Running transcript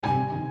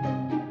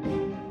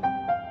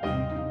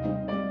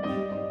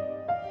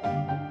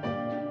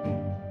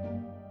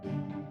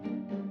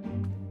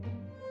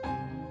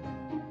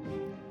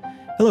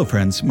Hello,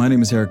 friends. My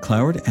name is Eric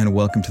Cloward, and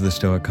welcome to the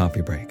Stoic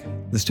Coffee Break.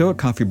 The Stoic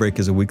Coffee Break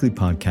is a weekly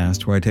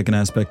podcast where I take an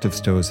aspect of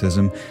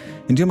Stoicism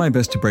and do my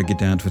best to break it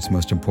down to its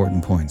most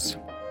important points.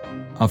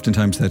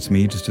 Oftentimes, that's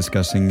me just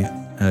discussing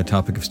a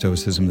topic of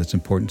Stoicism that's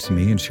important to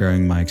me and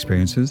sharing my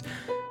experiences.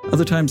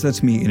 Other times,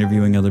 that's me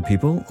interviewing other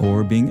people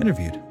or being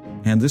interviewed.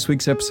 And this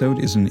week's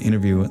episode is an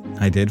interview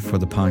I did for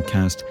the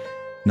podcast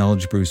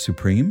Knowledge Brews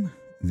Supreme.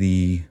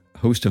 The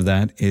host of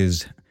that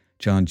is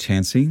John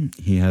Chansey.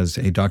 He has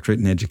a doctorate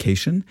in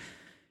education.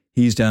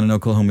 He's down in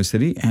Oklahoma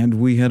City,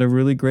 and we had a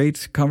really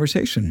great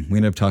conversation. We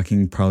ended up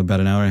talking probably about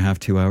an hour and a half,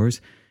 2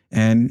 hours,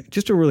 and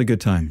just a really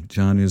good time.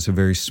 John is a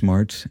very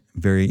smart,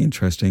 very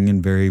interesting,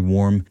 and very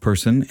warm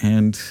person,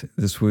 and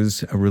this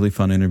was a really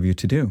fun interview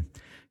to do.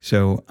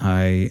 So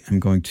I am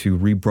going to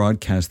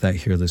rebroadcast that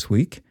here this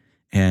week,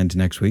 and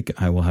next week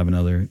I will have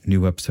another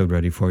new episode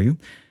ready for you.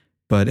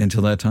 But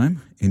until that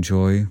time,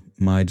 enjoy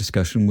my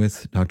discussion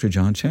with Dr.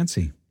 John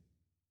Chansey.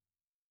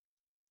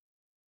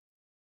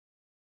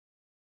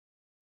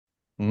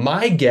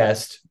 My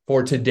guest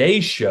for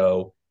today's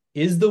show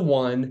is the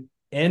one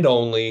and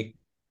only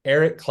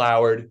Eric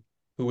Cloward,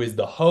 who is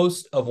the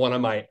host of one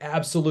of my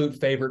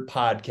absolute favorite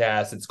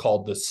podcasts. It's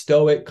called the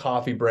Stoic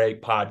Coffee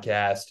Break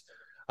Podcast.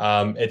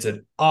 It's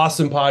an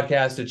awesome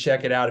podcast to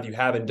check it out if you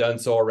haven't done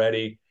so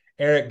already.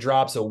 Eric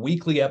drops a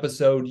weekly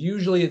episode.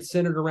 Usually it's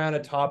centered around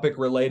a topic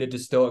related to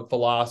Stoic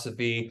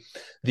philosophy.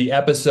 The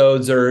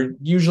episodes are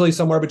usually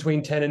somewhere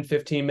between 10 and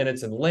 15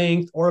 minutes in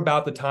length, or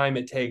about the time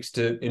it takes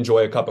to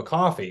enjoy a cup of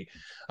coffee.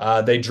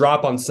 They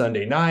drop on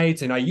Sunday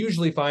nights, and I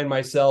usually find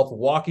myself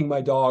walking my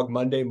dog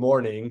Monday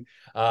morning,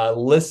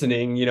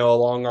 listening,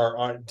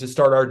 along to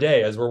start our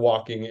day as we're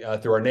walking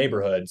through our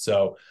neighborhood.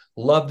 So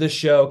love this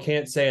show.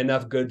 Can't say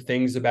enough good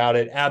things about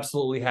it.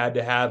 Absolutely had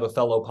to have a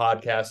fellow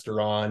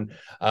podcaster on,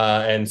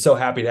 and so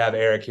happy to have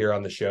Eric here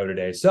on the show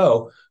today.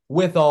 So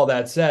with all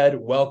that said,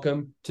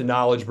 welcome to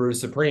Knowledge Brews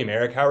Supreme.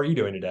 Eric, how are you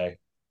doing today?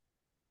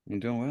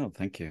 I'm doing well.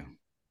 Thank you.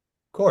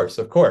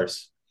 Of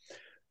course.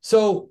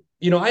 So,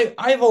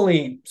 I've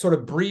only sort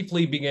of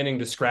briefly beginning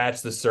to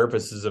scratch the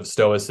surfaces of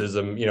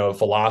Stoicism,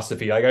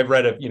 philosophy. Like I've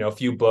read a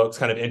few books,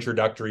 kind of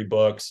introductory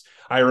books.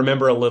 I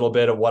remember a little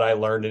bit of what I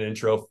learned in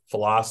intro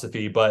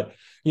philosophy, but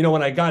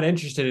when I got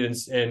interested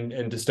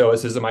into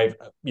Stoicism, I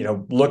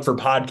looked for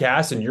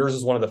podcasts, and yours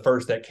is one of the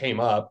first that came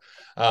up,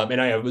 and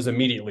I was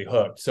immediately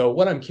hooked. So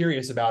what I'm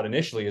curious about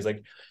initially is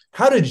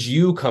how did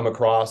you come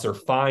across or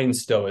find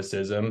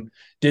Stoicism?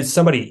 Did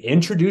somebody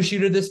introduce you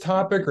to this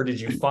topic, or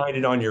did you find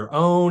it on your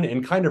own?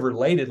 And kind of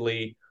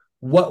relatedly,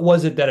 what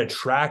was it that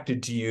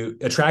attracted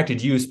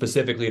you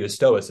specifically to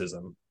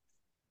Stoicism?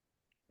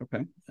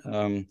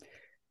 Okay.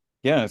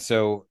 Yeah,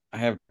 so I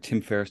have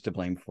Tim Ferriss to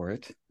blame for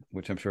it,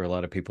 which I'm sure a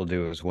lot of people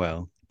do as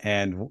well.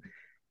 And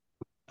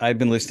I've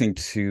been listening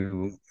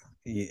to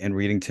and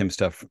reading Tim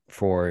stuff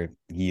for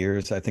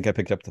years. I think I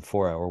picked up the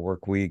 4-Hour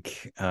Work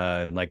Week,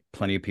 like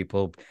plenty of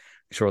people.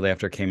 Shortly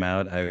after it came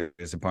out, I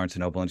was at Barnes &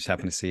 Noble and just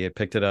happened to see it,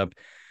 picked it up.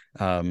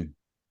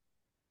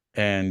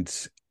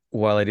 And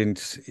while I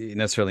didn't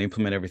necessarily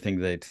implement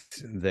everything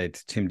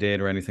that Tim did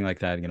or anything like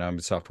that, I'm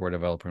a software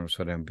developer, and that's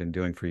what I've been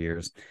doing for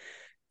years.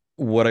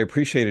 What I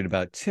appreciated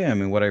about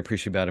Tim and what I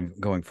appreciate about him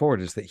going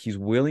forward is that he's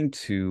willing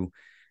to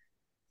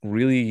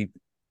really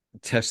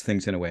test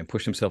things in a way and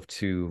push himself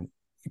to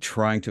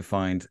trying to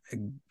find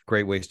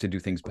great ways to do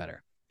things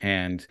better.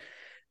 And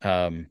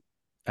I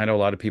know a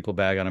lot of people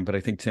bag on him, but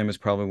I think Tim is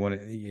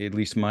probably at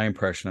least my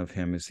impression of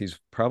him is he's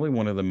probably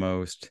one of the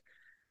most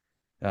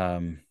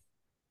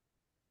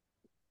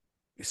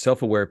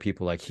self-aware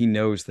people. Like he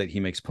knows that he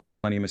makes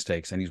plenty of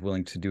mistakes, and he's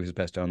willing to do his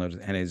best to own those,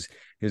 and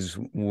his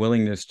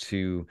willingness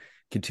to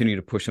continue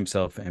to push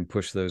himself and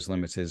push those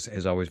limits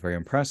is always very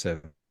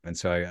impressive. And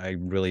so I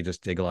really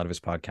just dig a lot of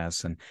his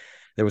podcasts. And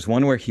there was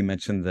one where he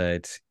mentioned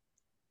that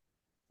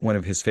one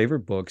of his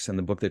favorite books, and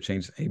a book that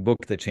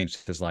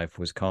changed his life,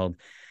 was called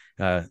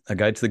A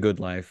Guide to the Good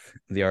Life,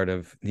 the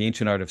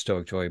Ancient Art of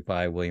Stoic Joy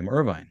by William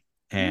Irvine.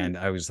 And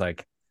I was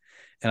like,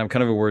 and I'm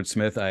kind of a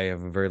wordsmith. I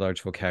have a very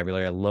large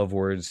vocabulary. I love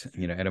words.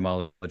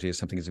 Etymology is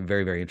something that's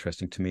very, very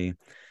interesting to me.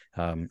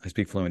 I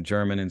speak fluent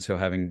German, and so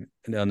having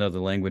another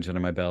language under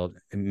my belt,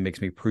 it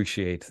makes me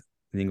appreciate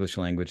the English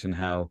language and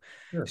how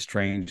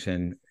strange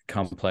and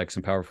complex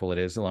and powerful it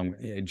is.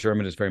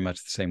 German is very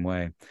much the same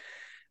way.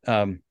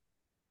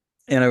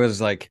 And I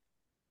was like,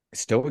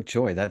 Stoic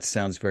joy, that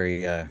sounds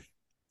very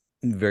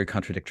very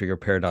contradictory or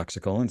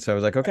paradoxical. And so I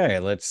was like, okay,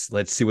 let's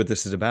see what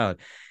this is about.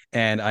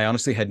 And I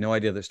honestly had no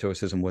idea that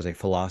Stoicism was a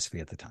philosophy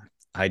at the time.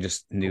 I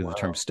just knew the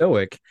term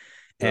Stoic,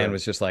 and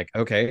was just like,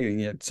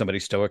 okay,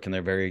 somebody's Stoic and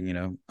they're very,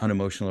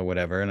 unemotional or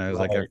whatever. And I was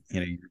like,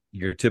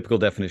 your typical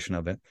definition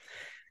of it.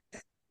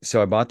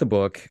 So I bought the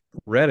book,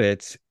 read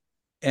it,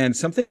 and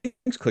some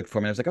things clicked for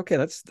me. I was like, okay,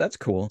 that's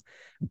cool,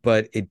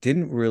 but it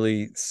didn't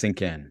really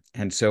sink in.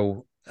 And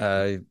so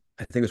I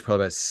think it was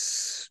probably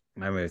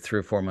about maybe 3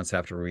 or 4 months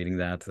after reading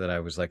that I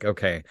was like,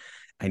 okay,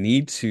 I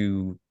need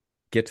to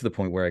get to the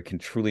point where I can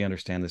truly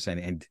understand this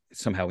and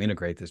somehow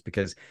integrate this,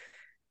 because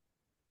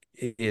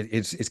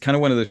it's kind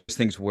of one of those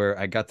things where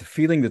I got the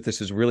feeling that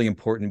this is really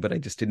important, but I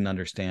just didn't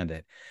understand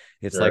it.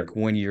 It's Sure. like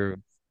when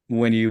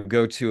you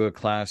go to a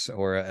class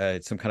or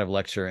some kind of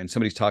lecture and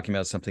somebody's talking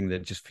about something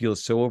that just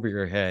feels so over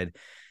your head,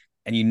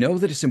 and you know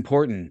that it's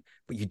important,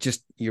 but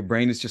your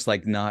brain is just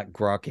like not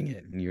grokking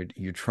it, and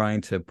you're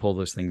trying to pull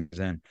those things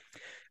in.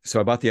 So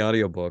I bought the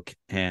audiobook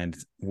and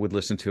would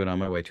listen to it on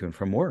my way to and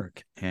from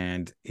work.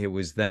 And it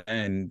was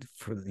then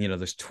for,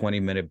 those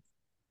 20-minute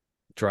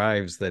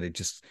drives that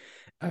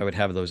I would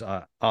have those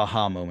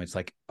aha moments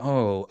like,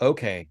 oh,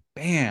 okay,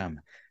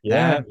 bam,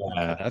 Yeah.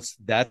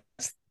 that,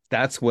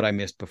 that's what I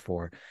missed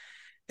before.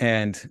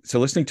 And so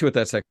listening to it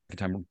that second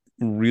time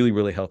really,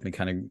 really helped me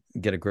kind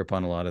of get a grip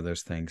on a lot of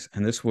those things.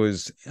 And this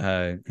was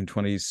in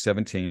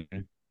 2017.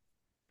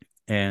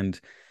 And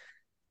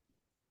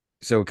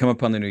so come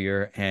up on the new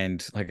year,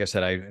 and like I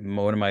said,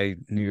 one of my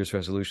New Year's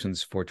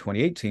resolutions for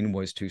 2018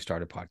 was to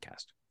start a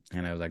podcast.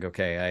 And I was like,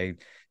 okay, I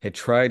had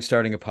tried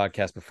starting a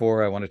podcast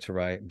before. I wanted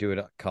to do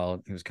it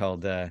called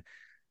the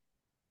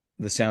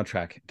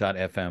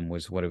soundtrack.fm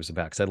was what it was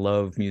about, because I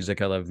love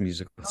music. I love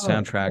musical Oh, cool.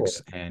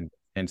 soundtracks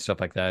and stuff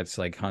like that. It's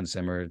like Hans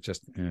Zimmer,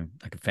 just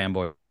like a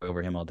fanboy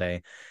over him all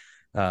day.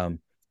 Um,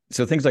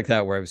 so things like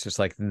that, where I was just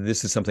like,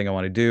 this is something I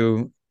want to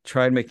do.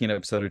 Tried making an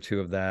episode or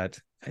two of that.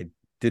 I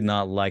did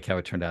not like how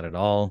it turned out at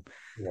all.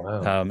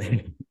 Wow. Um,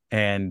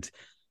 and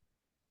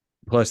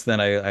plus, then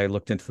I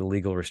looked into the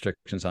legal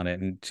restrictions on it,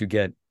 and to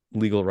get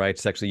legal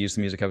rights to actually use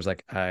the music, I was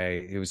like,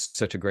 it was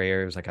such a gray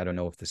area. I was like, I don't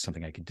know if this is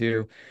something I could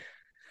do.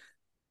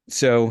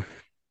 So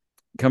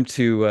come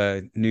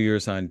to New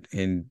Year's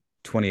in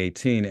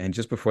 2018, and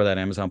just before that,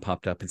 Amazon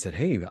popped up and said,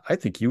 "Hey, I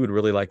think you would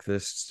really like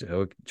this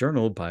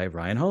journal by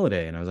Ryan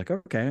Holiday." And I was like,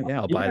 "Okay,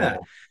 yeah, I'll buy Yeah. that."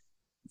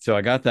 So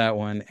I got that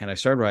one, and I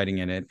started writing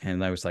in it,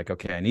 and I was like,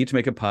 "Okay, I need to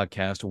make a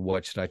podcast.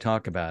 What should I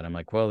talk about?" I'm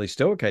like, "Well, these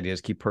Stoic ideas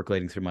keep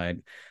percolating through my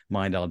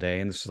mind all day,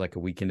 and this is like a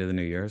week into the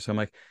new year." So I'm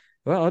like,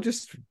 "Well, I'll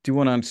just do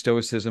one on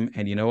Stoicism,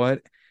 and you know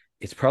what?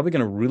 It's probably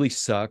going to really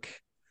suck,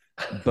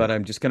 but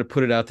I'm just going to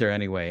put it out there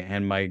anyway."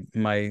 And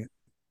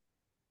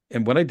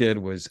what I did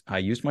was I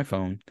used my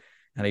phone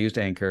and I used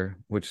Anchor,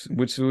 which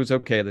was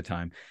okay at the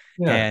time.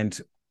 Yeah.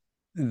 And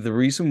the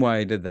reason why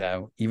I did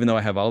that, even though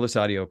I have all this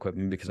audio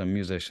equipment because I'm a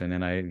musician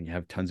and I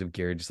have tons of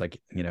gear, just like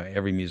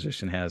every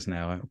musician has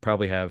now, I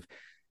probably have.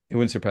 It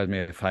wouldn't surprise me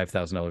if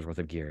 $5,000 worth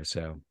of gear.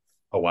 So,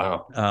 Oh,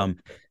 wow. um,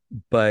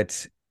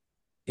 but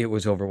it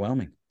was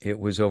overwhelming. It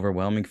was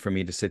overwhelming for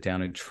me to sit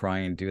down and try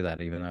and do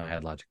that, even though I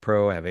had Logic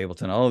Pro, I have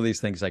Ableton, all of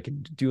these things I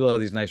could do all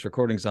of these nice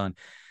recordings on.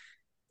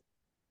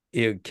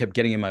 It kept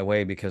getting in my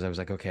way because I was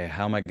like, okay,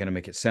 how am I going to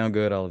make it sound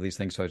good? All of these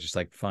things. So I was just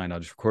like, fine, I'll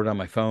just record it on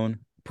my phone,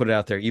 put it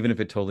out there, even if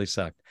it totally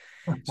sucked.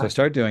 So I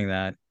started doing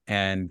that.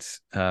 And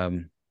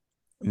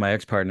my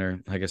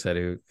ex-partner, like I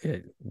said,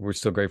 we're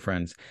still great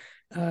friends,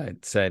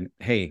 said,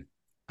 hey,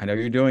 I know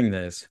you're doing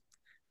this.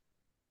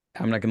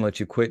 I'm not going to let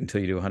you quit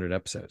until you do 100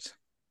 episodes.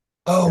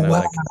 Oh, And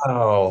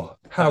wow.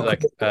 I How was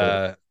like,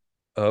 cool.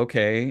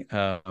 okay.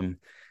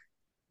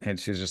 And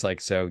she was just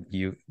like,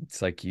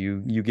 it's like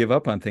you give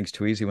up on things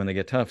too easy when they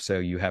get tough. So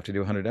you have to do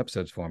 100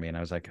 episodes for me. And I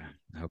was like,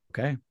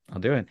 okay, I'll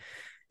do it.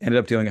 Ended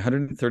up doing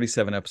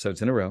 137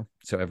 episodes in a row.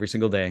 So every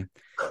single day.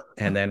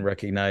 And then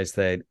recognized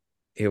that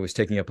it was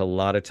taking up a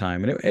lot of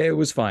time, and it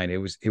was fine. It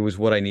was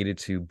what I needed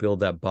to build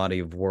that body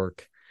of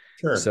work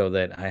Sure. so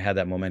that I had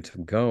that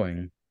momentum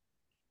going.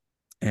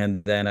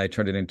 And then I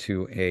turned it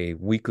into a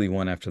weekly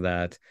one after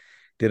that,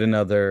 did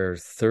another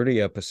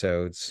 30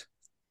 episodes,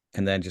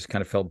 and then just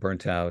kind of felt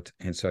burnt out.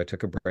 And so I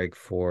took a break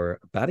for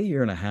about a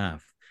year and a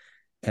half.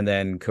 And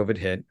then COVID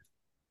hit,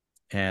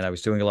 and I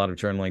was doing a lot of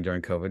journaling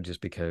during COVID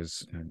just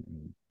because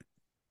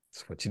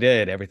it's what you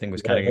did. Everything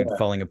was Yeah, kind of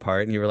falling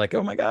apart, and you were like,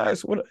 "Oh my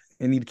gosh, what?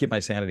 I need to keep my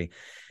sanity."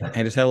 And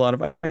I just had a lot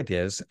of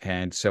ideas,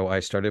 and so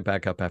I started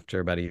back up after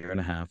about a year and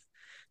a half.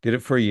 Did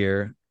it for a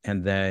year,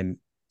 and then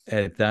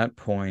at that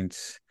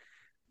point,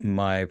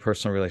 my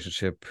personal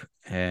relationship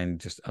and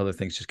just other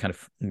things just kind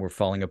of were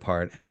falling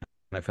apart.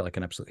 And I felt like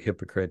an absolute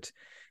hypocrite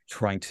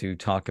trying to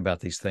talk about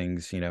these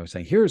things,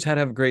 saying, here's how to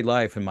have a great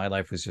life. And my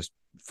life was just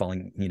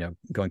falling,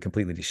 going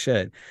completely to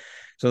shit.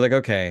 So like,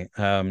 okay.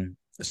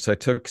 So I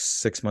took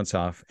 6 months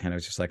off, and I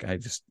was just like,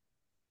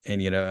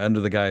 and under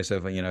the guise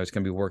of, I was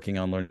going to be working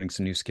on learning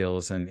some new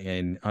skills and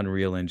in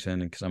Unreal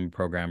Engine, because I'm a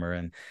programmer,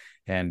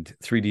 and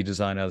 3D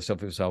design, other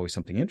stuff. It was always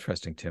something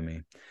interesting to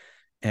me.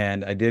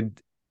 And I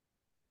did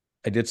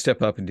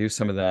step up and do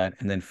some of that,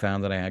 and then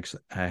found that I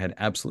had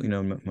absolutely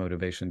no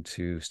motivation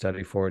to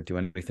study for it, do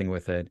anything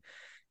with it.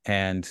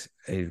 And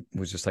it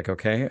was just like,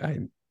 okay,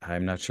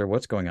 I'm not sure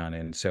what's going on.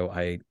 And so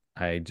I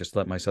just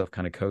let myself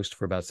kind of coast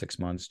for about 6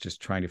 months,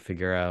 just trying to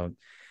figure out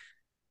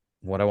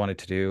what I wanted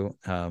to do.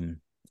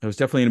 I was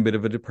definitely in a bit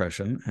of a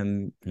depression,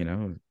 and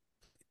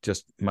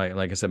just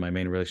like I said, my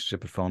main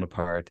relationship had fallen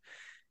apart.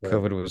 Right.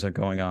 COVID was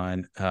going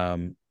on,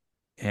 and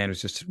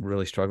was just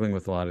really struggling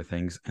with a lot of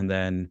things. And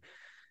then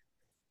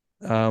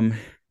um,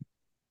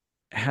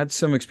 had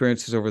some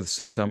experiences over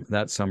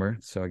that summer.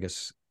 So I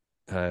guess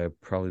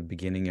probably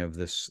beginning of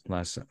this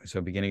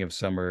beginning of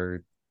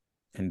summer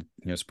and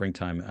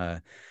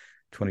springtime.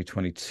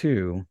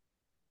 2022,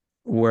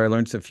 where I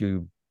learned a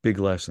few big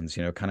lessons,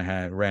 kind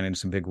of ran into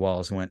some big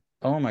walls and went,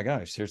 oh my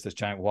gosh, here's this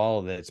giant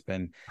wall I've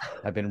been,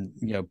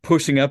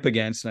 pushing up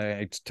against. And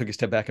I took a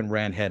step back and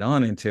ran head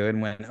on into it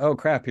and went, oh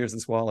crap, here's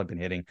this wall I've been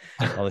hitting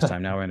all this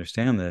time. Now I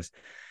understand this.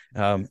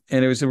 And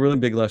it was a really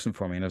big lesson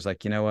for me. And I was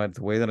like, you know what,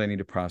 the way that I need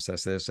to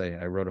process this,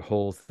 I wrote a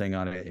whole thing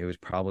on it. It was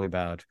probably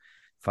about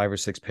 5 or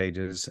 6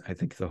 pages, I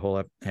think,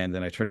 and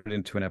then I turned it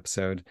into an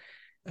episode.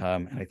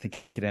 And I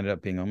think it ended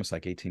up being almost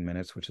like 18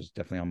 minutes, which is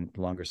definitely on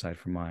the longer side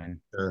for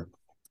mine. Sure.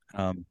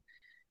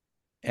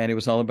 And it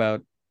was all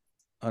about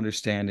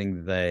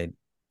understanding that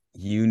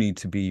you need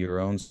to be your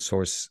own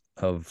source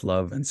of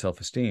love and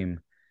self-esteem,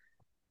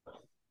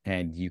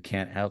 and you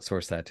can't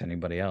outsource that to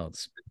anybody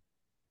else.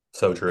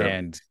 So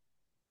true.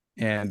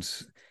 And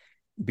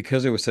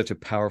because it was such a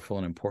powerful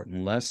and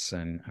important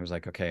lesson, I was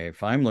like, okay,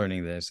 if I'm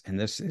learning this, and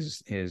this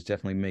is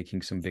definitely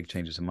making some big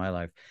changes in my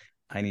life,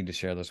 I need to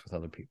share this with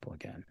other people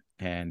again.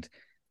 And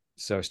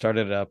so I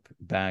started it up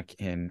back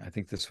in, I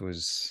think this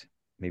was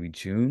maybe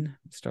June,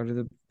 started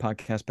the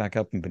podcast back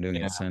up and been doing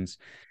it since.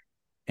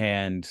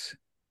 And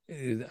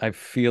I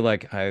feel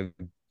like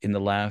in the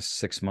last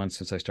 6 months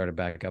since I started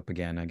back up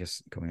again, I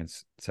guess going in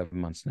 7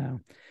 months now,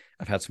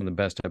 I've had some of the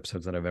best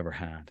episodes that I've ever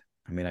had.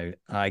 I mean,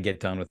 I get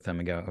done with them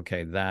and go,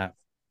 okay, that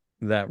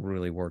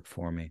really worked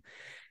for me.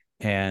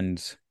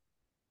 And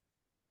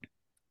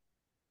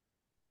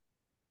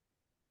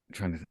I'm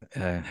trying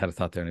to had a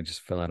thought there and it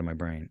just fell out of my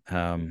brain.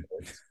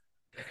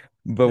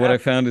 But what I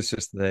found is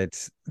just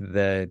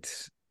that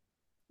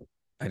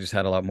I just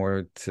had a lot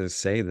more to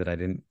say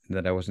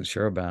that I wasn't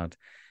sure about.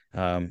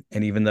 And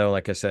even though,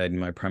 like I said,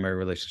 my primary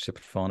relationship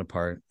had fallen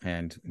apart,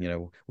 and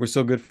we're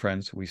still good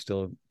friends, we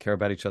still care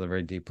about each other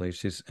very deeply.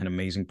 She's an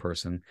amazing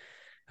person.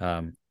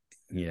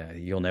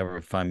 You'll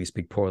never find me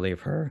speak poorly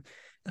of her,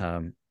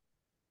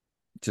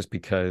 just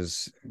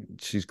because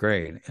she's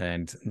great.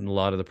 And a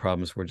lot of the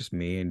problems were just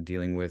me and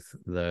dealing with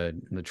the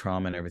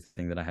trauma and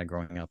everything that I had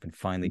growing up, and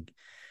finally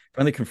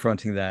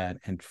confronting that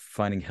and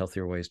finding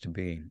healthier ways to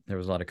be. There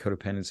was a lot of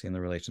codependency in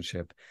the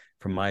relationship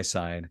from my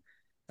side,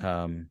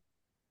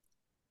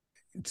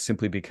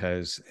 simply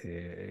because,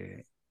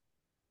 and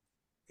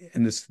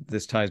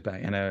this ties back,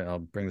 and I'll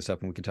bring this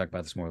up and we can talk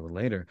about this more a little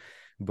later,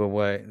 but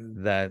what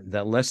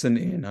that lesson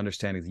in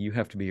understanding that you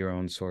have to be your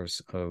own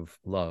source of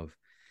love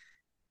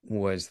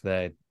was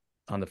that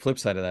on the flip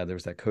side of that, there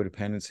was that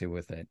codependency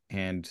with it.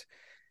 And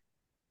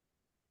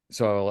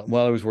so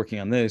while I was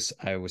working on this,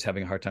 I was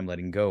having a hard time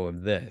letting go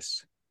of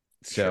this.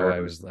 So sure.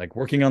 I was like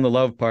working on the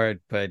love part,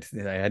 but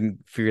I hadn't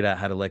figured out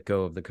how to let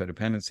go of the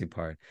codependency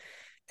part.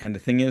 And the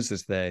thing is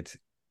that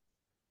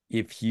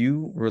if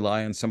you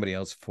rely on somebody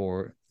else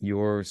for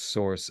your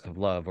source of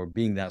love, or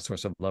being that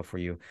source of love for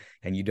you,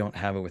 and you don't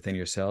have it within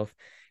yourself,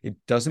 it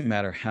doesn't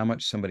matter how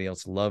much somebody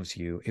else loves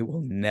you. It will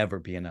never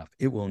be enough.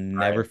 It will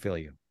never fill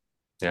you.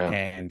 Yeah.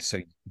 And so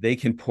they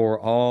can pour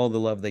all the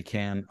love they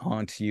can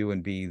onto you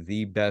and be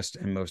the best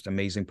and most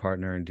amazing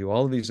partner and do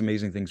all of these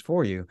amazing things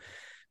for you,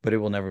 but it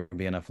will never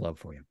be enough love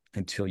for you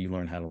until you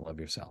learn how to love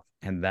yourself.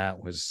 And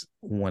that was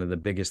one of the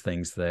biggest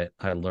things that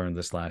I learned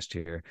this last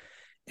year.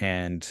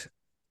 And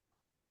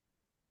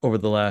over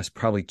the last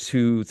probably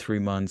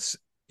 2-3 months,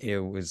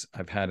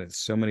 I've had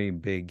so many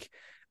big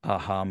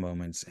aha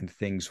moments and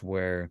things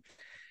where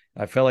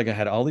I felt like I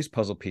had all these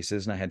puzzle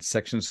pieces and I had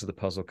sections of the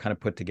puzzle kind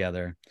of put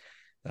together,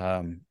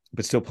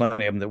 but still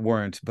plenty of them that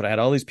weren't. But I had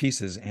all these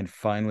pieces, and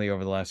finally,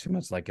 over the last few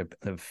months, like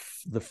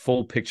the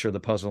full picture of the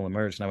puzzle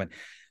emerged, and I went,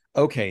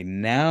 okay,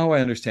 now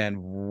I understand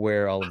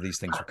where all of these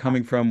things are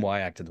coming from, why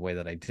I acted the way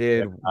that I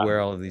did,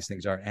 where all of these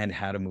things are, and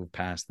how to move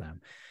past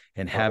them.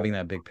 And having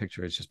that big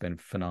picture has just been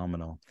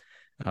phenomenal.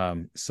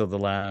 So the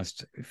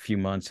last few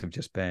months have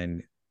just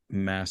been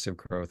massive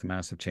growth,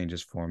 massive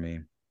changes for me.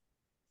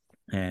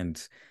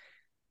 And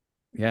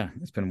yeah,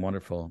 it's been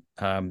wonderful.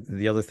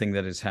 The other thing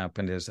that has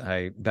happened is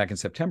back in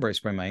September, I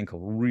sprained my ankle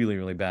really,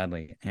 really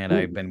badly. And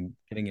I've been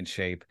getting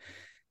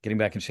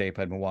back in shape.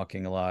 I'd been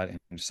walking a lot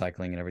and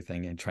cycling and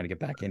everything, and trying to get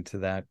back into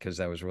that, because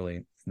that was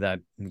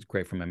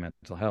great for my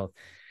mental health.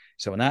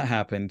 So when that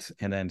happened,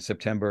 and then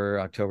September,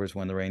 October is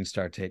when the rain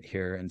started to hit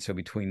here. And so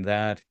between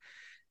that,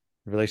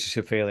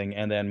 relationship failing,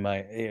 and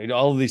then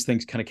all of these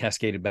things kind of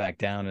cascaded back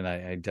down, and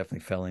I definitely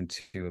fell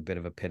into a bit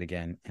of a pit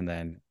again. And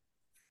then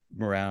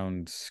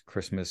around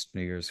Christmas,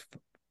 New Year's,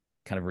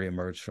 kind of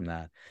reemerged from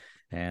that.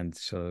 And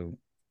so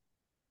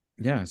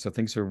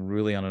things are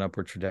really on an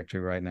upward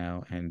trajectory right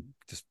now, and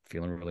just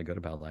feeling really good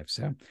about life.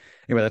 So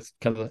anyway, that's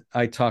kind of,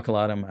 I talk a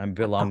lot. I'm a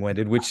bit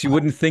long-winded, which you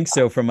wouldn't think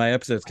so from my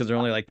episodes, because they're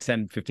only like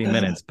 10-15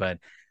 minutes, but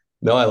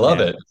no, I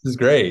love it. This is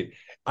great.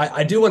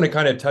 I do want to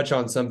kind of touch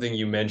on something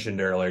you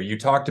mentioned earlier. You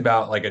talked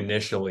about, like,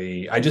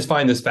 initially, I just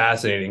find this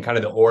fascinating, kind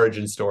of the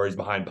origin stories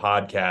behind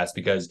podcasts,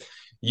 because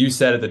you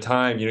said at the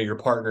time, your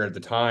partner at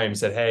the time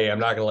said, hey, I'm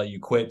not going to let you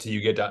quit till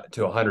you get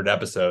to 100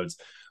 episodes.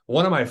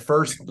 One of my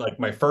first,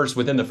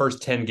 within the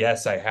first 10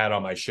 guests I had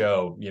on my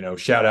show,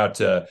 shout out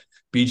to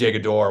BJ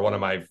Gador, one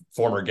of my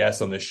former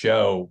guests on this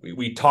show.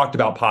 We talked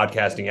about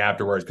podcasting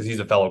afterwards, because he's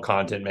a fellow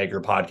content maker,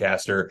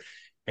 podcaster.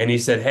 And he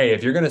said, hey,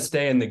 if you're going to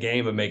stay in the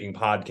game of making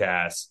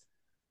podcasts,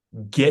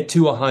 get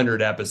to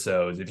 100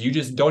 episodes. If you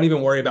just don't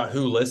even worry about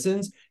who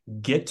listens,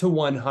 get to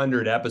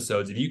 100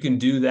 episodes. If you can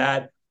do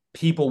that,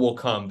 people will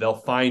come. They'll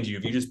find you.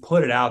 If you just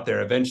put it out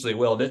there, eventually it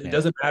will. It Yeah.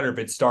 doesn't matter if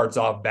it starts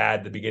off bad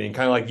at the beginning,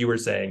 kind of like you were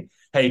saying,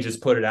 hey,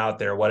 just put it out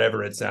there,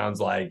 whatever it sounds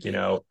like,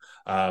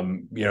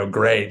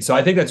 great. So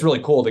I think that's really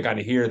cool to kind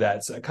of hear that.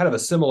 It's kind of a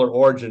similar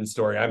origin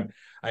story.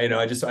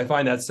 I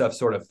find that stuff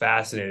sort of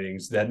fascinating.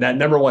 So that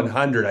number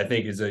 100, I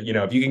think, is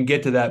if you can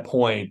get to that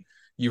point,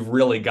 you've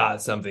really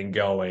got something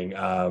going.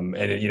 And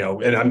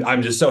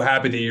I'm just so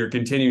happy that you're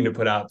continuing to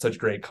put out such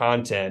great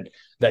content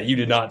that you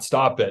did not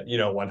stop at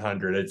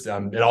 100. It's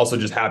and also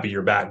just happy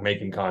you're back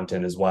making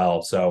content as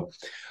well. So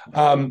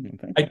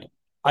I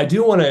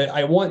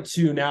I want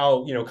to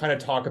now kind of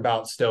talk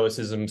about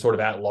stoicism sort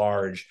of at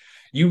large.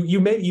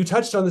 You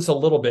touched on this a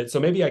little bit, so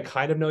maybe I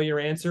kind of know your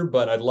answer,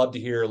 but I'd love to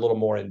hear a little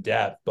more in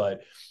depth.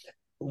 But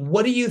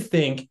what do you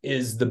think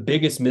is the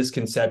biggest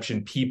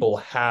misconception people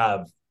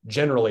have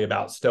generally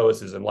about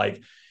stoicism?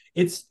 Like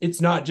it's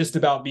not just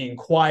about being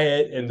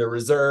quiet and the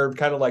reserved,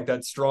 kind of like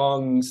that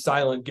strong,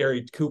 silent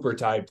Gary Cooper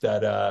type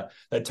that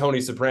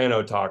Tony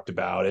Soprano talked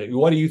about.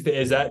 What do you think?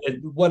 Is that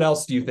what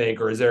else do you think,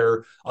 or is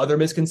there other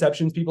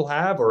misconceptions people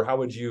have, or how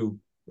would you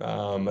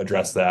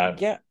address that?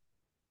 Yeah.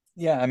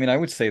 Yeah, I mean, I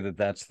would say that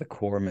that's the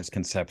core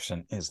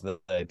misconception is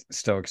that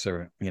Stoics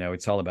are,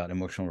 it's all about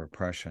emotional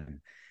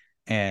repression.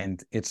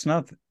 And it's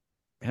not,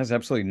 it has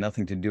absolutely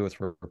nothing to do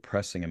with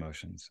repressing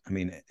emotions. I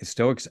mean,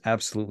 Stoics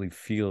absolutely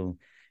feel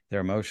their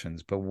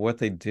emotions, but what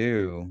they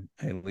do,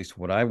 at least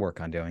what I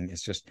work on doing,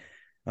 is just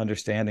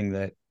understanding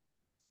that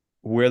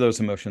where those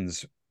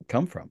emotions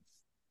come from.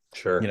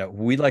 Sure.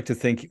 We like to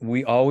think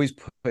we always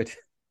put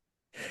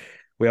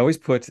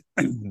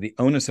the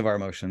onus of our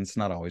emotions,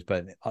 not always,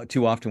 but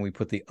too often we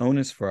put the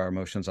onus for our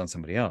emotions on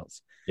somebody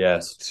else.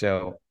 Yes.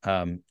 So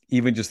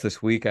even just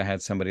this week, I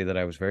had somebody that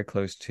I was very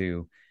close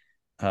to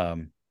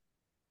kind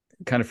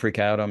of freak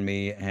out on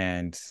me,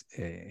 and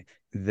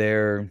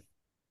they're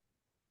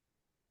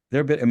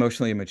a bit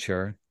emotionally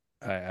immature.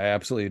 I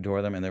absolutely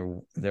adore them,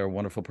 and they're a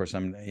wonderful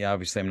person.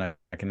 Obviously, I'm not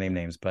going to name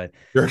names, but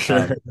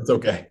Sure. It's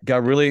okay.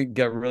 got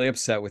really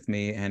upset with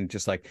me, and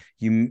just like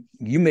you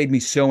made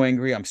me so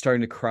angry, I'm starting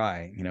to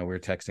cry. We were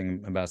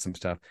texting about some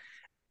stuff,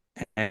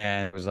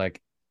 and it was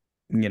like,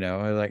 and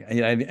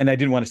I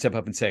didn't want to step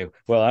up and say,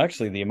 well,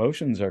 actually, the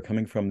emotions are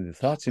coming from the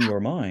thoughts in your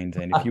mind,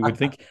 and if you would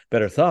think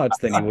better thoughts,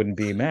 then you wouldn't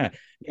be mad.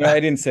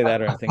 I didn't say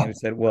that or anything. I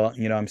said, well,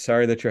 I'm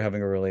sorry that you're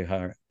having a really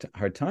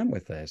hard time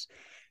with this,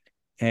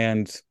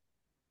 and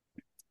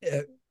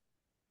uh,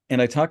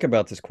 and I talk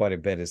about this quite a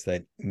bit. Is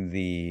that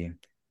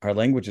our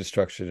language is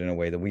structured in a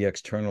way that we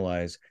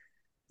externalize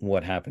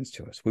what happens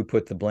to us. We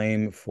put the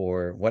blame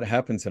for what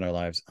happens in our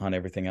lives on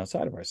everything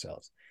outside of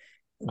ourselves.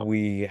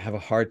 We have a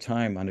hard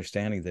time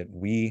understanding that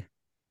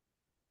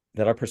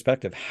our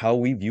perspective, how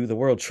we view the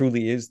world,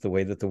 truly is the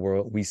way that the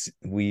world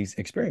we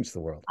experience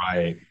the world.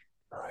 Right.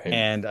 Right.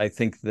 And I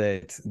think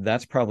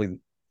that's probably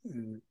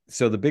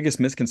so. The biggest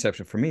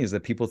misconception for me is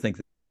that people think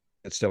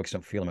that Stoics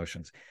don't feel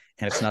emotions,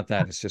 and it's not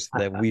that. It's just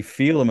that we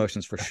feel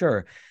emotions for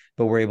sure,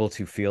 but we're able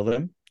to feel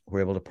them. We're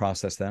able to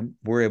process them.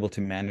 We're able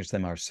to manage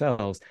them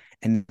ourselves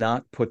and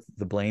not put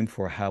the blame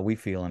for how we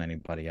feel on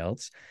anybody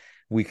else.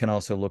 We can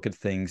also look at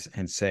things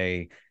and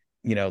say,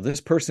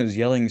 this person is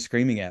yelling,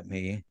 screaming at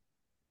me,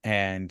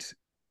 and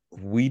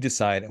we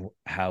decide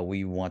how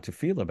we want to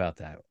feel about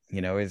that.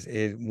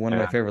 One of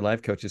my favorite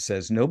life coaches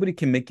says, nobody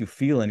can make you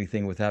feel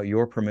anything without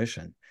your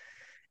permission.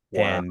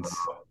 Wow. And,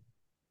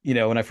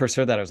 when I first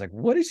heard that, I was like,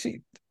 what is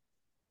she?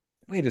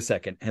 Wait a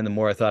second. And the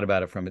more I thought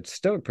about it from a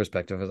Stoic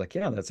perspective, I was like,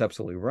 yeah, that's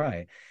absolutely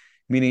right.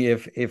 Meaning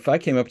if I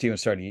came up to you and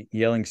started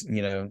yelling,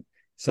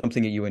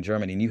 something at you in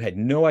German and you had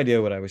no idea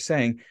what I was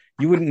saying,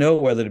 you wouldn't know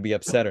whether to be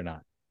upset or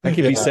not. I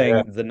could be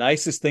saying the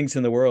nicest things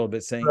in the world,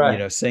 but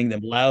saying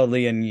them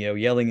loudly and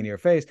yelling in your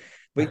face,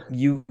 but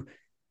you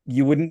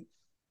wouldn't,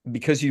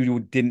 because you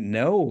didn't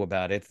know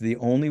about it. The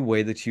only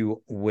way that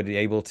you would be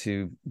able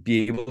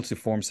to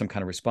form some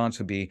kind of response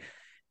would be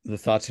the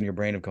thoughts in your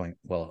brain of going,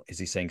 well, is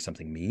he saying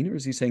something mean or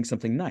is he saying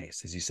something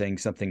nice? Is he saying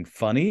something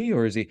funny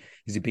or is he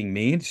being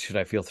mean? Should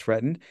I feel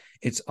threatened?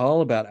 It's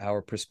all about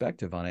our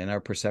perspective on it and our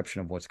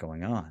perception of what's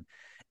going on.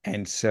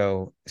 And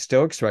so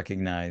Stoics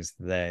recognize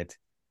that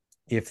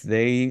if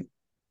they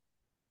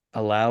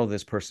allow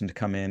this person to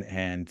come in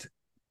and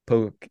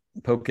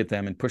poke at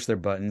them and push their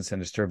buttons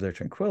and disturb their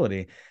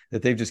tranquility,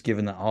 that they've just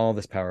given all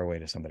this power away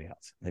to somebody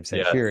else. They've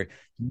said, here,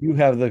 you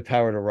have the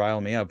power to rile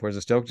me up. Whereas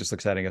a Stoic just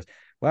looks at it and goes,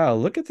 wow,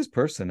 look at this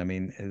person. I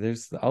mean,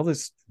 there's all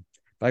this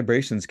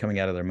vibrations coming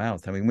out of their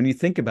mouth. I mean, when you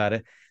think about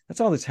it,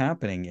 that's all that's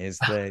happening is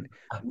that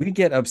we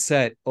get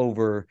upset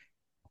over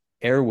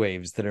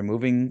airwaves that are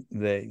moving,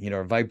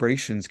 are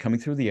vibrations coming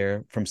through the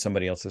air from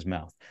somebody else's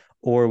mouth.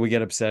 Or we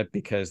get upset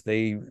because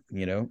they,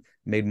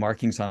 made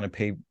markings on a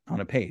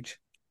page.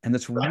 And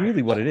that's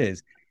really what it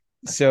is.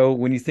 So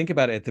when you think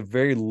about it at the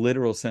very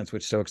literal sense,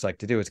 which Stoics like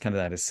to do, it's kind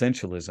of that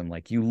essentialism.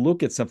 Like you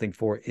look at something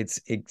for its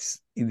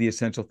the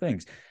essential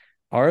things.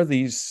 Are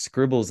these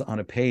scribbles on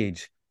a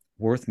page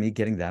worth me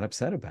getting that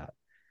upset about?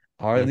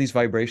 Are Mhm. these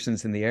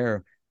vibrations in the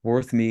air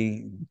worth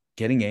me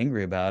getting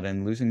angry about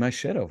and losing my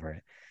shit over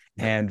it?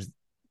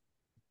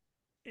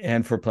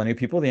 And for plenty of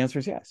people, the answer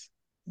is yes.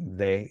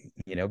 They,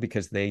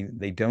 because they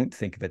don't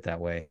think of it that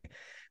way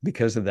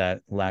because of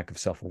that lack of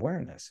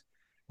self-awareness.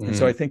 And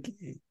so Mhm. I think,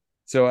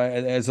 so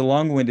as a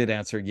long-winded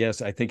answer,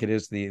 yes, I think it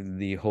is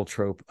the whole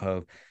trope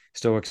of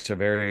Stoics are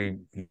very,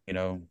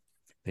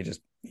 they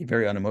just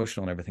very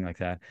unemotional and everything like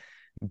that.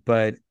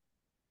 But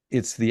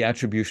it's the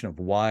attribution of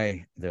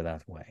why they're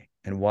that way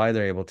and why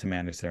they're able to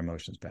manage their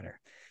emotions better.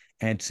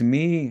 And to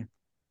me,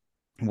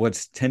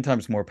 what's 10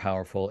 times more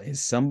powerful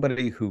is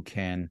somebody who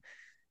can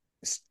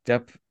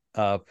step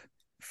up,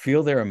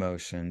 feel their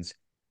emotions,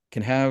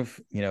 can have,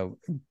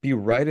 be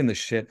right in the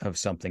shit of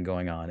something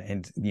going on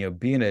and,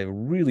 be in a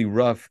really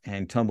rough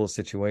and tumble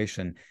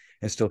situation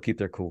and still keep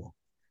their cool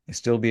and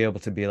still be able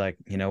to be like,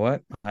 you know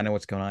what? I know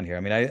what's going on here.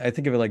 I mean, I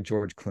think of it like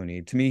George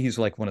Clooney. To me, he's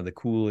like one of the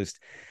coolest,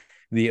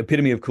 the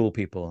epitome of cool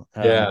people,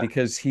 Yeah.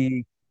 because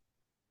he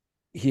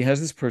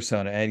has this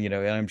persona, and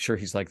and I'm sure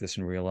he's like this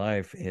in real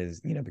life, is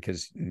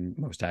because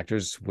most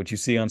actors, what you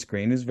see on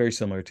screen is very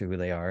similar to who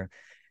they are,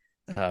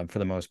 for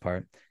the most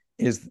part.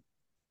 Is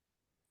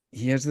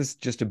he has this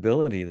just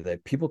ability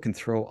that people can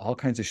throw all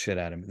kinds of shit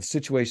at him. The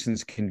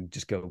situations can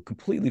just go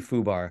completely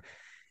foobar,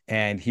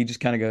 and he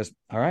just kind of goes,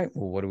 "All right,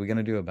 well, what are we going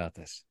to do about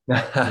this?"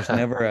 There's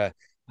never a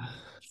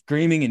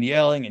screaming and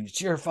yelling and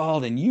it's your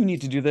fault and you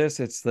need to do this.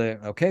 It's the,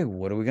 okay,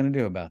 what are we going to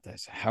do about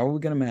this? How are we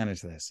going to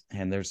manage this?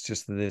 And there's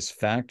just this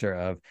factor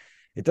of,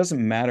 it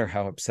doesn't matter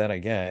how upset I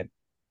get,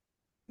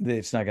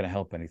 it's not going to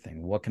help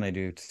anything. What can I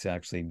do to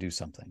actually do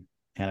something?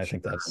 And I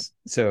think Sure. that's,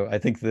 so I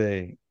think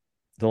the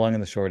long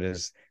and the short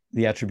is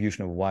the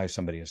attribution of why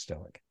somebody is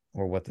stoic,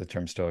 or what the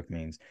term stoic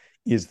means,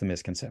 is the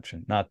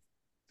misconception, not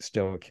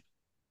stoic,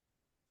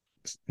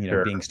 being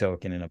Sure.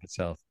 stoic in and of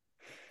itself.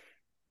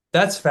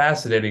 That's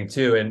fascinating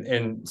too.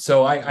 And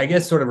so I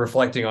guess sort of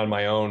reflecting on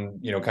my own,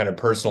 kind of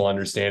personal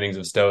understandings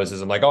of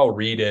Stoicism, like I'll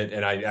read it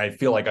and I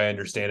feel like I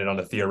understand it on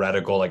a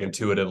theoretical, like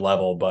intuitive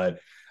level, but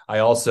I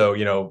also,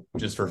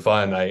 just for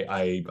fun,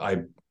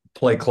 I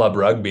play club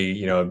rugby,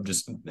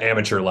 just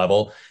amateur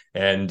level.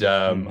 And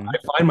Mm-hmm. I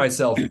find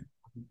myself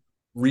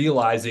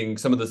realizing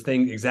some of the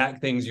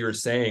exact things you're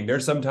saying.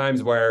 There's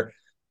sometimes where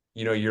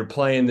you're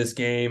playing this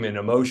game and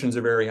emotions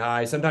are very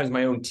high. Sometimes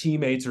my own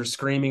teammates are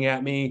screaming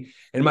at me,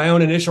 and my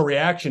own initial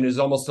reaction is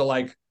almost to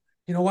like,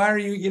 why are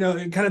you,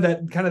 kind of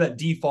that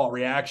default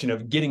reaction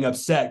of getting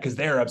upset because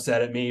they're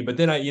upset at me. But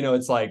then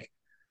it's like,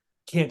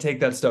 can't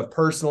take that stuff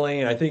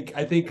personally. And I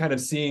think kind of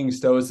seeing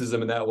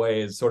stoicism in that way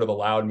has sort of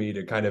allowed me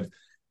to kind of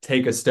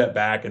take a step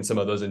back in some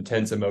of those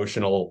intense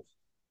emotional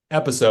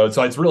episode.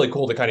 So it's really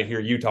cool to kind of hear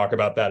you talk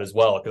about that as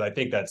well, because I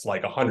think that's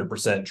like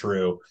 100%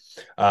 true.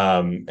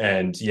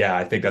 And yeah,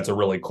 I think that's a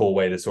really cool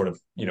way to sort of,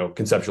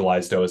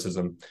 conceptualize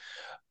stoicism.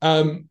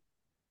 Um,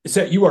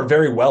 so you are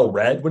very well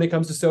read when it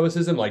comes to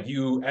stoicism. Like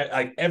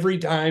like every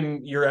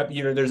time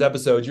there's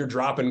episodes, you're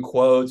dropping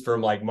quotes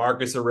from like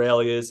Marcus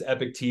Aurelius,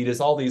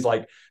 Epictetus, all these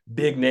like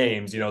big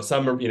names.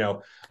 Some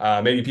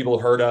are maybe people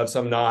have heard of,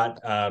 some not,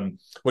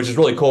 which is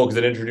really cool because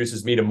it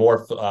introduces me to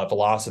more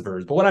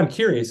philosophers. But what I'm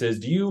curious is,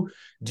 do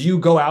you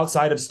go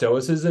outside of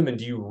stoicism and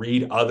do you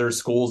read other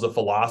schools of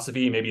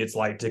philosophy? Maybe it's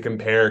like to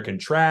compare,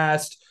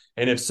 contrast.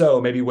 And if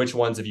so, maybe which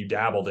ones have you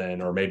dabbled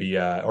in, or maybe,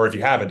 or if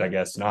you haven't, I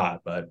guess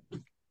not. But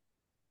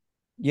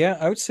Yeah,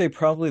 I would say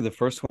probably the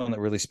first one that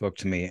really spoke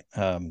to me,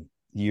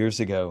 years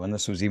ago, and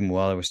this was even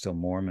while I was still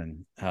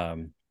Mormon.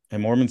 And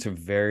Mormons are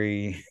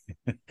very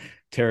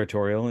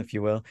territorial, if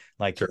you will.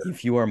 Like, sure.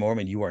 if you are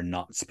Mormon, you are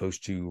not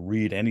supposed to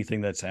read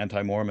anything that's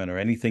anti-Mormon or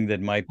anything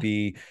that might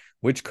be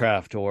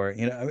witchcraft, or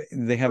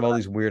they have all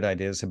these weird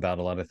ideas about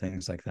a lot of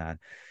things like that.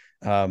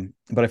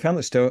 But I found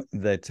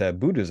that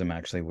Buddhism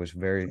actually was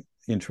very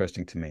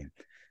interesting to me.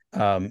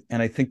 And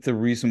I think the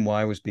reason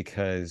why was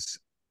because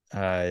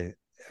uh,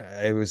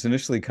 I was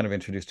initially kind of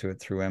introduced to it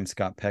through M.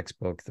 Scott Peck's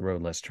book, The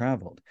Road Less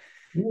Traveled,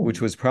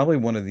 which Ooh. was probably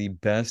one of the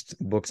best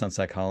books on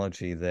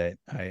psychology that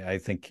I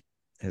think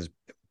has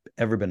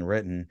ever been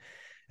written.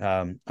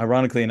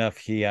 Ironically enough,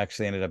 he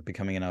actually ended up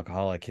becoming an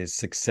alcoholic. His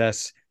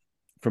success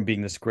from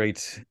being this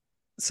great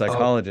Oh,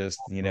 psychologist,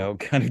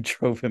 kind of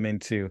drove him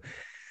into,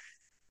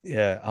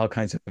 yeah, all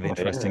kinds of oh yeah.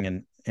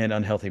 interesting and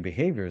unhealthy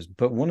behaviors.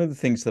 But one of the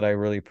things that I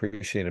really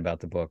appreciated about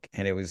the book,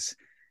 and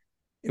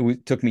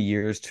took me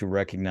years to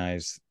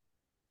recognize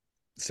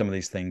some of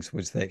these things,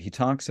 was that he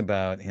talks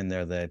about in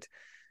there that,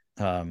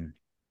 um,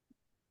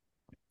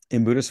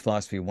 in Buddhist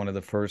philosophy, one of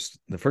the first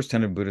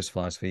tenet of Buddhist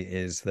philosophy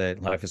is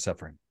that life is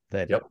suffering,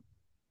 that Yep.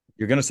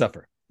 you're going to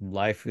suffer.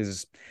 Life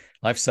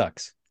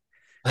sucks.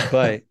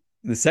 But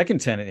the second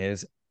tenet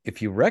is, if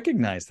you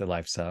recognize that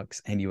life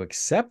sucks and you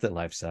accept that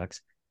life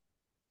sucks,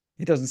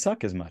 it doesn't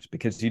suck as much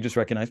because you just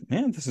recognize,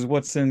 man, this is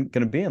what's going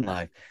to be in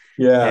life.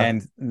 Yeah.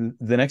 And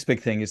the next big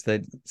thing is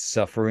that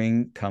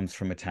suffering comes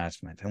from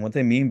attachment. And what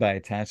they mean by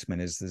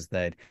attachment is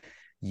that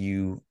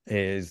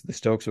the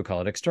Stoics would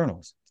call it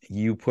externals.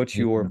 You put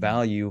your Mhm.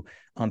 value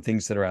on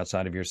things that are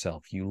outside of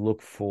yourself. You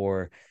look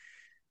for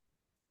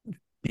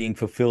being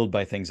fulfilled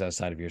by things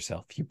outside of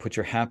yourself. You put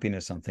your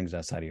happiness on things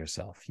outside of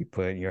yourself. You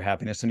put your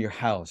happiness on your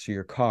house or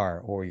your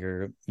car or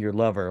your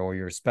lover or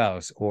your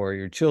spouse or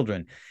your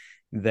children.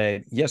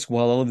 That yes,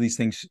 while all of these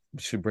things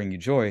should bring you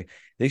joy,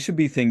 they should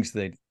be things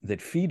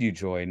that feed you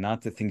joy,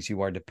 not the things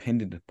you are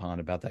dependent upon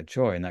about that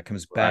joy. And that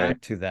comes Right.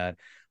 back to that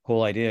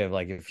whole idea of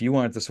like, if you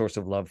want the source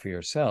of love for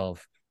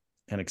yourself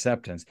and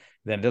acceptance,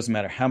 then it doesn't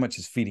matter how much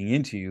is feeding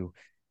into you,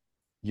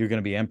 you're going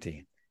to be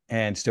empty.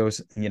 And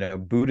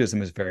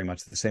Buddhism is very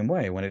much the same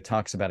way. When it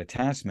talks about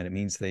attachment, it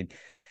means that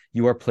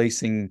you are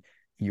placing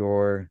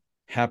your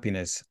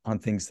happiness on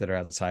things that are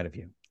outside of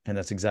you. And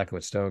that's exactly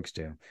what Stoics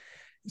do.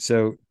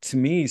 So to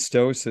me,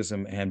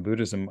 Stoicism and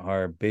Buddhism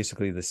are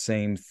basically the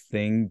same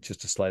thing,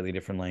 just a slightly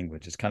different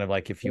language. It's kind of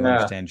like if you Yeah.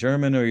 understand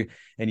German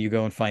and you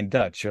go and find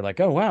Dutch, you're like,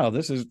 oh wow,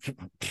 this is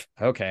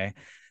okay.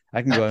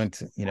 I can go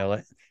into,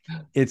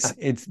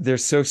 it's they're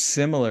so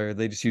similar.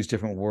 They just use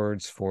different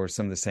words for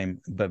some of the same,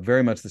 but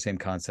very much the same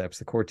concepts.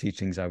 The core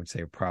teachings, I would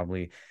say, are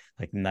probably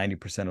like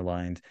 90%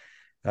 aligned.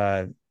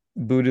 Uh,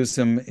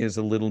 Buddhism is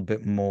a little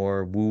bit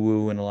more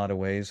woo-woo in a lot of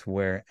ways,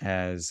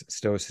 whereas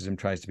Stoicism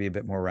tries to be a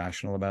bit more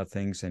rational about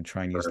things and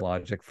try and use Sure.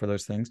 logic for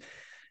those things.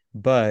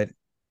 But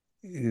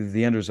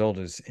the end result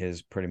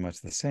is pretty much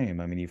the same.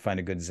 I mean, you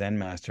find a good Zen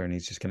master, and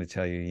he's just going to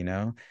tell you,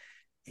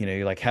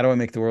 you're like, how do I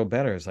make the world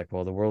better? It's like,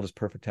 well, the world is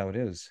perfect how it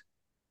is.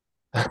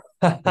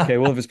 Okay,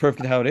 well, if it's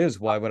perfect how it is,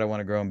 why would I want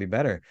to grow and be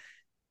better?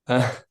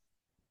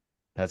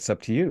 That's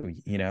up to you.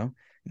 Yeah,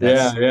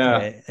 That's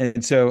yeah.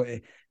 and so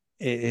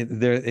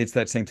it's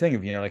that same thing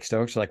of like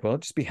Stoics are like, well,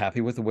 just be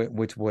happy with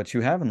what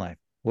you have in life.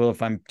 Well,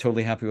 if I'm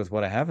totally happy with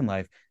what I have in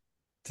life,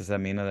 does that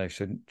mean that I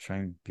shouldn't try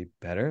and be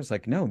better? It's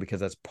like, no, because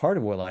that's part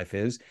of what life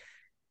is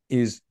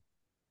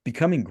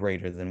becoming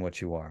greater than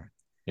what you are.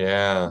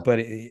 Yeah.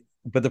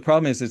 But the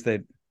problem is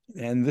that,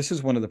 and this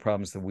is one of the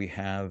problems that we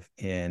have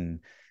in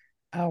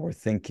our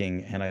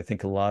thinking, and I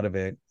think a lot of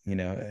it,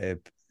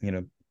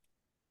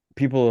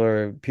 people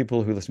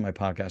who listen to my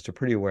podcast are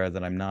pretty aware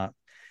that I'm not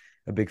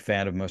a big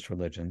fan of most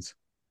religions.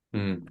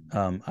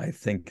 Mm. I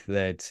think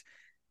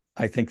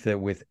that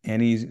with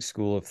any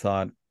school of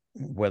thought,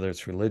 whether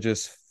it's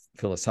religious,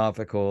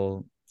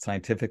 philosophical,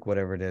 scientific,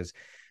 whatever it is,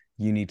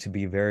 you need to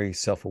be very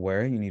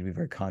self-aware. You need to be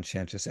very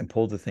conscientious and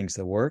pull the things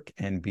that work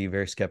and be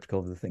very skeptical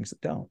of the things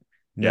that don't.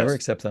 Never Yes.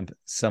 accept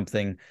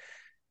something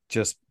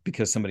just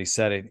because somebody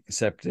said it,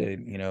 except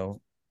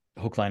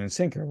hook, line, and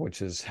sinker,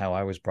 which is how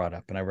I was brought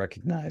up. And I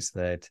recognize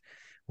that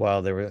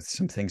while there were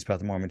some things about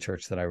the Mormon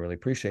church that I really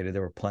appreciated,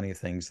 there were plenty of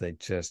things that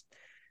just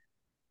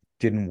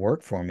didn't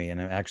work for me. And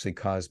it actually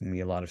caused me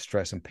a lot of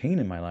stress and pain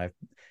in my life.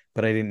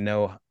 But I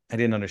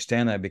didn't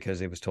understand that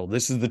because it was told,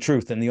 this is the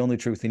truth and the only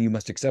truth, and you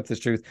must accept this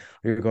truth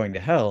or you're going to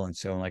hell. And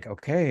so I'm like,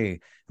 okay,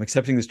 I'm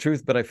accepting this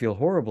truth, but I feel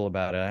horrible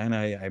about it. And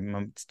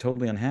I'm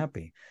totally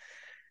unhappy.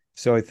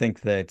 So I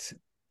think that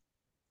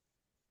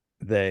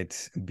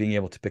being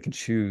able to pick and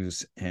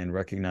choose and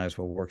recognize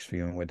what works for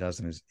you and what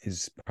doesn't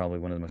is probably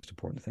one of the most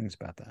important things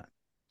about that.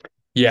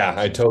 Yeah,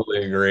 I So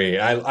totally agree.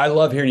 I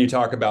love hearing you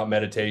talk about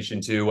meditation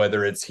too,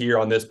 whether it's here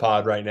on this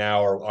pod right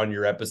now or on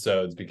your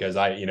episodes, because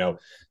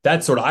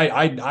that's sort of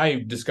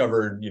I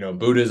discovered,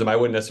 Buddhism. I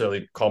wouldn't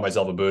necessarily call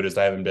myself a Buddhist.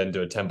 I haven't been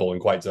to a temple in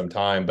quite some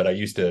time, but I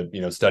used to,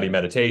 study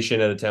meditation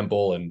at a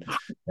temple, and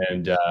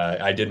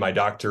I did my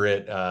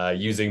doctorate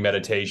using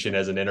meditation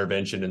as an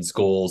intervention in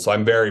school. So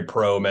I'm very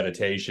pro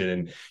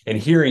meditation, and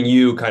hearing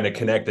you kind of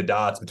connect the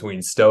dots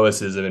between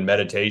stoicism and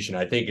meditation,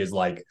 I think is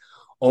like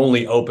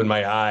only open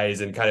my eyes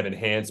and kind of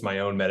enhance my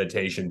own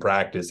meditation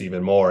practice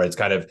even more. It's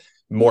kind of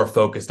more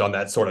focused on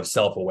that sort of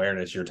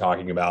self-awareness you're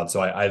talking about.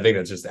 So I think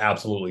that's just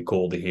absolutely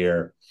cool to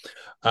hear.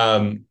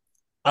 Um,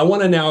 I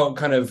want to now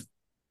kind of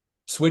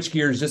switch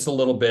gears just a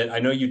little bit. I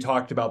know you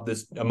talked about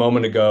this a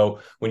moment ago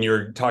when you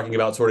were talking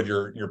about sort of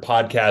your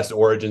podcast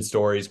origin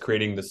stories,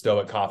 creating the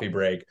Stoic Coffee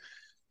Break.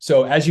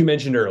 So as you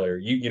mentioned earlier,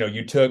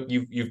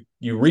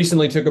 you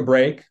recently took a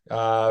break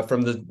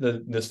from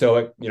the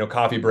Stoic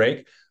coffee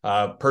break.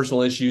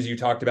 Personal issues you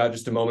talked about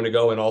just a moment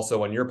ago, and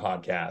also on your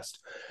podcast.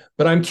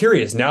 But I'm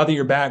curious, now that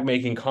you're back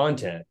making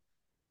content,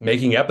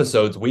 making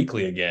episodes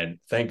weekly again,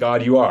 thank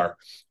God you are.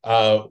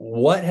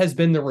 What has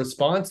been the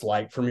response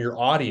like from your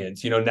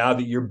audience? Now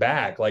that you're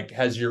back, like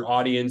has your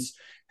audience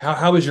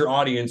how has your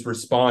audience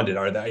responded?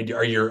 Are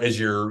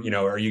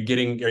you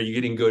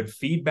getting good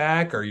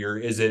feedback? Are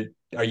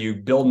you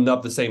building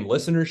up the same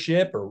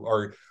listenership,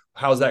 or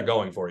how's that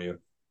going for you?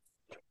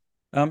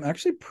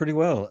 actually pretty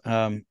well.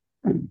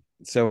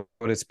 So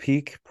at its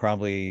peak,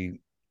 probably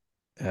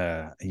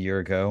a year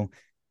ago,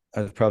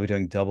 I was probably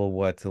doing double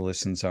what the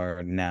listens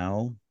are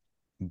now,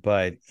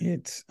 but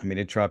it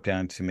dropped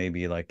down to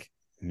maybe like,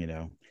 you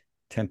know,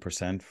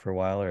 10% for a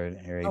while or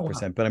Oh wow.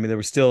 8%. But there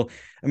was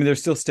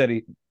still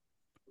steady,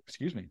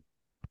 excuse me.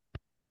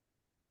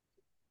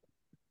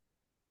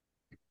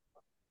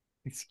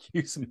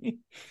 Excuse me.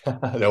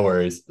 No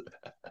worries.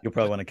 You'll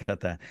probably want to cut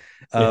that.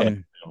 Yeah,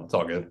 Um, it's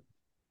all good.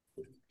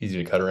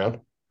 Easy to cut around.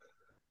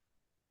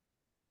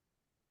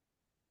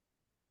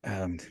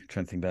 trying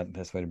to think about the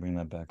best way to bring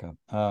that back up.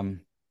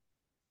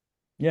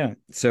 Yeah.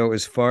 So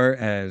as far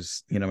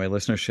as, my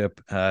listenership,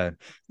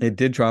 it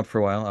did drop for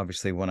a while,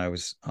 obviously, when I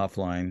was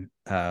offline.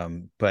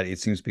 But it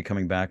seems to be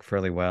coming back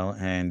fairly well.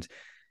 And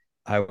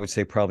I would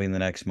say probably in the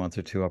next month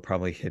or two, I'll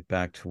probably hit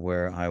back to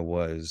where I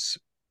was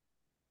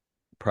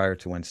prior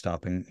to when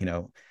stopping.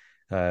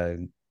 Uh,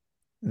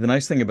 the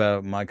nice thing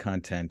about my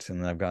content,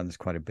 and I've gotten this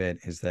quite a bit,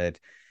 is that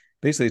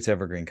basically it's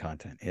evergreen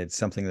content. It's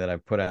something that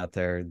I've put out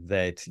there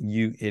that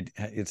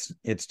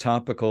it's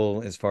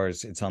topical as far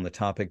as it's on the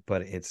topic,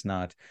 but it's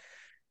not,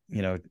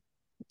 you know,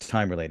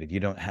 time related. You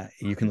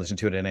can listen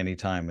to it at any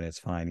time and it's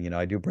fine.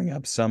 I do bring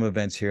up some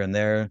events here and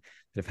there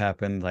that have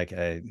happened. Like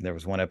there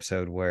was one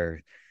episode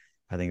where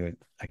I can't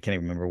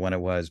even remember when it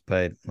was,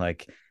 but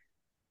like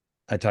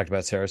I talked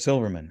about Sarah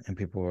Silverman, and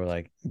people were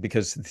like,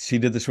 because she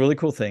did this really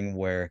cool thing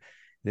where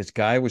this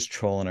guy was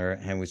trolling her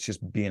and was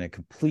just being a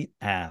complete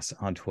ass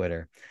on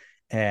Twitter.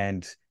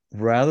 And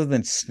rather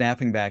than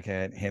snapping back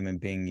at him and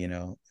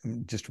being,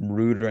 just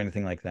rude or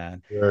anything like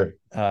that, Sure.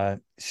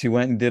 she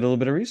went and did a little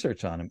bit of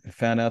research on him,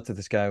 found out that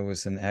this guy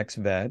was an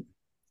ex-vet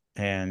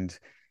and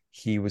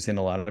he was in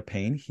a lot of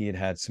pain. He had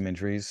had some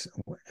injuries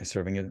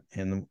serving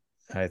in,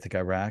 I think,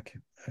 Iraq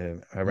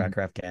or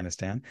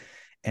Afghanistan,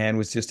 and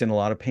was just in a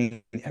lot of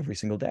pain every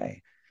single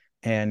day.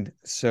 And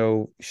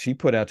so she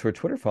put out to her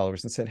Twitter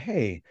followers and said,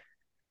 hey,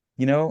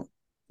 you know,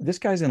 this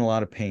guy's in a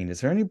lot of pain.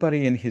 Is there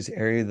anybody in his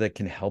area that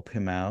can help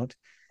him out?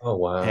 Oh,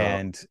 wow.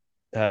 And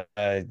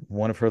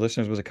one of her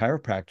listeners was a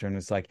chiropractor, and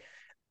it's like,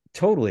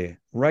 totally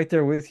right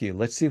there with you.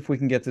 Let's see if we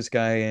can get this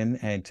guy in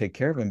and take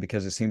care of him,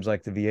 because it seems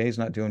like the VA is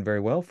not doing very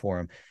well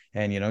for him.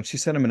 And, she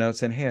sent him a note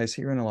saying, hey, I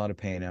see you're in a lot of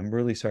pain. I'm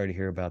really sorry to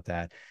hear about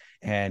that.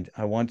 And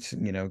I want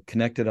to,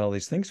 connected all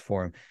these things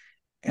for him.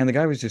 And the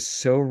guy was just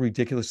so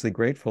ridiculously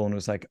grateful and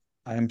was like,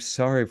 I'm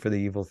sorry for the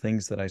evil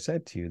things that I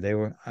said to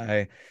you.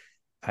 I,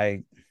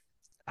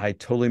 I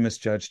totally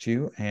misjudged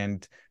you.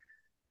 And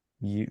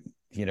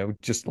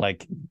just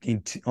like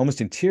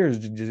almost in tears,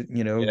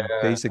 Yeah.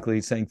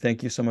 basically saying,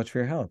 thank you so much for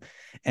your help.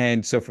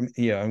 And so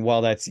and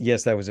while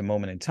yes, that was a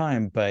moment in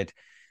time, but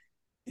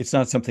it's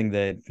not something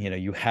that,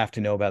 you have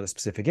to know about the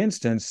specific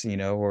instance,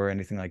 or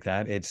anything like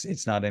that.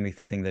 It's not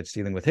anything that's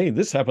dealing with, hey,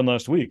 this happened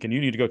last week and you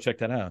need to go check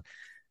that out.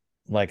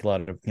 Like a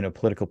lot of,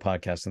 political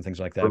podcasts and things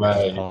like that,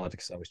 because Right.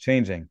 politics is always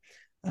changing.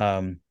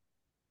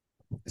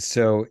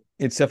 So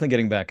it's definitely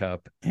getting back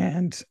up,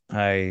 and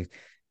I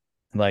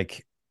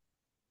like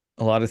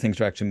a lot of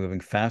things are actually moving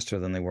faster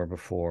than they were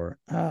before.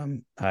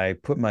 I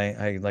created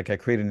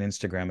an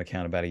Instagram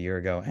account about a year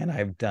ago, and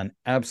I've done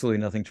absolutely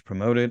nothing to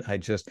promote it. I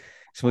just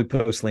simply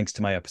post links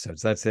to my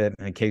episodes. That's it.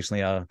 And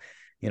occasionally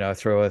I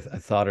throw a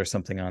thought or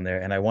something on there,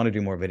 and I want to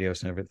do more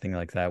videos and everything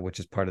like that, which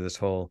is part of this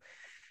whole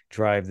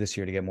drive this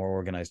year to get more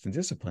organized and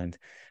disciplined.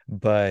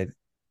 But,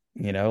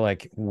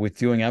 like with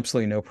doing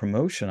absolutely no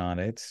promotion on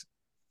it,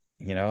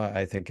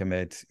 I think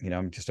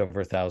I'm just over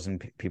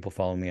 1,000 people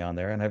following me on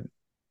there, and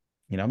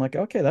I'm like,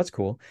 okay, that's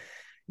cool.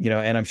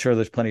 And I'm sure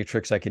there's plenty of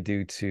tricks I could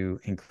do to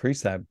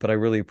increase that, but I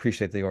really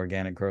appreciate the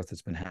organic growth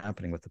that's been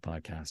happening with the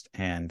podcast.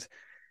 And,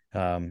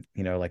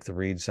 like the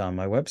reads on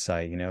my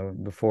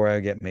website, before I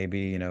get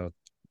maybe, 200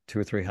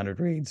 or 300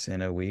 reads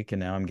in a week,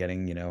 and now I'm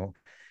getting,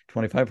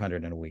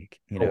 2,500 in a week,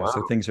 Oh, so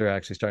wow. things are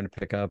actually starting to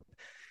pick up,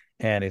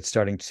 and it's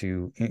starting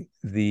to,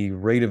 the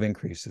rate of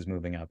increase is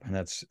moving up, and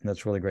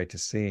that's really great to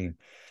see.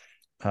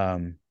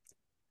 Um,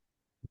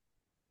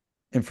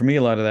 and for me,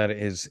 a lot of that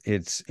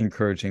it's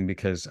encouraging,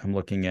 because I'm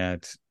looking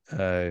at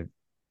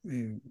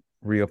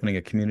reopening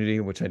a community,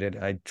 which I did.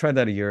 I tried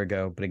that a year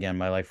ago, but again,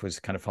 my life was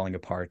kind of falling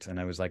apart, and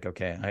I was like,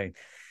 okay, I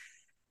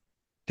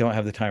don't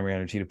have the time or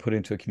energy to put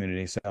into a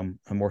community. So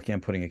I'm working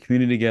on putting a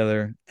community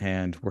together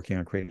and working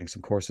on creating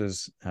some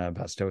courses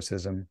about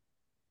Stoicism,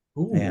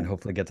 and Ooh.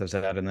 hopefully get those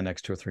out in the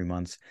next 2 or 3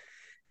 months.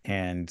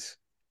 And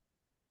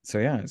so,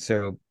 yeah.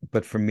 So,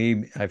 but for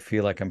me, I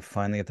feel like I'm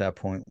finally at that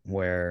point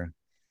where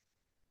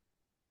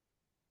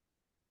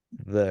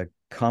the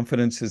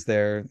confidence is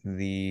there,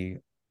 and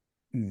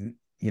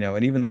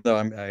even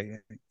though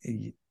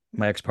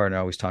my ex-partner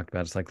always talked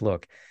about, it's like,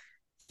 look,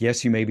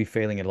 yes, you may be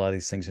failing at a lot of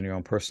these things in your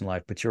own personal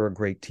life, but you're a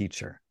great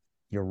teacher.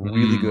 You're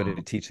really good Mm.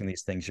 at teaching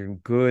these things. You're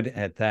good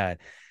at that.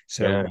 Yeah.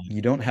 So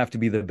you don't have to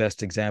be the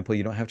best example.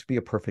 You don't have to be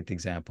a perfect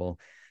example.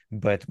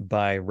 But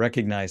by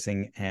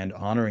recognizing and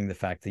honoring the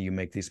fact that you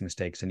make these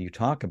mistakes and you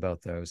talk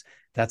about those,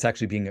 that's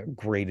actually being a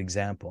great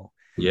example.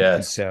 And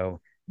Yes. so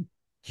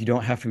you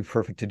don't have to be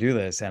perfect to do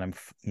this. And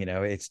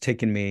it's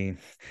taken me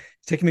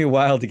a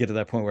while to get to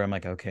that point where I'm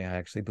like, okay, I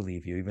actually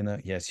believe you, even though,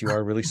 yes, you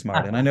are really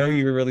smart. And I know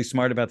you're really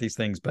smart about these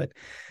things, but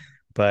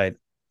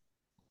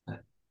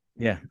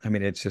yeah, I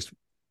mean,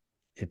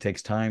 it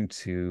takes time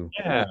to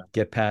Yeah.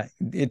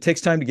 it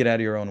takes time to get out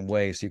of your own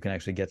way so you can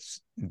actually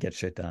get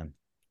shit done.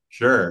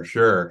 Sure,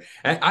 sure.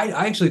 And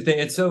I actually think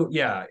it's so,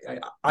 yeah,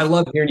 I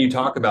love hearing you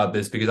talk about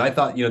this because I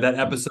thought, that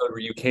episode where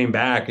you came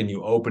back and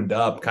you opened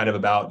up kind of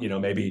about,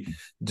 maybe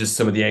just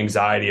some of the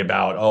anxiety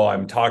about, oh,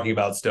 I'm talking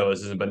about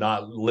stoicism, but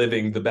not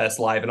living the best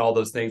life and all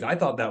those things. I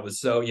thought that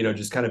was so,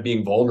 just kind of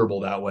being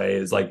vulnerable that way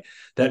is like,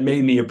 that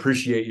made me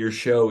appreciate your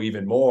show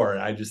even more.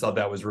 And I just thought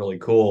that was really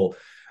cool.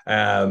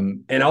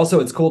 And also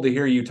it's cool to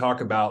hear you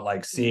talk about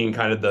like seeing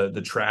kind of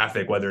the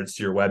traffic, whether it's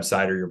to your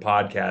website or your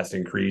podcast,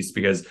 increase,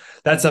 because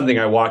that's something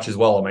I watch as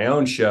well on my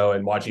own show,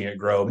 and watching it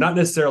grow, not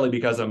necessarily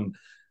because I'm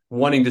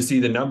wanting to see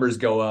the numbers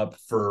go up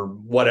for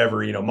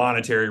whatever,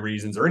 monetary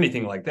reasons or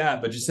anything like that,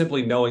 but just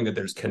simply knowing that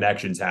there's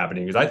connections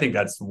happening. Because I think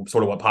that's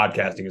sort of what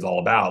podcasting is all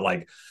about.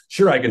 Like,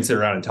 sure, I can sit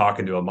around and talk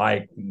into a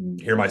mic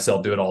and hear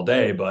myself do it all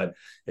day, but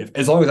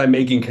as long as I'm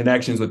making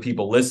connections with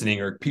people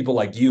listening, or people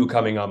like you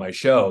coming on my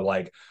show,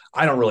 like,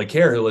 I don't really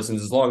care who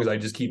listens as long as I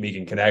just keep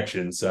making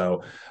connections.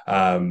 So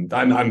I'm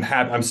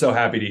happy. I'm so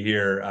happy to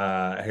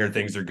hear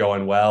things are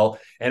going well,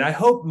 and I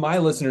hope my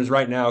listeners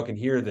right now can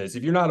hear this.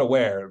 If you're not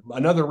aware,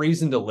 another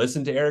reason to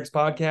listen to Eric's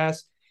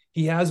podcast: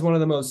 he has one of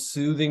the most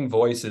soothing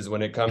voices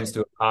when it comes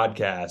to a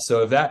podcast.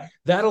 So if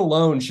that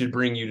alone should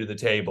bring you to the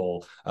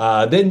table,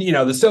 then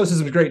the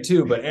stoicism is great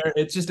too. But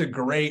it's just a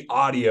great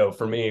audio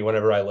for me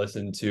whenever I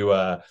listen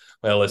to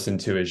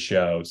his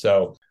show.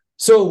 So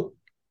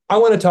I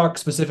want to talk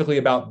specifically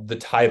about the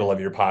title of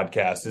your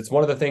podcast. It's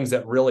one of the things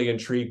that really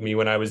intrigued me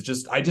when I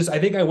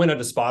think I went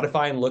onto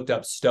Spotify and looked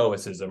up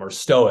stoicism, or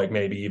stoic,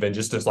 maybe even,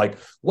 just as like,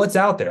 what's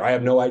out there? I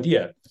have no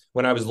idea,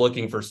 when I was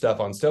looking for stuff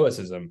on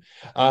stoicism.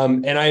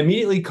 And I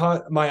immediately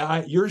caught my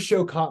eye. Your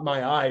show caught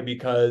my eye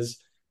because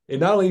it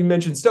not only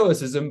mentioned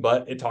stoicism,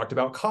 but it talked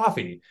about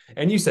coffee.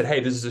 And you said, hey,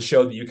 this is a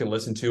show that you can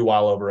listen to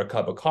while over a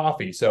cup of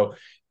coffee. So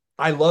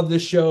I love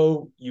this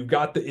show. You've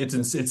got it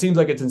seems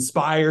like it's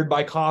inspired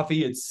by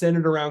coffee. It's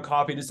centered around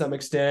coffee to some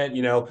extent,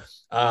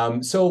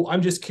 So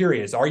I'm just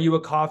curious, are you a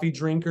coffee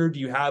drinker?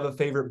 Do you have a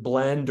favorite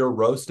blend or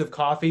roast of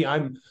coffee?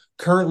 I'm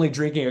currently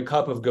drinking a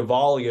cup of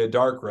Gavalia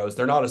dark roast.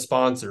 They're not a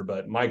sponsor,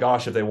 but my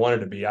gosh, if they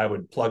wanted to be, I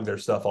would plug their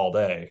stuff all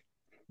day.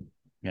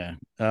 Yeah.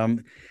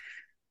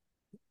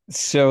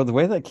 So the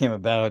way that came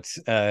about,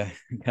 kind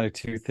of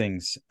two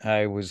things.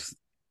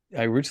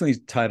 I originally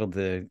titled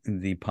the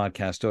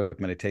podcast Stoic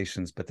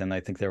Meditations, but then I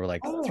think there were like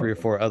three or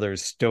four other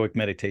Stoic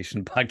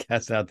meditation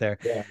podcasts out there.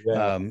 Yeah,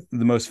 yeah.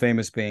 The most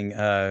famous being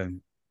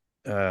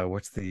there's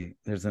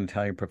an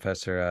Italian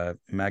professor,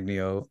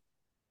 Magnolio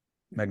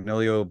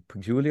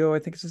Pugulio, I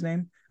think is his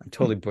name. I'm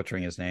totally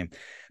butchering his name,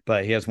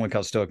 but he has one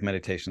called Stoic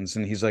Meditations,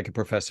 and he's like a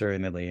professor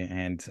in Italy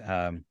and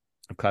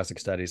of classic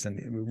studies,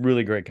 and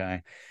really great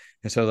guy.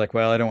 And so I was like,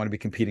 well, I don't want to be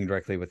competing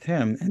directly with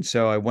him, and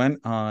so I went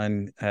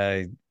on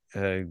a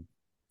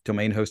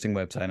domain hosting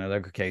website, and I was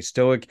like, okay,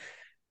 Stoic,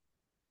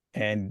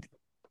 and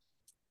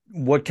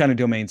what kind of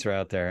domains are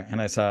out there? And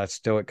I saw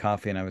Stoic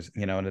Coffee, and I was,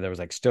 and there was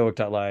like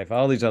Stoic.life,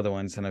 all these other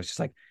ones, and I was just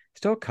like,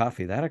 Stoic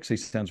Coffee, that actually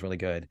sounds really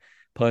good.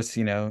 Plus,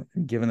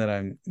 given that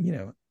I'm,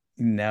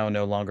 now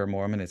no longer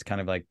Mormon, it's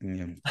kind of like,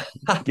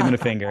 giving a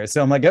finger.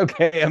 So I'm like,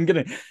 okay,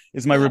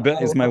 it's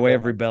my way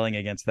of rebelling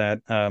against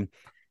that.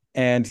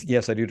 And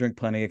yes, I do drink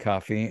plenty of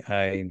coffee.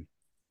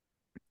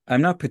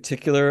 I'm not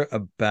particular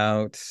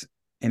about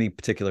any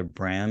particular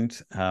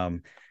brand,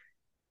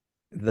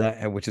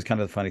 that, which is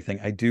kind of the funny thing.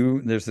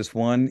 There's this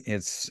one,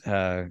 it's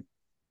a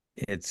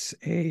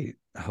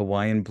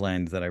Hawaiian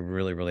blend that I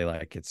really, really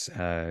like. It's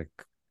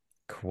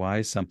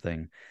Kauai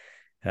something.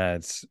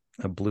 It's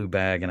a blue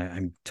bag, and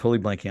I'm totally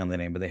blanking on the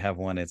name, but they have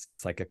one. It's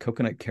like a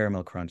coconut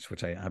caramel crunch,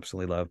 which I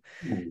absolutely love.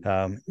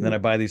 Then I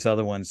buy these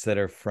other ones that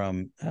are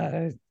from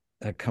a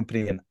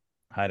company in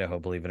Idaho,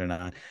 believe it or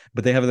not,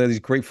 but they have these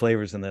great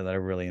flavors in there that I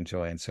really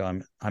enjoy. And so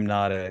I'm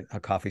not a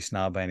coffee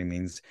snob by any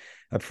means.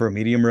 I prefer a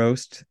medium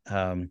roast,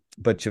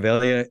 but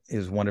Javelia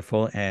is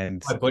wonderful.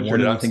 And I butchered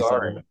it. I'm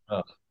sorry.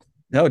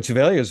 No,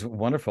 Javelia is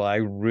wonderful. I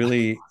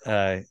really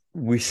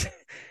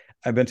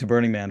I've been to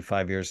Burning Man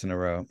 5 years in a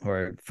row,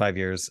 or 5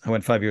 years. I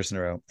went 5 years in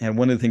a row. And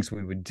one of the things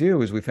we would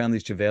do is we found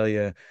these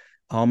Javelia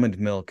almond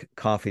milk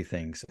coffee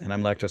things, and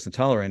I'm lactose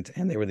intolerant,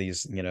 and they were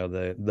these,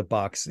 the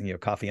box,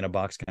 coffee in a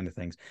box kind of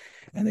things,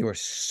 and they were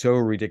so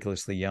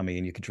ridiculously yummy,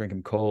 and you could drink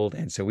them cold.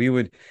 And so we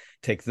would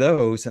take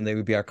those, and they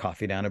would be our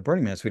coffee down at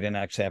Burning Man. So we didn't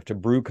actually have to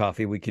brew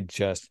coffee. We could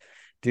just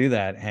do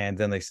that. And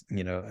then they,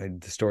 the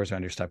stores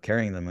around here stopped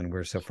carrying them, and we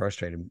were so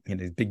frustrated.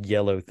 These big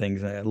yellow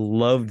things. I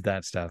loved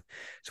that stuff.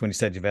 So when you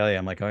said Javelia,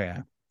 I'm like, oh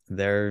yeah,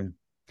 their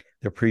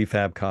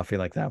prefab coffee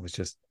like that was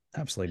just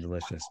absolutely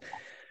delicious.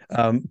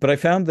 But I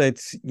found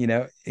that,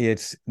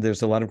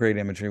 there's a lot of great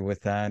imagery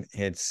with that.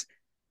 It's,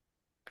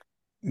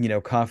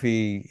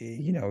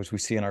 coffee, as we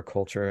see in our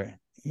culture,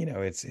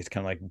 it's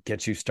kind of like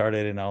gets you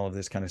started and all of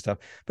this kind of stuff.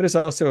 But it's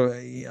also,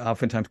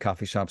 oftentimes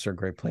coffee shops are a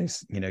great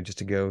place, just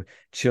to go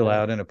chill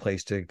out, in a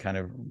place to kind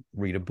of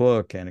read a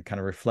book and kind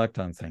of reflect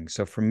on things.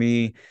 So for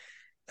me,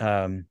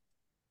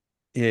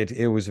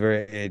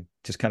 it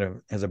just kind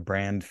of, as a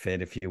brand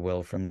fit, if you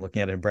will, from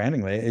looking at it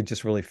branding way, it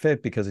just really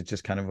fit, because it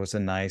just kind of was a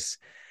nice,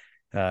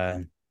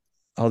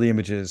 all the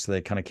images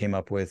they kind of came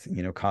up with,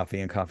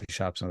 coffee and coffee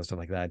shops and stuff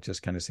like that,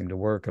 just kind of seemed to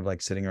work, of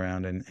like sitting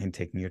around and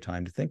taking your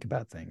time to think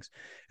about things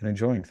and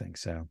enjoying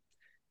things. So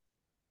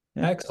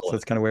yeah, Excellent. so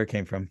that's kind of where it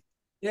came from.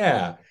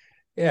 Yeah.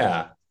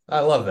 Yeah. I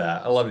love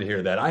that. I love to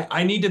hear that.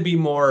 I need to be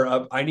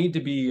more, I need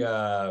to be,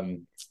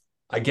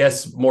 I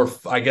guess more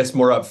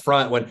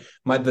upfront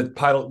when the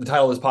title of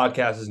this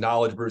podcast is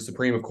Knowledge Brew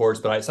Supreme, of course.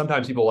 But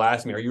sometimes people will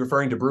ask me, "Are you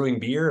referring to brewing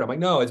beer?" And I'm like,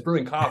 "No, it's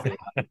brewing coffee.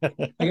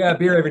 I got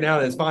beer every now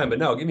and then, it's fine, but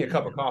no, give me a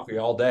cup of coffee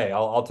all day.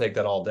 I'll take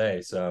that all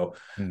day." So,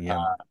 uh,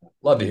 Yeah.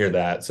 love to hear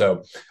that.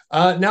 So,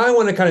 now I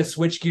want to kind of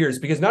switch gears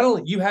because not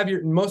only you have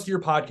most of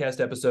your podcast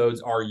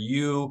episodes are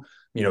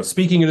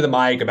speaking into the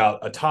mic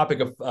about a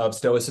topic of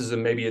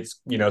stoicism. Maybe it's,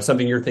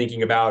 something you're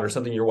thinking about or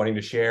something you're wanting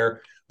to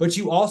share. But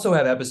you also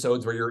have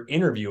episodes where you're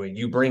interviewing,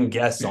 you bring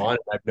guests on.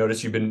 I've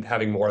noticed you've been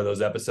having more of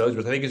those episodes,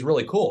 which I think is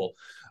really cool.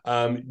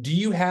 Do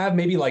you have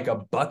maybe like a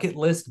bucket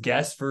list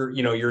guest for,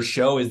 your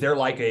show? Is there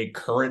like a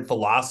current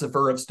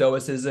philosopher of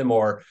stoicism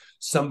or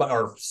somebody,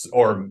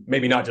 or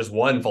maybe not just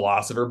one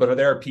philosopher, but are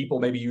there people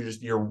maybe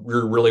you're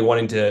really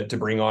wanting to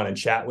bring on and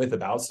chat with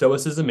about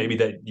stoicism, maybe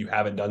that you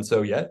haven't done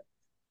so yet?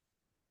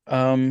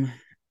 Um,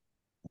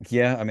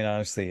 yeah, I mean,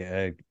 honestly,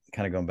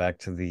 kind of going back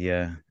to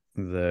the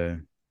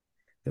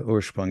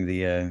Ursprung,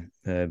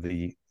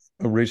 the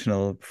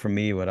original for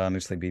me would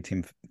honestly be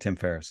Tim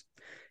Ferriss.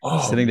 Oh,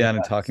 Sitting yeah. down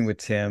and talking with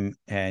Tim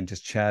and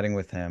just chatting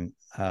with him.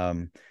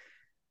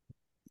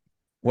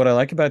 What I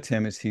like about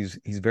Tim is he's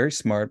very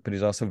smart, but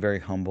he's also very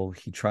humble.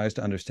 He tries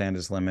to understand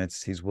his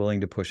limits. He's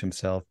willing to push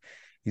himself.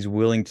 He's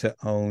willing to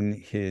own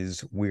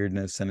his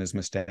weirdness and his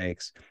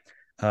mistakes.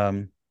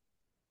 Um,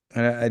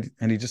 and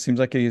he just seems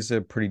like he's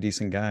a pretty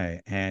decent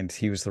guy. And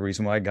he was the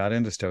reason why I got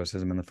into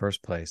Stoicism in the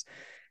first place.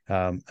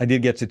 I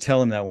did get to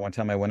tell him that one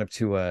time I went up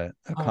to a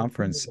Oh,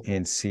 conference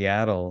in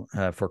Seattle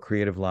for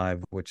Creative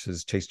Live, which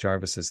is Chase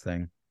Jarvis's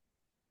thing.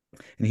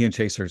 And he and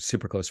Chase are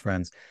super close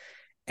friends.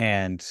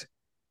 And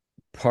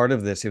part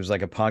of this, it was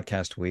like a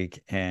podcast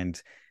week.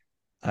 And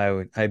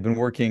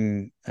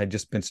I'd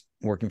just been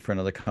working for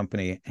another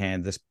company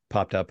and this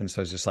popped up. And so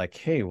I was just like,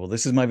 hey, well,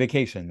 this is my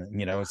vacation,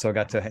 So I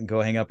got to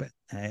go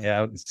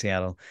out in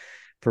Seattle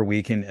for a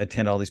week and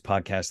attend all these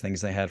podcast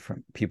things. They had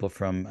from people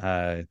from,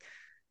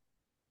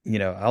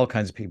 all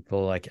kinds of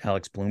people like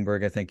Alex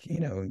Bloomberg, I think,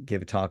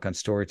 gave a talk on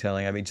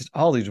storytelling. I mean, just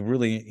all these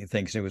really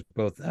things. It was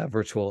both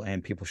virtual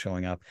and people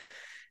showing up.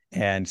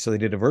 And so they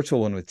did a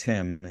virtual one with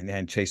Tim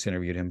and Chase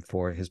interviewed him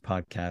for his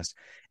podcast.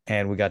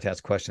 And we got to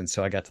ask questions.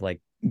 So I got to like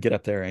get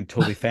up there and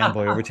totally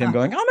fanboy over Tim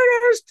going, oh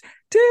my gosh,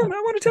 Tim,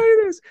 I want to tell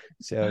you this.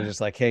 So I was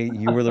just like, hey,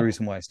 you were the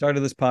reason why I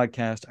started this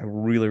podcast. I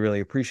really, really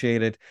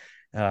appreciate it.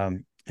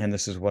 And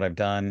this is what I've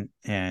done.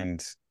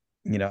 And,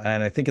 and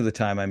I think at the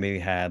time I maybe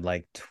had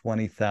like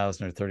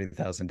 20,000 or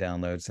 30,000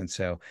 downloads. And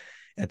so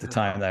at the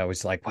time I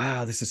was like,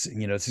 wow, this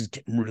is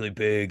getting really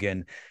big.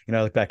 And,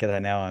 I look back at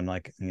that now, I'm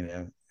like,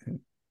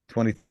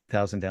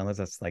 20,000 downloads.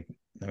 That's like,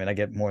 I mean, I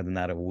get more than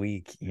that a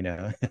week,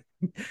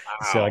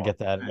 So I wow. get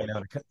that,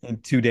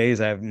 in 2 days,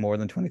 I have more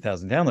than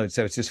 20,000 downloads.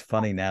 So it's just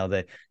funny now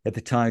that at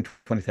the time,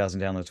 20,000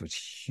 downloads was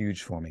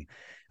huge for me.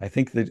 I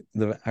think that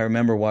I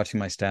remember watching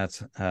my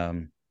stats.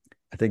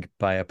 I think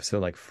by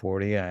episode like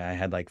 40, I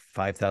had like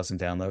 5,000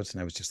 downloads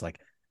and I was just like,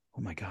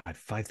 oh my God,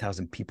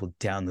 5,000 people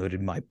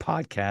downloaded my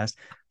podcast.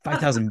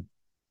 5,000.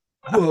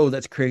 Whoa,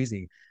 that's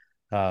crazy.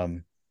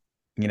 Um,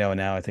 and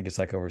now I think it's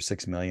like over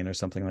 6 million or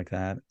something like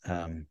that.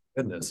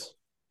 Goodness.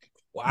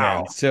 Yeah.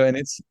 Wow. So, and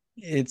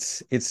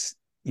it's,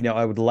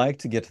 I would like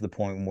to get to the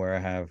point where I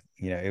have,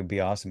 it would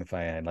be awesome if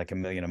I had like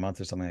 1 million a month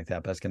or something like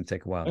that, but that's going to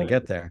take a while to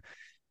get there.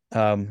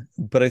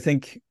 But I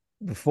think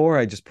before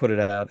I just put it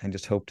out and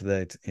just hoped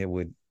that it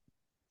would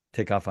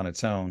take off on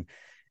its own.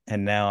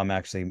 And now I'm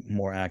actually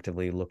more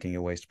actively looking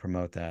at ways to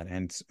promote that.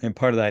 And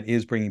part of that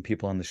is bringing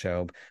people on the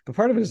show, but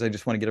part of it is I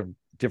just want to get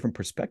different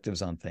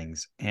perspectives on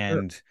things. Sure.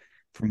 And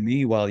for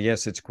me, while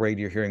yes, it's great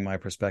you're hearing my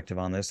perspective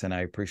on this, and I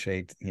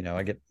appreciate,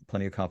 I get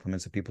plenty of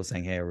compliments of people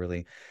saying, hey, I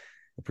really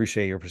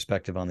appreciate your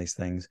perspective on these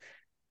things.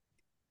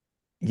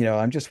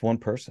 I'm just one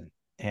person.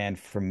 And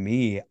for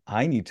me,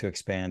 I need to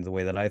expand the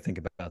way that I think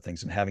about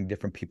things and having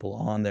different people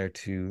on there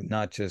to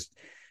not just,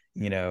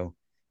 you know,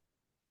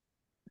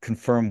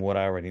 confirm what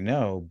I already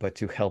know, but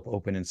to help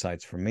open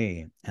insights for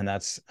me. And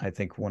that's, I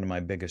think, one of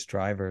my biggest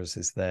drivers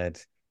is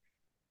that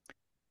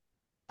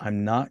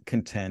I'm not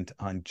content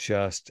on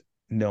just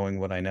knowing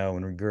what I know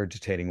and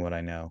regurgitating what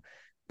I know,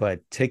 but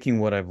taking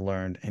what I've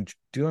learned and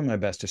doing my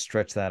best to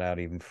stretch that out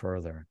even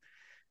further.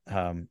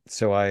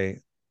 So I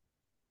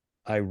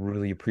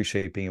really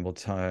appreciate being able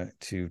to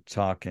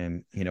talk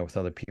and with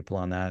other people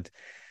on that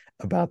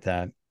about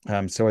that.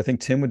 So I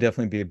think Tim would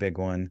definitely be a big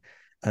one.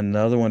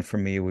 Another one for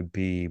me would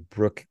be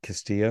Brooke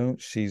Castillo.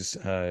 She's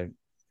a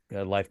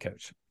life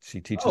coach. She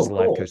teaches Oh, the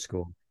life cool. coach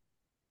school,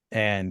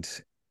 and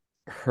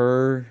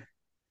her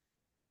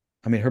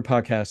her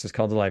podcast is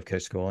called the Life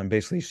Coach School, and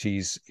basically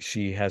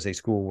she has a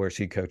school where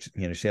she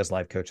she has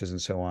life coaches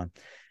and so on.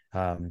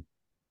 Um,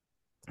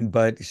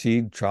 but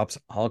she drops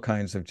all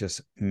kinds of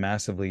just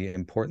massively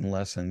important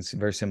lessons,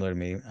 very similar to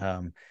me.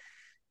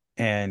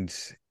 And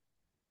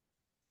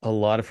a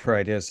lot of her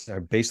ideas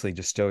are basically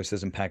just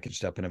stoicism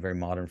packaged up in a very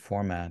modern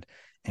format.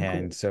 Oh,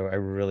 And cool. so I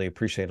really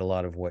appreciate a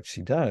lot of what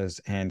she does.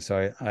 And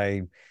so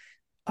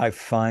I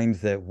find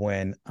that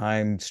when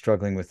I'm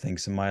struggling with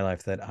things in my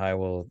life, that I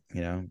will,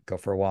 go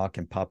for a walk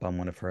and pop on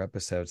one of her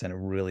episodes, and it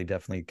really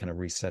definitely kind of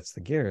resets the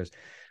gears.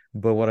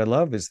 But what I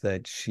love is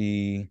that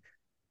she's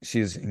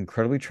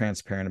incredibly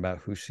transparent about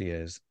who she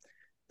is,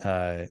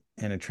 and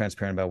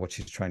transparent about what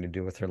she's trying to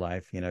do with her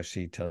life.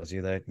 She tells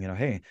you that,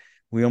 hey,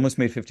 we almost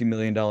made $50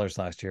 million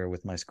last year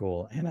with my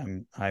school,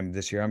 and I'm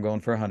this year I'm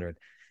going for 100.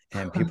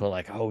 And people are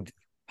like, oh,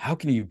 how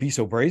can you be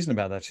so brazen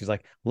about that? She's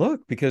like,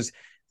 look, because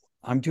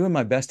I'm doing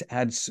my best to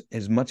add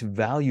as much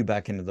value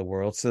back into the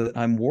world so that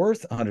I'm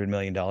worth $100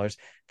 million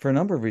for a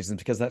number of reasons,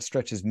 because that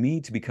stretches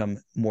me to become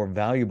more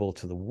valuable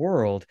to the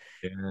world.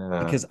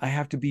 Yeah. Because I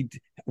have to be,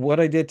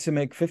 what I did to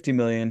make 50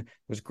 million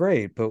was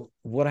great, but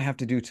what I have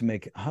to do to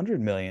make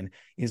 100 million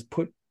is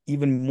put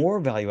even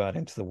more value out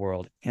into the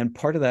world. And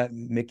part of that,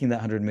 making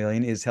that 100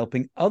 million, is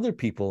helping other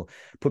people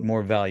put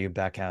more value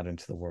back out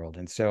into the world.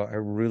 And so I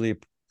really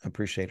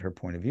appreciate her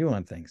point of view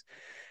on things.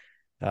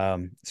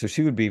 So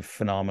she would be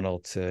phenomenal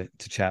to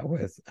chat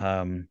with.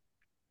 Trying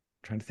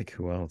to think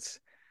who else.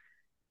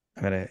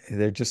 I mean,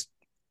 they're just.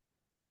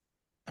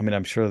 I mean,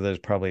 I'm sure there's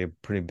probably a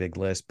pretty big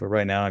list, but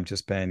right now I've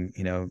just been,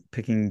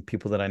 picking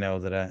people that I know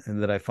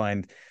that I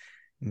find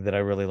that I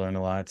really learn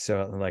a lot.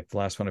 So, like, the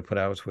last one I put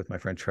out was with my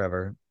friend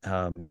Trevor,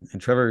 and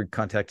Trevor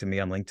contacted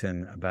me on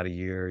LinkedIn about a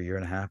year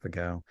and a half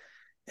ago,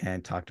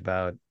 and talked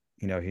about,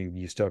 he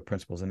used Stoic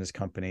principles in his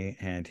company,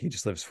 and he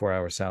just lives 4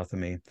 hours south of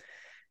me.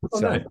 Oh,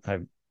 nice.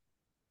 So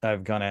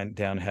I've gone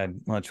down,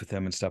 had lunch with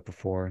him and stuff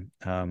before.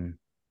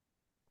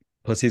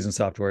 Plus he's in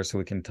software, so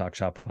we can talk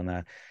shop on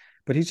that.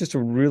 But he's just a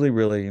really,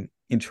 really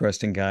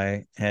interesting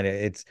guy, and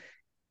it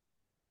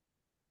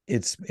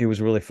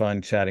was really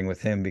fun chatting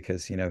with him,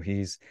 because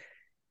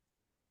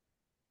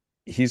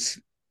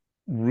he's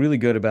really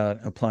good about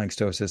applying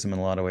stoicism in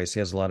a lot of ways. He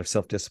has a lot of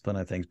self-discipline,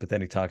 I think, but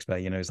then he talks about,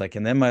 he's like,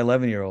 and then my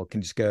 11-year-old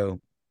can just go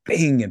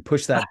bing and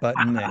push that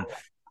button, and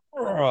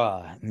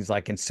he's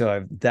like, and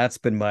so that's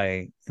been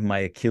my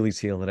Achilles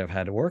heel that I've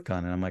had to work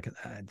on. And I'm like,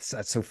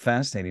 that's so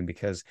fascinating,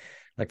 because,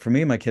 like, for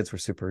me, my kids were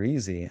super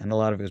easy, and a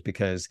lot of it was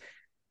because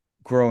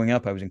growing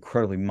up I was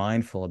incredibly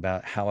mindful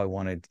about how I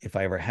wanted, if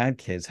I ever had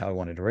kids, how I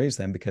wanted to raise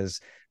them, because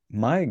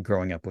my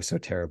growing up was so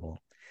terrible.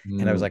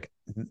 And I was Mm. like,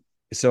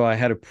 so I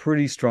had a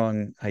pretty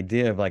strong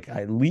idea of, like,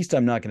 at least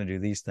I'm not going to do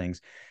these things.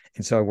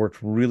 And so I worked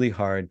really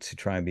hard to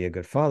try and be a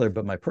good father.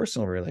 But my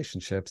personal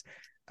relationships,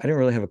 I didn't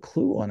really have a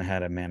clue on how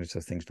to manage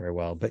those things very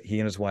well. But he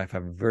and his wife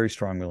have a very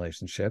strong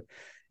relationship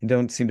and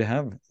don't seem to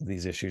have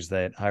these issues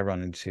that I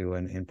run into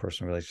in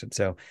personal relationships.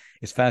 So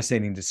it's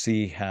fascinating to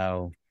see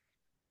how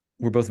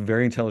we're both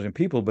very intelligent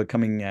people, but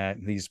coming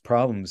at these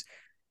problems,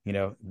 you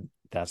know,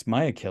 that's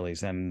my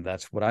Achilles, and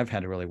that's what I've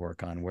had to really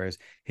work on. Whereas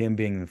him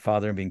being the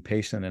father and being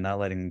patient and not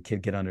letting the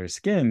kid get under his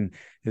skin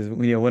is,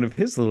 one of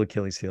his little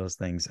Achilles heels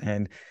things.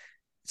 And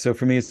so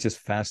for me, it's just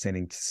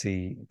fascinating to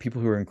see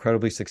people who are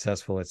incredibly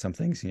successful at some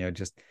things,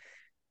 just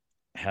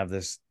have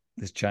this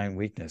giant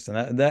weakness.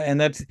 And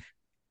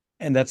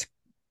that's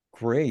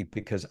great,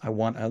 because I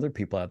want other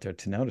people out there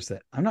to notice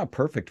that I'm not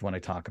perfect when I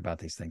talk about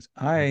these things.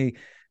 I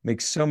make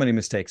so many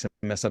mistakes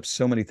and mess up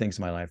so many things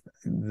in my life.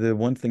 The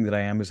one thing that I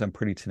am is I'm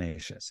pretty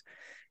tenacious,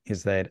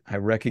 is that I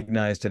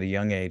recognized at a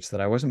young age that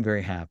I wasn't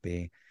very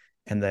happy,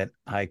 and that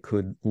I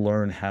could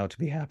learn how to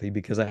be happy,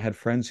 because I had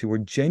friends who were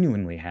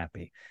genuinely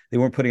happy. They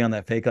weren't putting on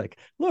that fake, like,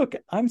 look,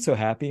 I'm so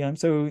happy. I'm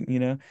so,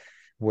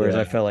 whereas I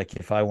Yeah. felt like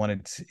if I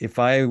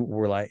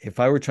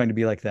were trying to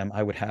be like them,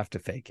 I would have to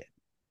fake it.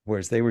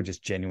 Whereas they were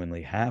just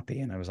genuinely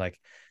happy. And I was like,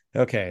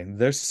 okay,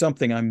 there's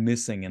something I'm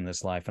missing in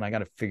this life, and I got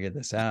to figure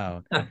this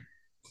out.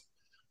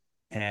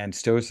 And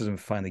Stoicism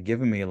finally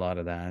given me a lot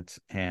of that.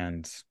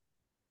 And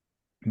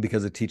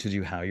because it teaches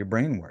you how your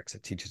brain works,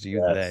 it teaches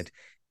you Yes. that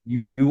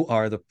you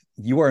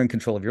are in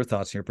control of your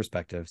thoughts and your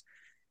perspectives.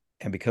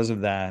 And because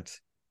of that,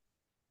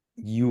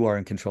 you are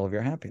in control of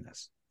your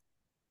happiness.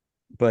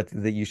 But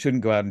that you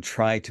shouldn't go out and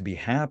try to be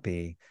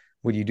happy.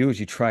 What you do is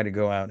you try to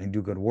go out and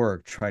do good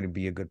work, try to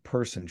be a good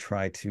person,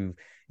 try to,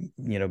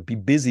 be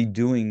busy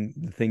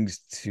doing things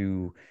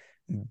to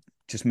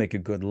just make a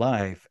good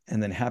life.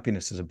 And then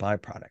happiness is a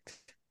byproduct.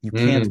 You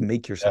can't Mm.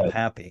 make yourself Yes.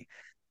 happy.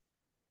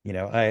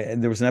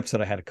 There was an episode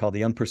I had called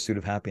The Unpursuit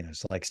of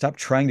Happiness. Like, stop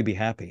trying to be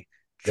happy,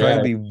 try to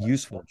Yeah. be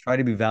useful, try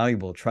to be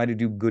valuable, try to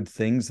do good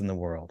things in the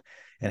world,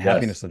 and Yes.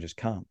 happiness will just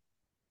come.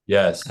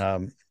 Yes.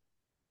 Um,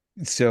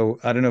 so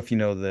I don't know if you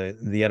know,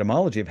 the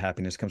etymology of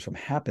happiness comes from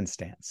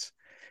happenstance,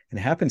 and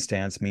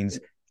happenstance means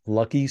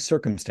lucky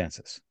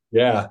circumstances.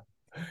 Yeah.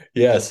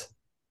 Yes.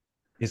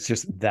 It's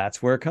just,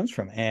 that's where it comes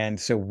from. And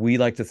so we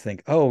like to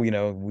think, oh,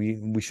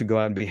 we should go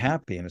out and be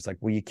happy, and it's like,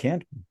 well, you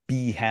can't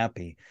be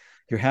happy.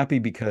 You're happy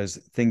because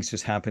things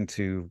just happen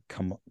to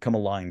come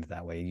aligned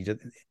that way.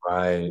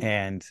 Right.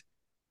 And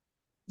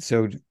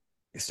so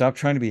stop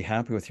trying to be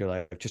happy with your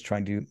life. Just try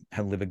and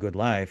live a good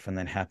life, and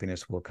then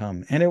happiness will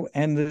come.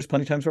 And there's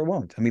plenty of times where it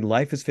won't. I mean,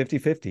 life is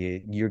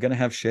 50-50. You're going to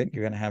have shit,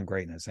 you're going to have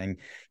greatness, and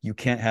you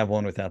can't have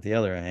one without the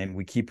other. And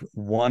we keep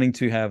wanting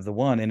to have the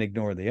one and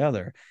ignore the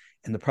other.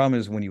 And the problem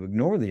is, when you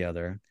ignore the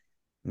other,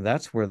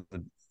 that's where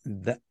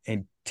that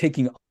and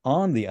taking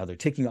on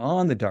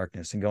the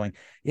darkness and going,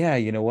 yeah,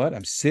 you know what?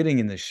 I'm sitting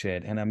in this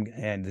shit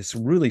and this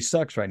really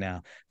sucks right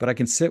now, but I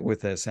can sit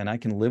with this and I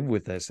can live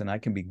with this and I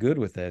can be good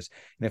with this.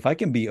 And if I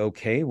can be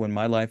okay when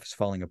my life is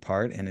falling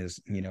apart and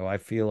I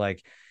feel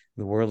like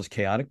the world is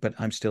chaotic, but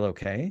I'm still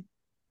okay.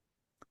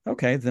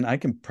 Okay, then I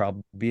can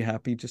probably be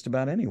happy just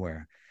about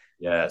anywhere.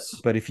 Yes.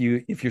 But if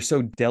you're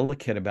so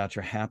delicate about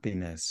your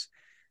happiness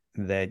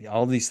that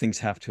all these things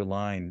have to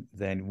align,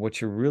 then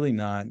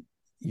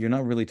you're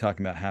not really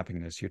talking about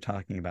happiness. You're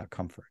talking about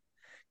comfort.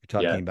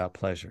 You're Yeah. talking about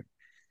pleasure.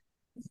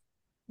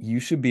 You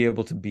should be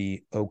able to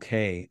be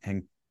okay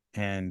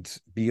and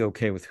be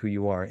okay with who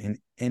you are in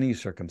any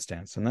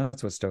circumstance. And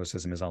that's what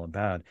Stoicism is all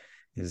about,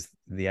 is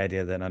the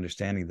idea that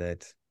understanding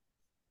that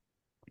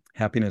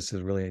happiness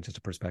is really just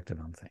a perspective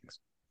on things.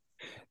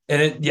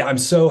 And yeah, I'm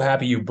so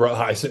happy you brought.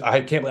 I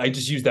can't. I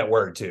just used that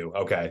word too.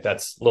 Okay,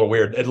 that's a little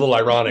weird, a little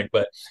ironic,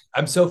 but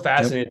I'm so Yep.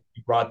 fascinated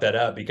you brought that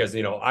up because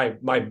I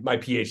my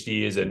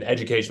PhD is in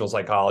educational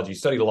psychology.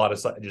 Studied a lot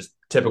of just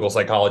typical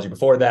psychology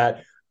before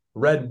that.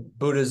 Read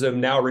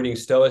Buddhism, now reading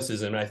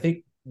Stoicism. And I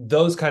think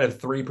those kind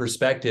of three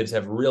perspectives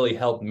have really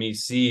helped me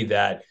see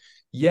that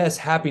yes,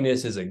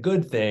 happiness is a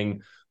good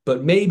thing,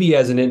 but maybe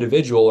as an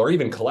individual or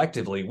even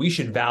collectively, we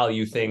should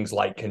value things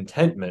like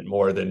contentment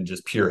more than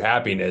just pure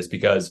happiness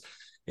because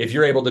if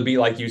you're able to be,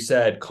 like you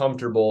said,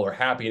 comfortable or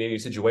happy in any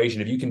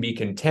situation, if you can be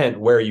content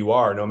where you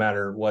are, no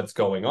matter what's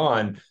going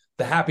on,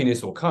 the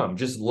happiness will come.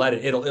 Just let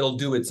it. It'll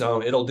do its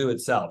own. It'll do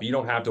itself. You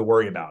don't have to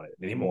worry about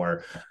it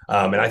anymore.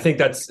 And I think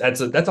that's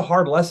a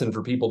hard lesson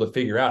for people to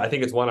figure out. I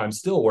think it's one I'm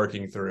still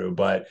working through,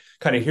 but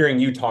kind of hearing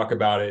you talk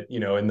about it,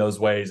 in those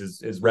ways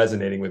is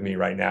resonating with me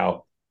right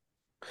now,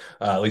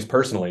 at least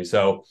personally.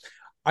 So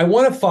I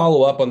want to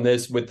follow up on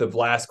this with the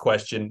last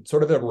question,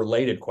 sort of a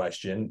related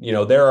question.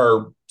 There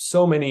are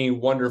so many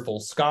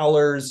wonderful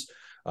scholars,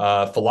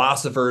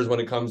 philosophers when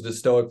it comes to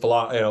Stoic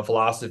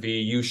philosophy.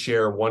 You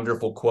share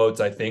wonderful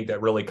quotes, I think,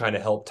 that really kind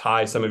of help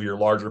tie some of your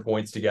larger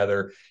points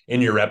together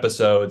in your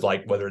episodes,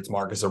 like whether it's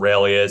Marcus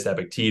Aurelius,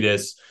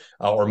 Epictetus,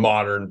 or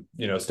modern,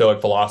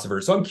 Stoic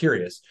philosophers. So I'm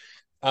curious,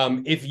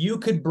 if you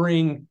could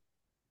bring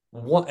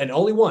one and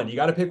only one, you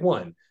got to pick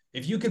one.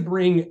 If you could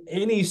bring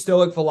any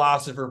Stoic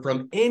philosopher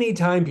from any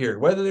time period,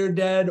 whether they're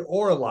dead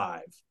or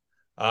alive,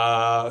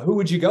 who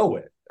would you go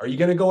with? Are you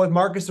going to go with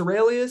Marcus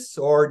Aurelius,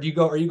 or are you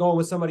going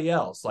with somebody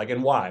else? Like,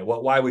 and why?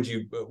 Why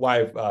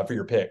for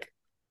your pick?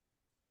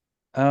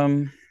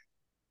 Um,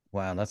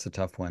 wow, that's a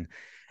tough one.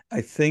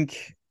 I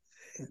think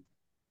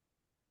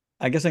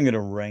I guess I'm going to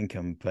rank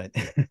them, but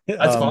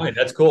That's fine.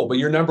 That's cool. But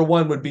your number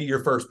one would be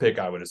your first pick,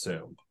 I would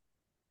assume.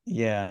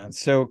 yeah.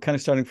 So kind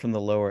of starting from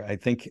the lower, I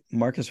think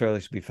Marcus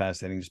Aurelius would be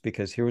fascinating just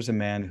because here was a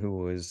man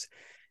who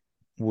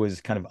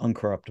was kind of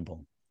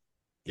uncorruptible.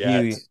 He,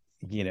 Yes.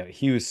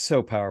 he was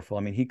so powerful.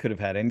 I mean, he could have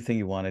had anything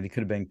he wanted. He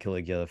could have been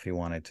Caligula if he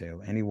wanted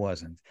to, and he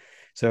wasn't.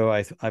 So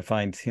I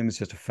find him as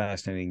just a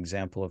fascinating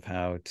example of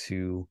how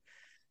to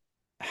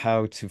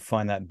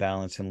find that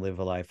balance and live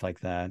a life like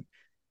that.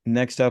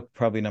 Next up,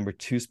 probably number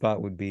two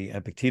spot would be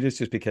Epictetus,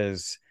 just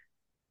because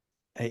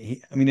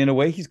I mean, in a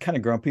way, he's kind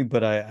of grumpy,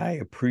 but I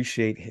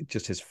appreciate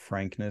just his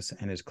frankness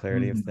and his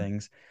clarity of Mm.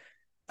 things.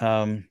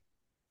 Um,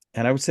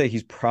 and I would say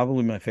he's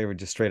probably my favorite,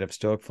 just straight up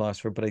Stoic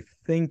philosopher. But I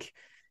think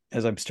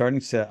as I'm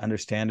starting to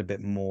understand a bit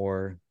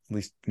more, at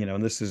least,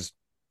 and this is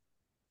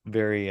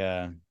very,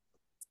 how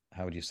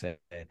would you say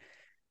it?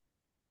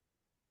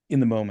 In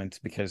the moment,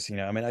 because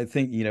I mean, I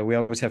think we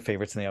always have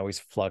favorites and they always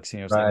flux.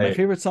 It's like my Right.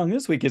 favorite song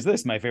this week is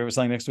this, my favorite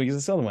song next week is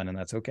this other one, and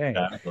that's okay.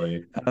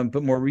 Exactly.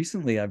 But more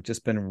recently, I've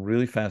just been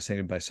really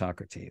fascinated by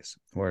Socrates,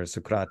 or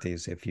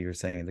Socrates, if you're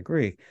saying the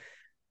Greek.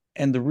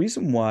 And the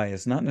reason why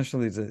is not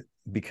necessarily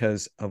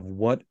because of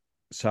what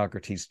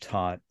Socrates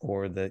taught,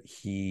 or that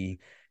he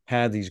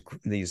had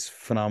these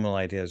phenomenal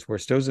ideas. Where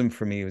Stoicism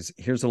for me was,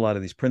 here's a lot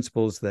of these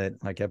principles that,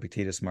 like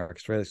Epictetus,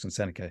 Marcus Aurelius, and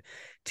Seneca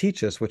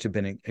teach us, which have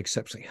been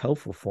exceptionally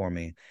helpful for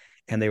me.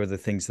 And they were the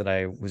things that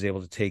I was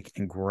able to take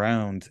and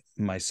ground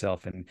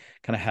myself and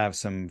kind of have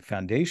some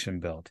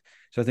foundation built.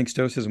 So I think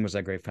Stoicism was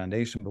that great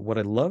foundation. But what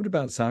I loved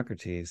about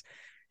Socrates,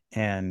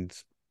 and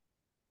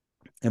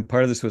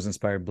part of this was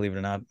inspired, believe it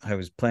or not, I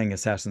was playing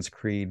Assassin's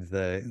Creed,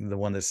 the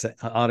one that's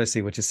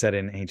Odyssey, which is set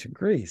in ancient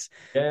Greece,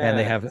 and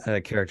they Yeah. have a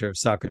character of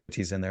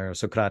Socrates in there, or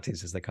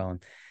Socrates as they call him,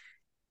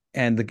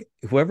 and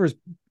whoever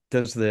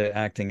does the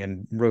acting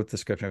and wrote the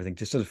script and everything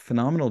just does a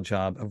phenomenal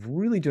job of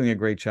really doing a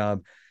great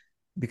job,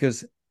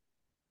 because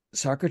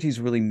Socrates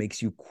really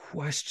makes you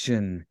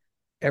question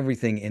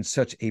everything in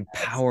such a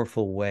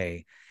powerful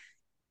way.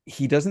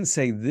 He doesn't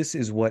say this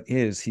is what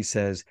is. He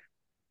says,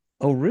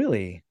 "Oh,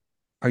 really?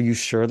 Are you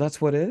sure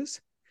that's what is?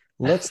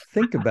 Let's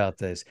think about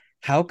this.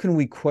 How can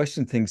we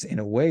question things in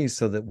a way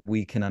so that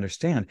we can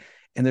understand?"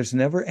 And there's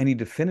never any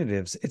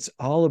definitives. It's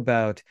all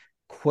about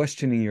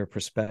questioning your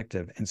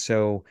perspective. And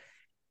so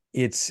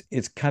it's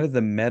kind of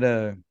the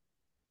meta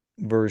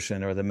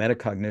version, or the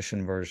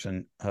metacognition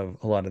version, of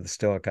a lot of the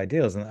Stoic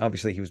ideals. And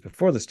obviously he was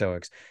before the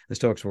Stoics. The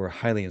Stoics were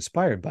highly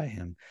inspired by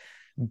him.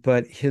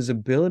 But his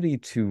ability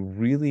to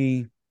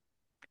really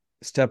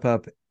step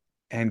up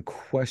and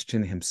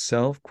question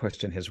himself,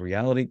 question his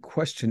reality,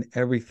 question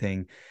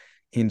everything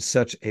in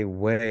such a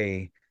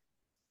way.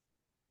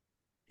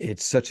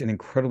 It's such an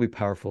incredibly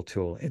powerful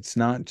tool. It's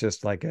not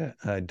just like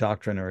a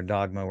doctrine or a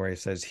dogma where he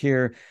says,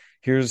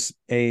 here's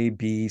A,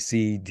 B,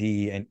 C,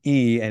 D, and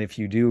E. And if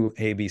you do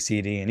A, B,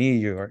 C, D, and E,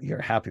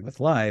 you're happy with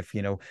life,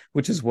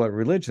 which is what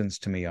religions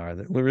to me are.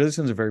 That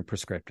religions are very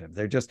prescriptive.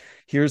 They're just,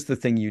 here's the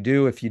thing you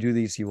do. If you do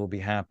these, you will be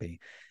happy.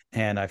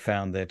 And I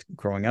found that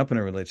growing up in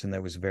a religion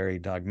that was very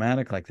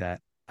dogmatic like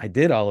that, I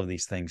did all of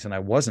these things and I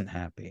wasn't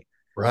happy.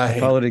 I Right.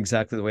 followed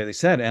exactly the way they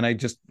said. And I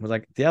just was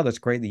like, yeah, that's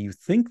great that you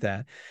think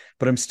that,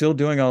 but I'm still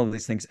doing all of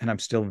these things and I'm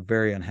still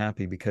very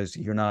unhappy because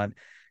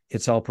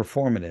it's all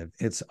performative.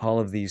 It's all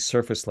of these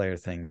surface layer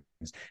things.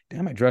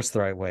 Am I dressed the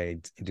right way?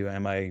 Do I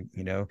have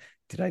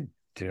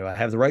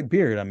the right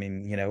beard? I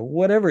mean,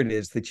 whatever it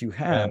is that you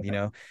Yeah.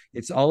 have,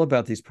 it's all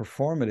about these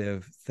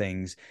performative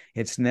things.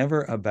 It's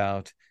never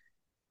about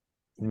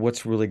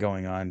what's really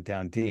going on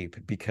down deep,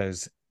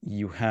 because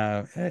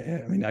I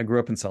mean, I grew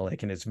up in Salt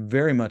Lake and it's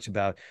very much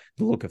about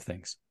the look of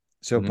things.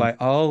 So Mhm. by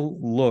all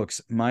looks,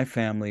 my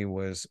family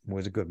was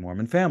a good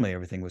Mormon family.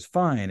 Everything was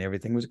fine.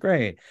 Everything was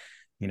great.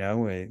 We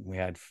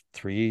had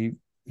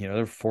there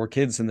were 4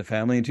 kids in the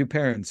family and 2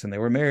 parents, and they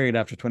were married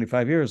after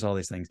 25 years, all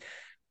these things.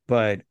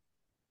 But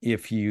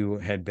if you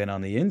had been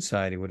on the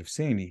inside, you would have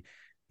seen,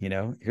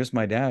 here's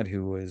my dad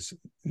who was,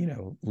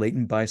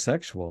 latent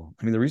bisexual.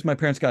 I mean, the reason my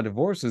parents got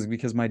divorced is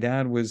because my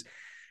dad was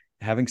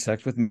having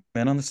sex with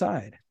men on the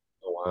side.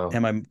 Oh, wow.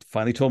 And I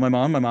finally told my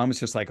mom. My mom was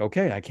just like,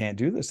 okay, I can't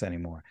do this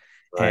anymore.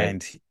 Right.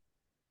 And,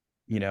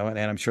 and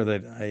I'm sure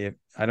that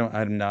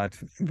I'm not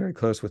very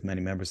close with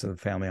many members of the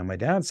family on my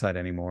dad's side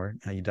anymore.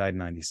 He died in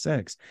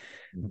 96.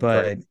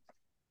 Right.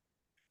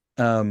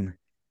 But um,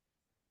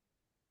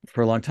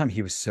 for a long time,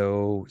 he was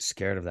so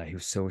scared of that. He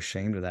was so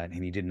ashamed of that.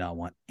 And he did not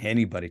want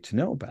anybody to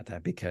know about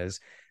that because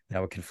that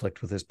would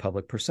conflict with his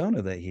public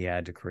persona that he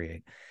had to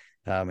create.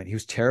 And he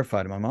was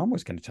terrified. My mom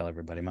was going to tell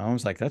everybody. My mom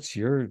was like, that's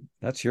your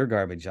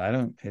garbage.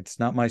 It's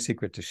not my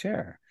secret to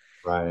share,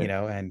 Right.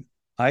 and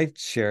I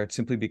share it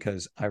simply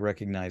because I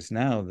recognize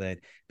now that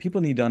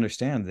people need to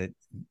understand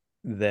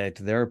that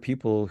there are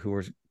people who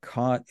are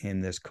caught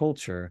in this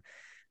culture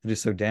that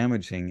is so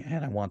damaging,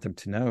 and I want them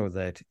to know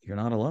that you're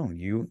not alone.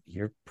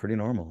 You're pretty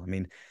normal. I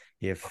mean,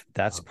 if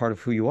that's part of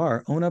who you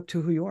are, own up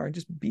to who you are and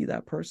just be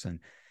that person.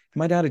 If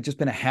my dad had just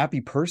been a happy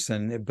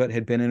person but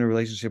had been in a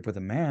relationship with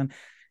a man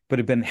but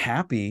had been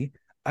happy,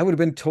 I would have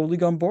been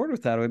totally on board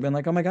with that. I would have been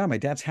like, oh my God, my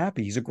dad's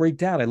happy. He's a great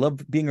dad. I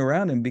love being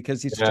around him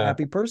because he's such a Yeah.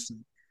 happy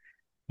person.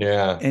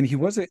 Yeah. And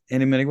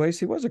and in many ways,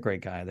 he was a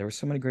great guy. There were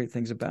so many great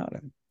things about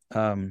him.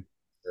 Um,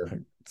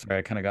 Sure. Sorry,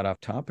 I kind of got off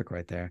topic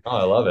right there. Oh,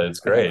 I love it. It's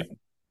Uh, great.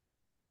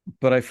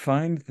 but I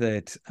find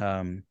that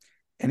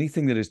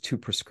anything that is too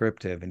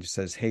prescriptive and just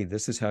says, hey,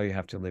 this is how you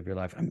have to live your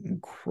life, I'm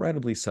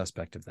incredibly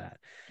suspect of that,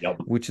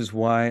 Yep. which is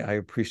why I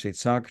appreciate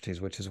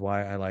Socrates, which is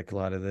why I like a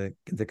lot of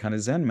the kind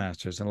of Zen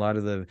masters and a lot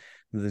of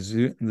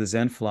the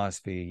Zen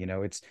philosophy.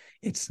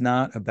 It's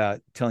not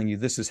about telling you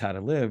this is how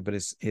to live, but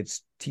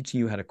it's teaching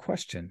you how to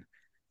question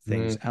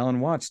things. Mhm. Alan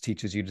Watts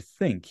teaches you to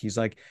think. He's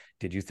like,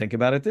 did you think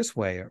about it this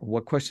way? Or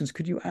what questions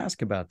could you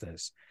ask about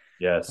this?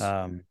 Yes.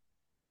 Um,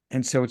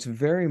 and so it's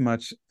very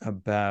much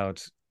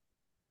about,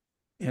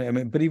 I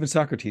mean, but even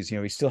Socrates,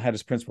 he still had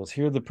his principles.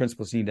 Here are the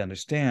principles you need to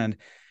understand.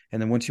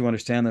 And then once you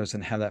understand those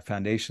and have that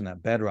foundation,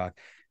 that bedrock,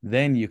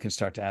 then you can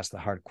start to ask the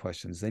hard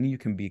questions. Then you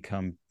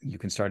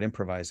can start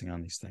improvising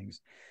on these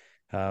things.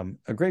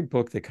 A great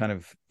book that kind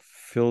of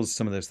fills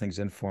some of those things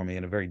in for me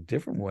in a very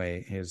different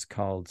way is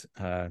called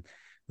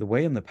The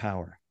Way and the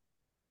Power.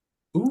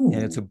 And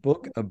it's Ooh. a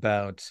book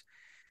about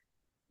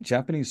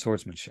Japanese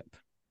swordsmanship.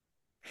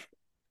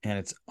 And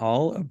it's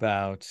all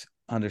about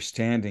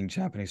understanding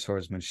Japanese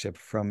swordsmanship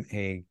from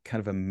a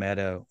kind of a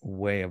meta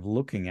way of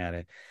looking at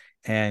it.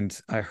 And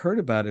I heard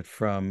about it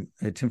from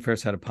Tim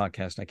Ferriss had a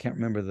podcast. And I can't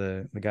remember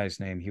the guy's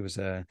name. He was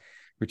a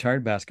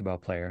retired basketball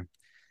player,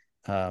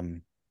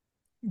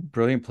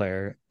 brilliant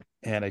player.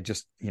 And I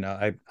just,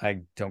 I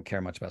don't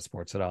care much about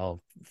sports at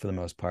all for the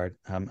most part.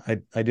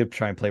 I did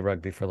try and play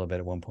rugby for a little bit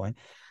at one point,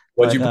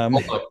 What'd but you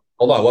hold on?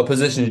 Hold on. What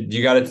position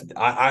you got it?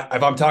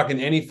 If I'm talking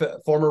any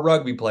former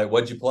rugby play,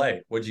 what'd you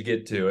play? What'd you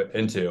get to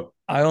into?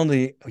 I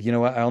only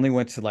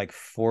went to like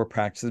 4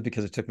 practices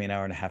because it took me an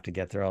hour and a half to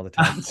get there all the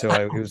time. So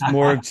it was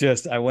more of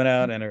just I went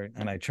out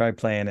and I tried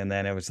playing, and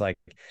then it was like,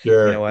 you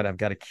know Sure. what, I've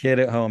got a kid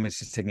at home. It's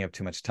just taking up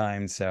too much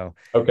time. So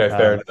Okay.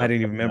 Fair I enough. didn't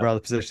even remember all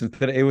the positions,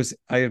 but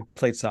I had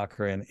played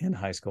soccer in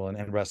high school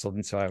and wrestled,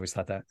 and so I always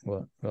thought that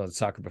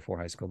soccer before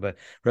high school, but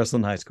wrestled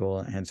in high school,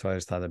 and so I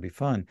always thought that'd be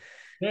fun.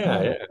 Yeah.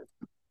 Um, Yeah.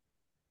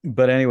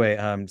 but anyway,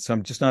 so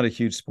I'm just not a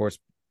huge sports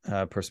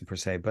person per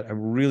se, but I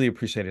really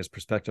appreciate his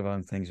perspective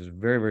on things. He's a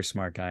very, very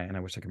smart guy, and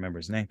I wish I could remember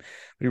his name.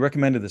 But he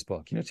recommended this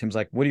book. Tim's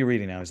like, "What are you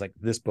reading now?" He's like,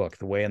 "This book,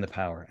 The Way and the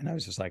Power," and I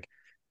was just like,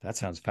 "That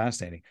sounds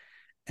fascinating."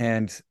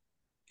 And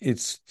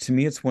to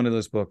me, it's one of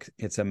those books.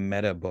 It's a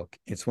meta book.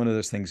 It's one of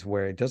those things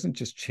where it doesn't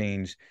just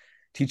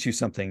teach you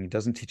something. It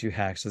doesn't teach you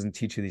hacks. Doesn't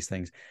teach you these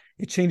things.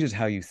 It changes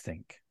how you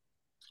think.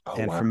 Oh,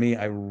 And wow. for me,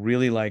 I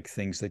really like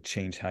things that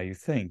change how you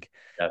think.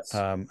 Yes.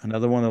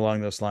 Another one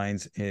along those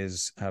lines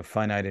is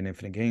Finite and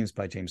Infinite Games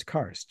by James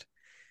Karst.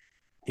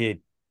 It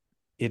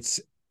it's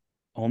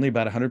only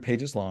about 100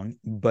 pages long,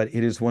 but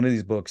it is one of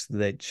these books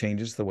that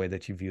changes the way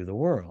that you view the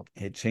world.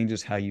 It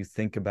changes how you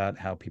think about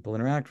how people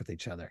interact with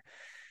each other.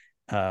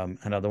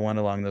 Another one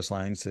along those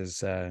lines is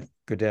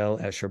Gödel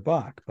Escher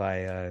Bach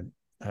by uh,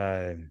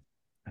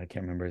 I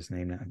can't remember his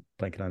name now. I'm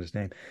blanking on his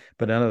name,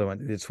 but another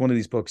one. It's one of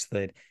these books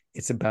that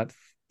it's about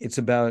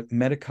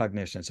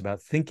metacognition. It's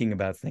about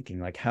thinking,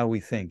 like how we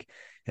think,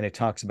 and it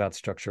talks about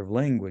structure of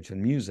language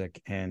and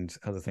music and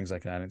other things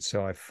like that. And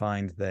so I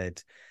find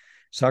that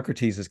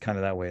Socrates is kind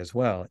of that way as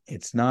well.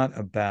 It's not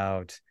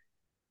about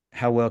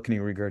how well can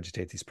you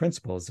regurgitate these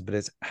principles, but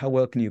it's how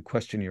well can you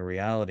question your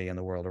reality and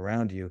the world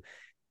around you.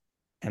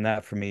 And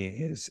that for me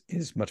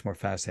is much more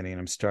fascinating.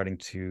 I'm starting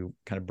to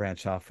kind of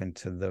branch off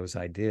into those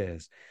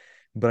ideas.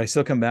 But I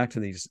still come back to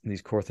these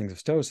core things of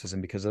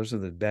Stoicism because those are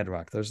the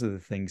bedrock. Those are the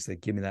things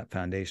that give me that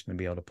foundation to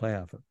be able to play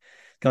off of.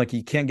 Kind of like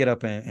you can't get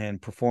up and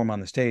perform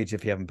on the stage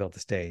if you haven't built the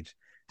stage.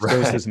 Right.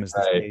 Stoicism is the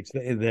Right.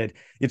 stage that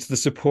it's the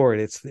support,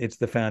 it's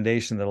the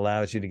foundation that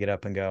allows you to get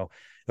up and go,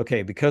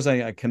 okay, because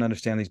I can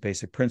understand these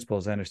basic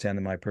principles, I understand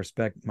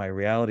that my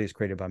reality is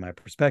created by my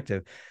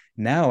perspective.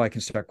 Now I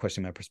can start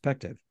questioning my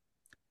perspective.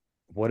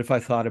 What if I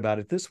thought about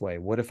it this way?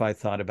 What if I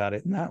thought about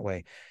it in that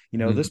way?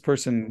 Mm. This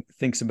person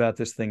thinks about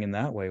this thing in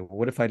that way.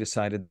 What if I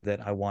decided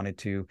that I wanted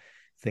to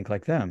think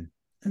like them?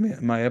 I mean,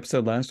 my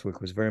episode last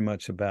week was very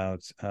much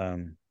about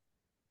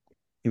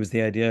it was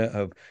the idea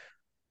of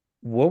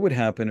what would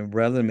happen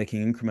rather than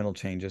making incremental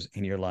changes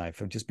in your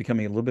life of just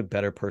becoming a little bit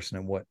better person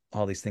at what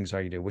all these things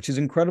are you do, which is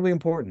incredibly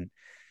important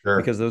Sure.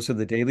 because those are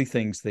the daily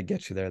things that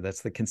get you there.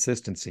 That's the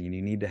consistency, and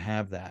you need to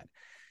have that.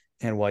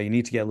 And while you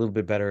need to get a little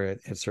bit better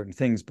at certain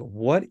things, but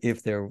what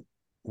if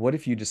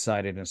you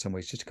decided in some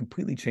ways just to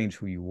completely change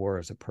who you were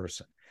as a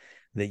person,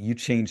 that you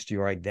changed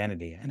your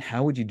identity? And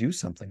how would you do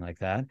something like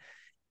that?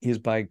 Is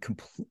by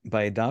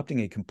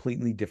adopting a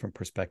completely different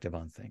perspective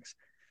on things.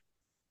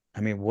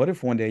 I mean, what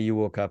if one day you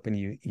woke up and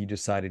you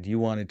decided you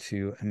wanted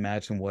to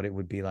imagine what it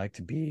would be like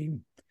to be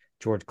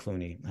George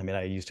Clooney? I mean,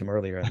 I used him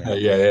earlier in Yeah. there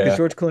because Yeah.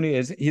 George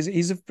Clooney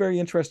he's a very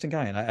interesting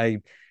guy, and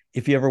I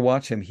if you ever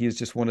watch him, he is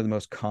just one of the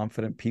most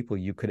confident people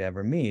you could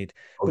ever meet.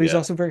 Oh, But he's yeah.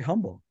 also very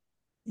humble.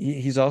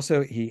 He's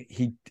also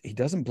he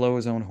doesn't blow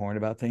his own horn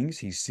about things.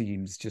 He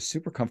seems just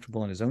super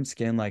comfortable in his own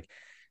skin. Like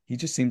he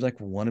just seems like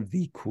one of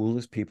the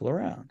coolest people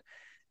around.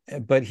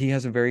 But he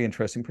has a very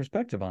interesting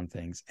perspective on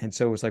things. And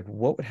so it was like,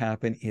 what would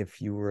happen if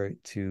you were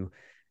to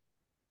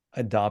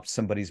adopt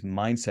somebody's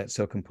mindset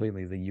so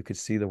completely that you could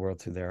see the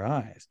world through their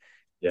eyes?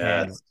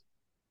 And Yes.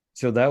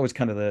 so that was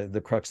kind of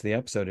the crux of the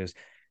episode is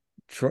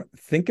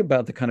think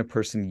about the kind of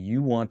person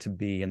you want to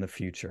be in the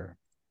future,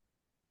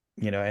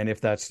 and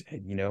if that's,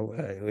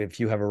 if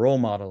you have a role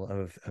model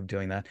of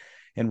doing that,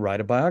 and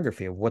write a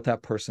biography of what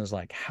that person is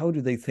like. How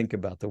do they think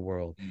about the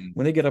world Mm.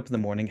 when they get up in the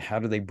morning? How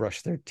do they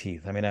brush their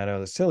teeth? I mean, I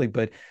know it's silly,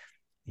 but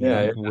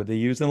Yeah. Yeah. would they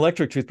use an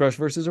electric toothbrush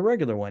versus a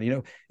regular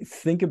one?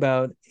 Think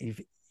about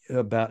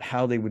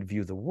how they would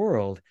view the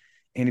world.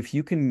 And if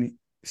you can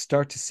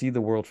start to see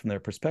the world from their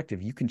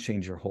perspective, you can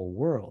change your whole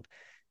world.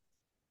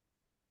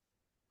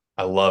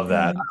 I love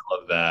that. And I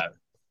love that.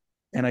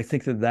 and I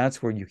think that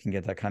that's where you can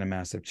get that kind of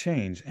massive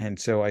change. And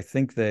so I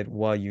think that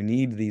while you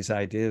need these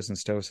ideas and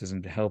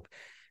stoicism to help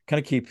kind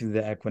of keep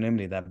the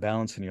equanimity, that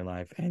balance in your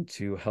life, and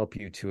to help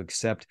you to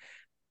accept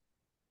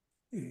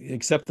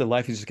that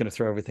life is just going to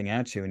throw everything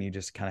at you, and you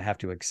just kind of have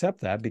to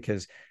accept that,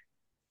 because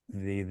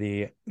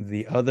the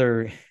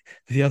other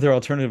the other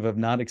alternative of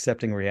not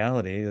accepting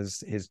reality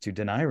is to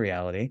deny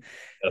reality.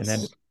 And then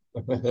Yes.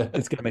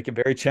 it's going to make it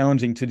very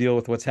challenging to deal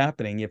with what's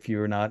happening if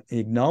you're not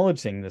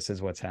acknowledging this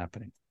is what's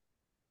happening.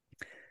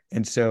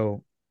 And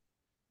so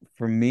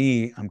for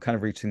me, I'm kind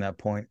of reaching that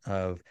point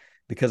of,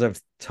 because I've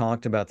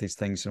talked about these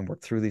things and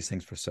worked through these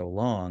things for so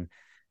long,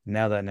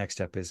 now that next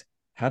step is,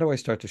 how do I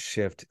start to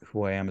shift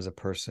who I am as a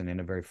person in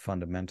a very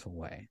fundamental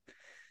way?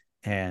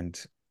 And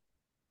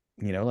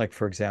like,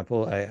 for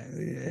example,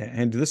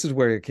 and this is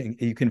where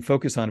you can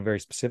focus on very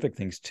specific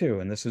things too.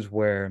 And this is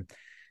where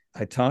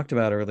I talked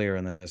about earlier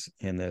in this,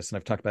 and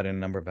I've talked about in a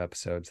number of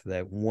episodes,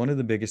 that one of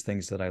the biggest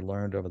things that I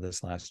learned over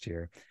this last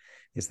year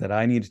is that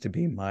I needed to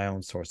be my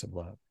own source of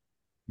love.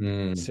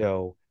 Mm.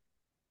 So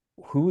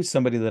who is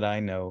somebody that I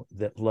know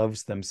that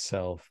loves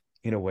themselves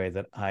in a way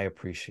that I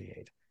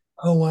appreciate?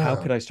 Oh, How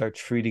wow. could I start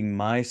treating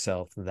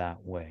myself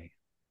that way?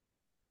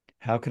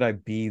 How could I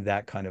be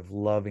that kind of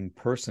loving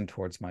person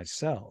towards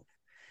myself?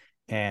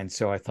 And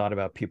so I thought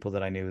about people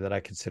that I knew that I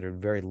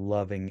considered very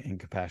loving and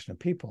compassionate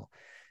people,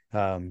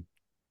 um,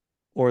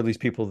 or at least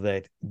people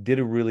that did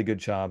a really good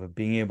job of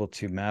being able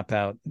to map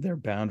out their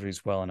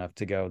boundaries well enough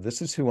to go,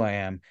 this is who I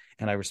am,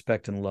 and I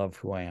respect and love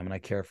who I am, and I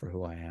care for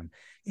who I am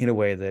in a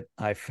way that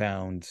I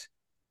found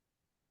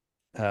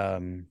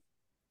um,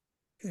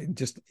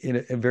 just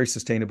in a very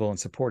sustainable and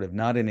supportive,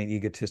 not in an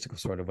egotistical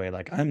sort of way,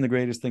 like I'm the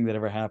greatest thing that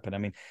ever happened. I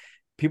mean,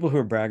 people who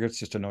are braggarts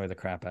just annoy the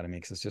crap out of me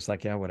because it's just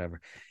like, yeah,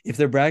 whatever. If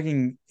they're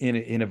bragging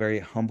in a very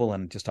humble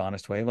and just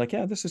honest way, like,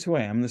 yeah, this is who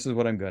I am, this is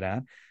what I'm good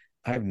at,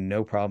 I have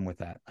no problem with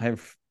that.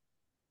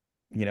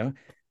 You know,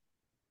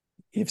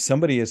 if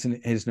somebody is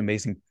an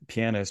amazing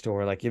pianist,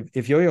 or like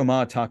if Yo-Yo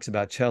Ma talks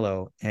about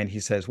cello and he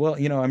says, well,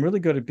 I'm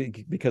really good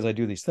at because I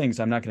do these things,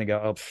 I'm not going to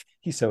go, oh,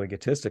 he's so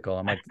egotistical.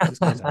 I'm like, this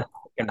guy's a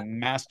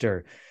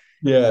master,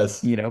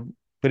 Yes. you know.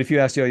 But if you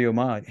ask Yo-Yo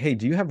Ma, hey,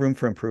 do you have room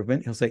for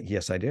improvement? He'll say,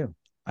 yes, I do.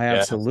 I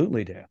Yes.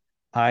 absolutely do.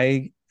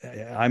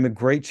 I'm a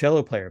great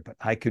cello player, but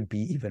I could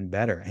be even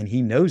better. And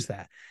he knows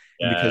that.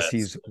 And because Yes.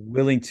 he's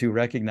willing to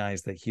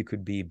recognize that he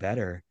could be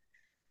better,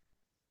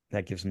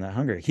 that gives him that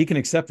hunger. He can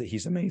accept that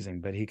he's amazing,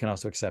 but he can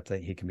also accept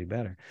that he can be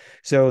better.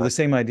 So the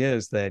same idea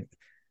is that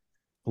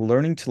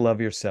learning to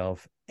love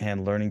yourself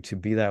and learning to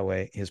be that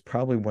way is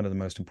probably one of the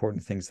most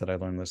important things that I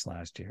learned this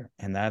last year.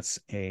 And that's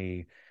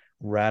a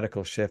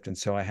radical shift. And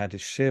so I had to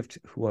shift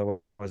who I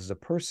was as a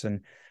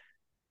person,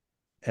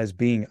 as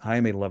being, I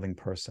am a loving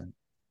person.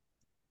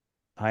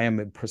 I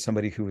am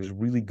somebody who is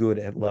really good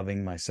at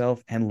loving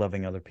myself and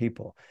loving other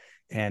people.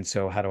 And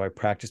so how do I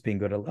practice being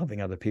good at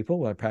loving other people?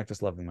 Well, I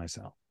practice loving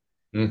myself.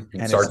 It And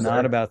it's starts not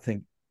there. about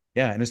and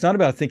it's not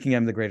about thinking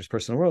I'm the greatest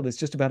person in the world. It's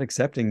just about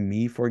accepting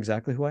me for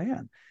exactly who I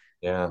am,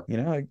 Yeah.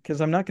 because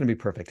I'm not going to be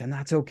perfect, and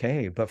that's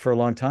okay. But for a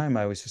long time,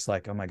 I was just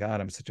like, oh my God,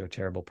 I'm such a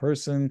terrible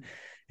person.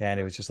 And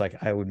it was just like,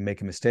 I would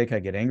make a mistake. I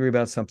get angry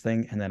about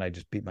something, and then I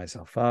just beat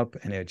myself up,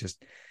 and it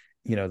just,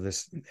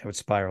 it would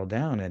spiral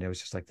down. And it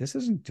was just like, this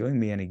isn't doing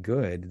me any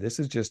good. This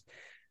is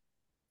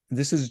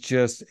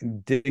just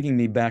digging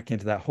me back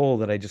into that hole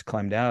that I just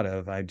climbed out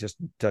of. I just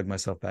dug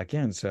myself back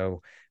in.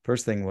 So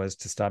first thing was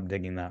to stop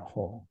digging that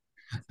hole.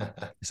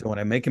 So when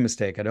I make a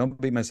mistake, I don't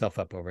beat myself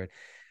up over it.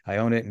 I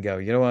own it and go,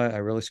 you know what? I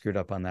really screwed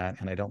up on that.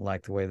 And I don't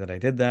like the way that I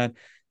did that.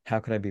 How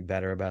could I be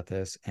better about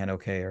this? And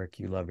okay, Eric,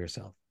 you love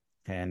yourself.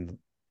 And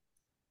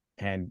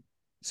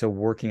so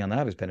working on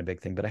that has been a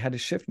big thing, but I had to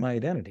shift my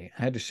identity.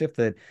 I had to shift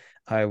that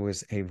I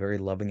was a very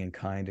loving and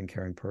kind and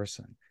caring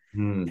person.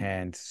 Hmm.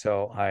 And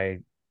so I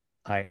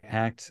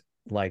act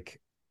like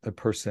a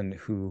person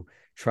who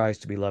tries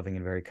to be loving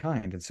and very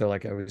kind. And so,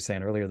 like I was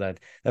saying earlier, that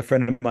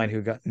friend of mine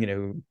who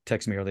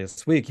texted me earlier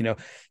this week,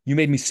 you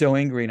made me so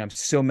angry and I'm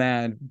so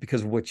mad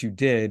because of what you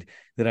did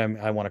that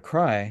I want to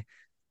cry.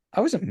 I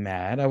wasn't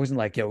mad. I wasn't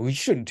like, we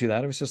shouldn't do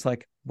that. I was just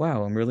like,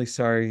 wow, I'm really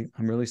sorry.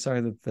 I'm really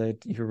sorry that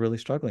you're really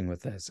struggling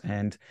with this.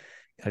 And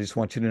I just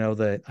want you to know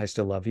that I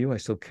still love you. I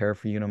still care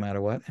for you no matter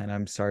what. And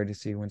I'm sorry to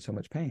see you in so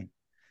much pain.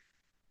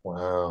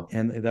 Wow.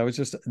 And that was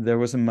just, there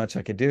wasn't much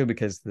I could do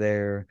because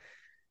they're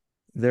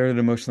at an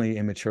emotionally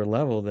immature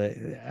level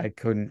that I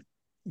couldn't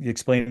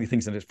explain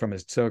things from a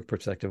stoic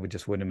perspective. It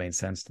just wouldn't have made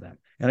sense to them.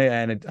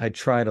 And I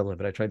tried a little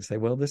bit. I tried to say,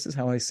 well, this is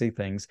how I see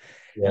things.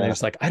 And they're Yeah.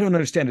 just like, I don't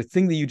understand a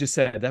thing that you just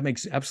said. That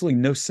makes absolutely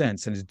no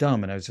sense and it's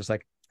dumb. And I was just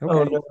like, Oh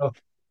okay. no.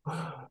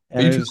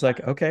 And it was like,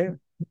 okay.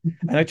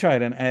 And I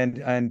tried and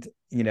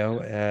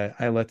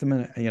I let them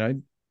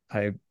in,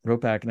 I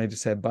wrote back and I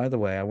just said, by the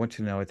way, I want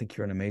you to know, I think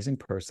you're an amazing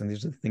person.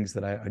 These are the things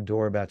that I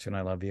adore about you and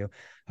I love you.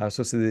 I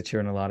also see that you're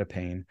in a lot of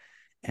pain.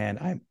 And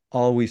I'm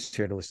always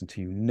here to listen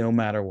to you, no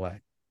matter what.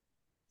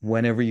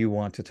 Whenever you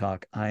want to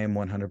talk, I am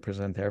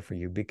 100% there for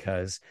you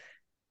because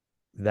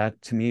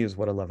that to me is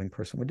what a loving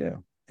person would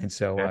do. And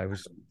so Yeah. I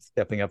was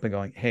stepping up and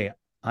going, hey,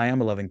 I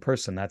am a loving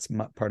person. That's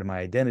part of my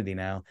identity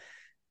now.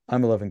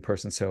 I'm a loving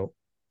person. So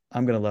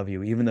I'm going to love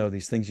you, even though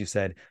these things you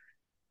said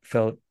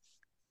felt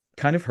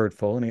kind of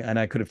hurtful and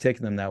I could have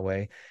taken them that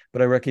way.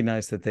 But I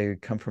recognize that they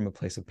come from a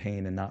place of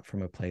pain and not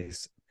from a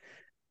place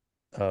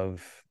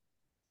of,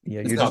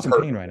 It's you're not just in pain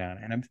perfect. right now.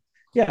 And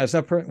yeah, it's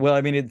not well,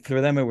 I mean,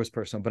 for them, it was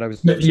personal, but I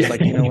was just Yeah.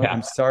 like, you know what? Yeah.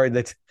 I'm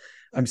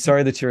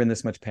sorry that you're in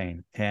this much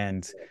pain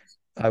and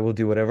I will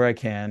do whatever I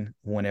can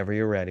whenever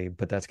you're ready,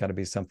 but that's got to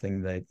be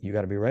something that you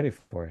got to be ready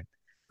for it.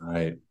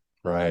 Right.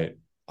 Right.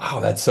 Wow,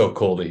 that's so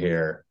cool to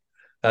hear.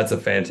 That's a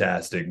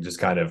fantastic, just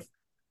kind of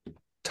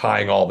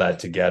tying all that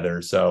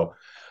together. So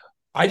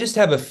I just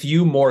have a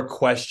few more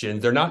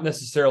questions. They're not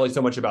necessarily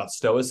so much about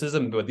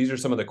stoicism, but these are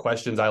some of the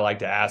questions I like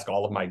to ask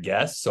all of my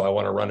guests. So I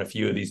want to run a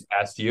few of these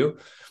past you.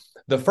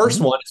 The first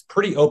Mm-hmm. one is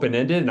pretty open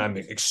ended, and I'm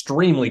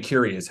extremely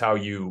curious how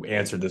you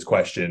answered this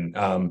question.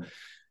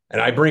 And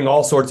I bring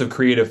all sorts of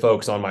creative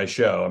folks on my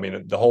show. I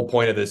mean, the whole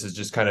point of this is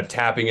just kind of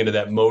tapping into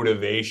that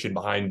motivation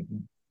behind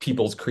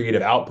people's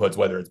creative outputs,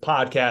 whether it's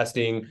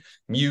podcasting,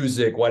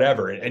 music,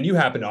 whatever. And you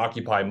happen to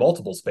occupy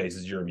multiple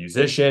spaces. You're a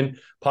musician,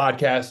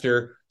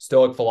 podcaster,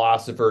 stoic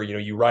philosopher.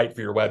 You write for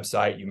your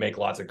website, you make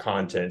lots of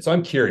content. So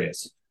I'm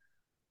curious,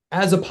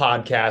 as a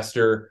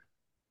podcaster,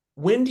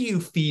 when do you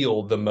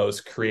feel the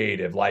most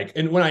creative? Like,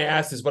 and when I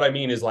ask this, what I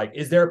mean is like,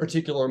 is there a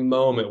particular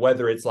moment,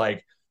 whether it's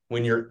like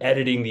when you're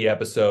editing the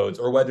episodes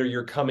or whether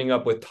you're coming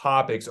up with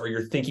topics or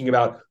you're thinking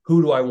about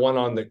who do I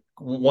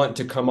want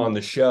to come on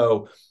the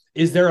show?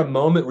 Is there a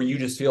moment where you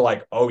just feel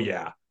like, oh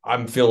yeah,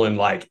 I'm feeling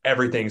like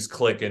everything's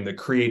clicking, the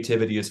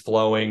creativity is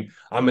flowing.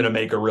 I'm going to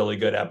make a really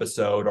good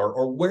episode.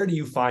 Or where do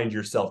you find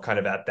yourself kind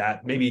of at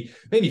that maybe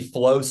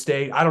flow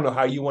state? I don't know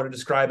how you want to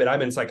describe it.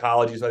 I'm in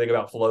psychology, so I think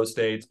about flow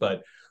states,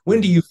 but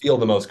when do Mhm. you feel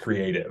the most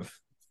creative?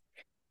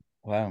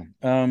 Wow.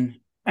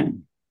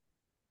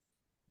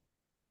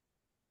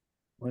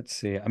 Let's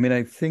see. I mean,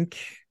 I think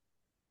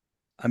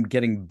I'm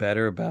getting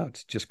better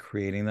about just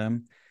creating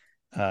them.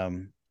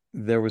 Um,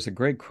 there was a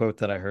great quote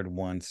that I heard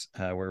once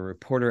where a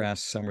reporter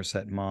asked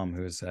Somerset Maugham,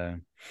 who's uh,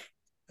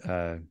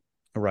 a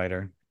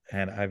writer,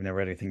 and I've never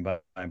read anything by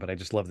him, but I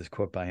just love this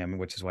quote by him,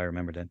 which is why I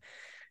remembered it.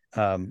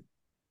 Um,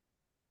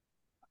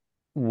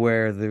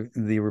 where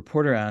the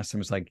reporter asked him,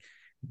 was like,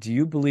 "Do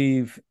you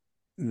believe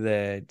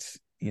that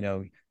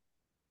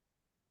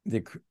the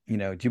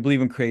do you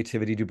believe in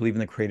creativity? Do you believe in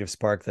the creative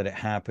spark that it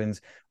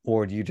happens,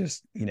 or do you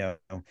just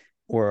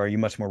or are you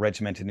much more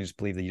regimented and just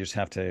believe that you just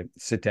have to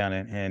sit down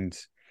and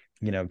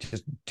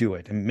just do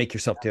it and make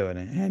yourself do it?"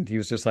 And he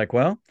was just like,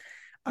 "Well,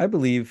 I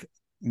believe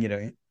you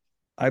know."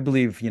 I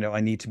believe,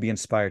 I need to be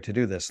inspired to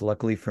do this.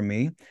 Luckily for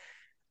me,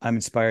 I'm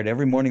inspired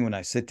every morning when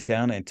I sit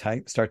down and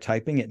start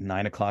typing at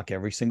 9 o'clock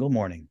every single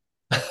morning.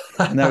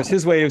 And that was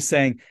his way of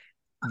saying,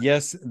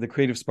 yes, the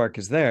creative spark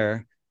is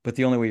there, but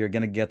the only way you're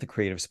going to get the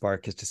creative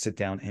spark is to sit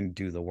down and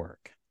do the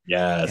work.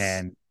 Yes.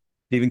 And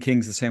Stephen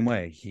King's the same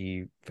way.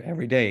 He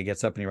every day he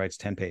gets up and he writes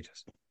 10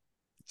 pages.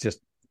 It's just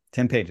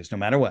 10 pages, no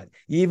matter what.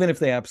 Even if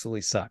they absolutely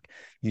suck,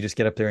 you just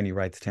get up there and you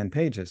write the 10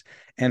 pages.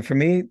 And for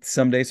me,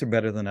 some days are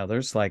better than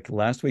others. Like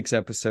last week's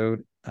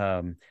episode,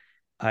 I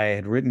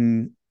had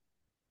written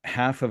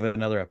half of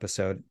another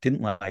episode,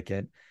 didn't like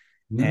it.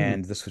 Mm.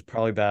 And this was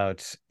probably about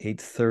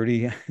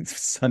 8:30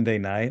 Sunday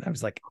night. I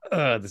was like,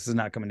 this is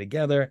not coming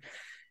together.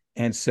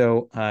 And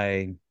so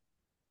I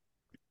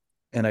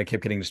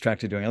kept getting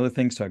distracted doing other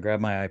things. So I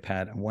grabbed my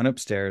iPad and went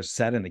upstairs,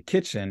 sat in the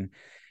kitchen,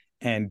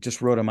 and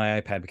just wrote on my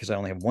iPad because I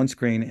only have one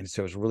screen. And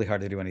so it was really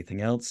hard to do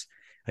anything else.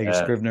 I use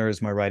Yeah. Scrivener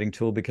as my writing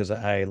tool because the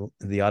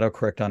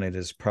autocorrect on it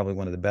is probably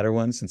one of the better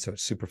ones. And so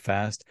it's super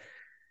fast.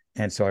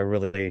 And so I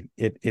really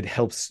it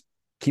helps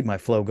keep my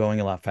flow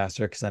going a lot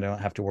faster because I don't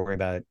have to worry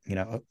about,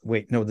 oh,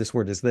 wait, no, this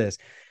word is this.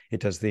 It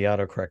does the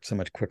autocorrect so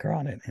much quicker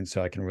on it. And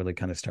so I can really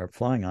kind of start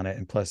flying on it.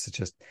 And plus it's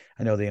just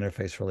I know the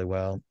interface really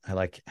well. I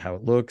like how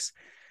it looks.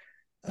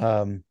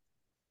 Um,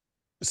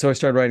 so I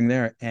started writing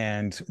there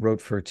and wrote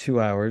for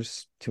 2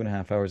 hours,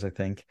 2.5 hours, I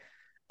think.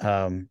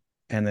 Um,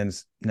 and then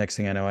next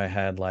thing I know, I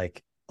had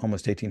like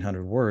almost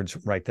 1,800 words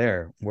right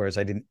there. Whereas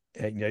I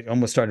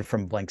almost started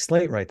from blank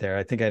slate right there.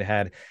 I think I'd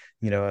had,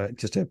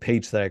 just a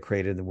page that I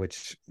created,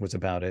 which was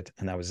about it.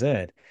 And that was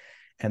it.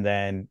 And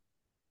then,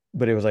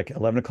 but it was like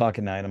 11 o'clock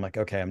at night. I'm like,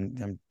 okay,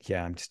 I'm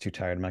just too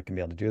tired. I'm not gonna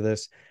be able to do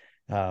this.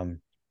 I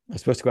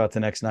was supposed to go out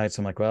the next night. So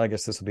I'm like, well, I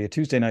guess this will be a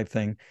Tuesday night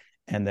thing.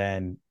 And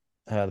then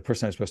the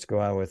person I was supposed to go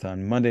out with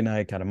on Monday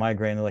night got a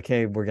migraine. They're like,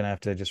 hey, we're going to have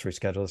to just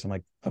reschedule this. I'm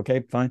like,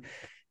 okay, fine.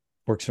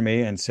 Works for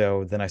me. And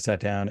so then I sat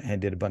down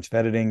and did a bunch of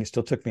editing. It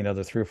still took me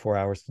another 3 or 4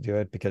 hours to do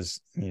it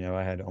because, I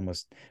had by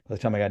the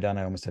time I got done,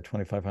 I almost had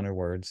 2,500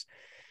 words.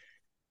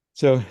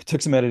 So it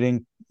took some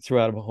editing, threw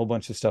out a whole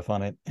bunch of stuff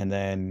on it, and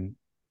then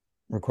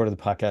recorded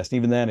the podcast.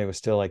 Even then, it was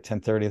still like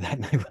 10:30 that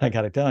night when I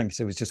got it done because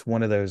it was just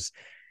one of those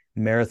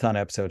marathon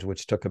episodes,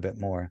 which took a bit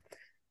more.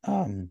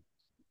 Um,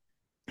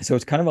 so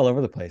it's kind of all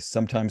over the place.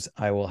 Sometimes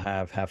I will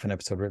have half an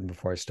episode written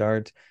before I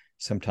start.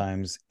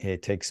 Sometimes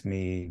it takes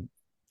me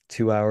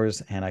 2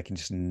 hours and I can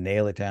just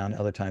nail it down.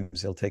 Other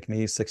times it'll take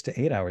me 6 to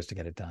 8 hours to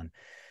get it done.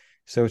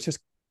 So it's just,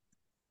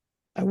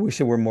 I wish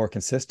it were more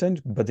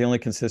consistent, but the only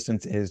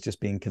consistent is just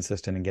being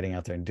consistent and getting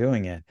out there and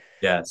doing it.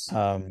 Yes.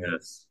 Um,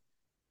 Yes.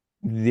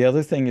 the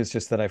other thing is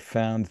just that I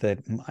found that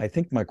I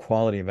think my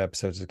quality of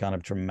episodes has gone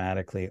up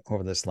dramatically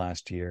over this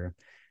last year,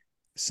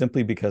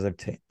 simply because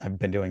I've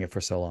been doing it for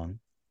so long,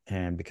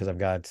 and because I've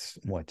got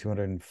what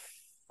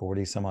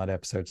 240 some odd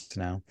episodes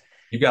now.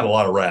 You've got a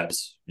lot of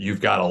reps.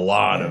 You've got a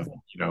lot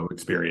Yeah. of,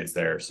 experience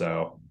there.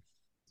 So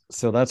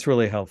So that's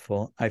really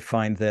helpful. I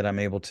find that I'm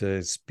able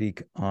to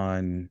speak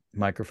on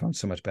microphones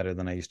so much better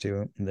than I used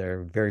to. There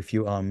are very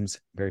few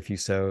ums, very few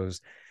so's.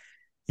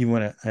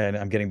 Even and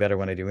I'm getting better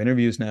when I do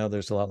interviews now.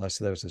 There's a lot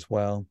less of those as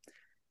well.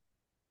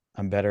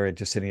 I'm better at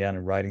just sitting down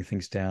and writing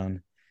things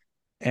down.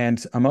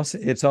 And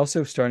it's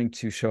also starting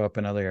to show up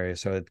in other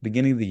areas. So at the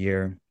beginning of the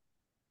year,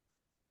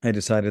 I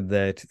decided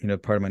that,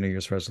 part of my New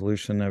Year's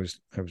resolution, I was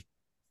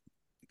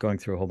going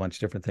through a whole bunch of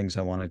different things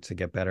I wanted to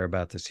get better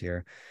about this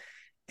year.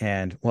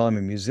 And while I'm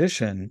a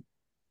musician,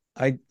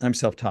 I'm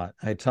self-taught.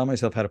 I taught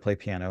myself how to play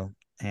piano,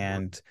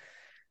 and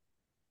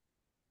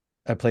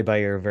I play by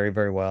ear very,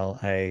 very well.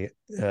 I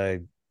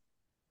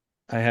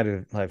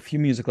had a few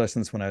music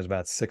lessons when I was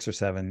about 6 or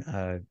 7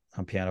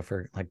 on piano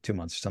for like 2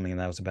 months or something,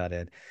 and that was about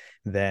it.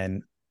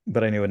 Then,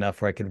 but I knew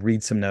enough where I could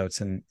read some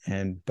notes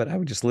but I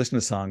would just listen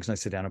to songs and I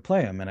sit down and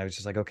play them, and I was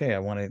just like, okay, I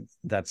want to.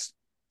 That's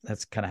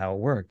kind of how it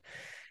worked.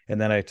 And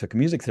then I took a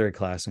music theory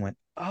class and went,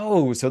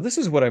 oh, so this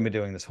is what I've been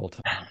doing this whole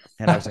time.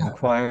 And I was in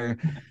choir.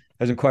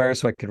 I was in choir,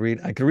 so I could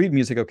read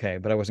music okay,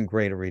 but I wasn't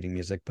great at reading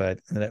music.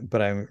 But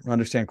I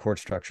understand chord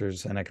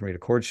structures and I can read a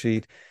chord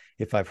sheet.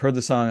 If I've heard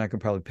the song, I can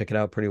probably pick it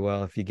out pretty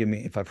well.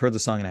 If I've heard the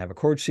song and I have a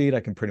chord sheet,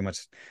 I can pretty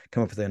much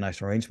come up with a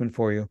nice arrangement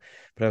for you.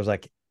 But I was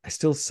like, I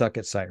still suck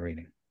at sight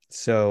reading.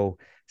 So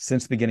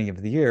since the beginning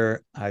of the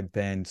year, I've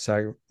been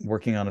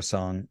working on a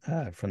song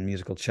from the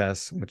musical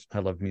Chess, which I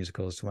loved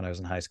musicals when I was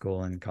in high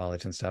school and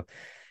college and stuff.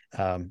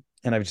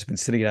 And I've just been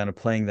sitting down and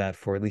playing that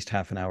for at least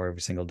half an hour every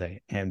single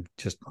day and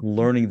just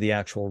learning the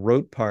actual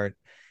rote part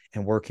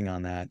and working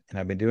on that. And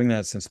I've been doing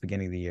that since the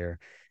beginning of the year,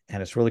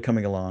 and it's really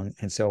coming along.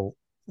 And so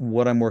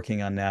what I'm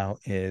working on now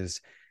is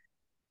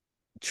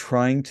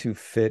trying to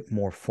fit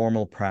more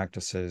formal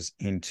practices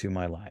into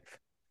my life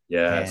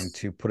and Yes.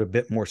 to put a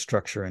bit more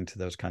structure into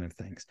those kind of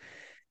things.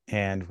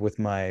 And with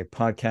my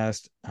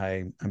podcast,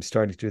 I'm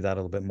starting to do that a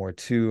little bit more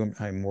too.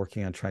 I'm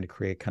working on trying to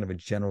create kind of a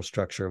general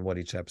structure of what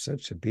each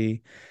episode should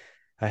be.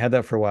 I had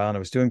that for a while and I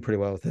was doing pretty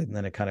well with it. And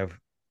then it kind of,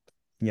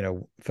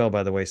 fell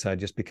by the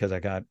wayside just because I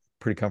got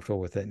pretty comfortable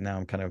with it. And now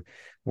I'm kind of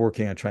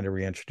working on trying to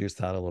reintroduce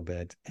that a little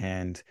bit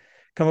and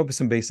come up with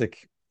some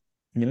basic,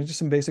 just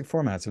some basic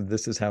formats of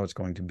this is how it's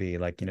going to be.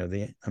 Like,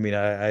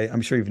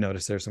 I'm sure you've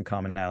noticed there's some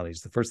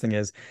commonalities. The first thing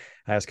is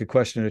I ask a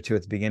question or two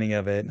at the beginning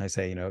of it and I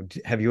say,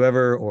 have you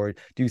ever, or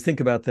do you think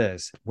about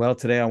this? Well,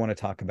 today I want to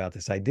talk about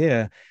this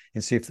idea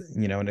and see if,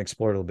 and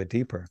explore it a little bit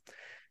deeper.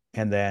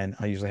 And then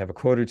I usually have a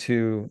quote or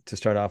two to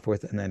start off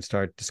with and then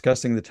start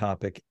discussing the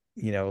topic,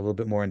 a little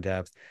bit more in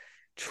depth,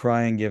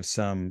 try and give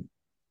some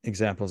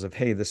examples of,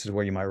 hey, this is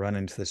where you might run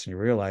into this in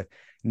your real life.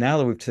 Now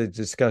that we've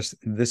discussed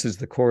this is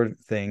the core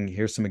thing,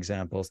 here's some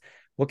examples.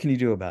 What can you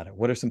do about it?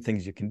 What are some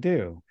things you can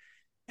do?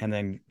 And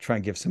then try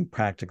and give some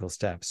practical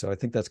steps. So I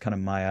think that's kind of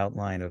my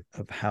outline of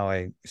how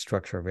I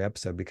structure every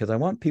episode, because I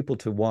want people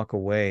to walk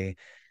away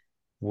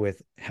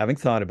with having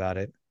thought about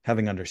it,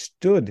 having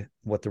understood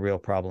what the real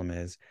problem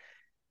is,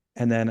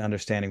 and then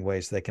understanding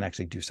ways they can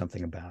actually do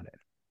something about it.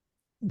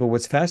 But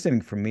what's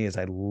fascinating for me is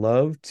I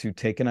love to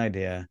take an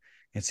idea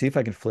and see if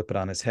I can flip it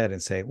on its head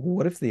and say, well,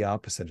 what if the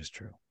opposite is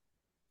true?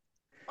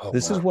 Oh,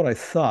 This is wow. what I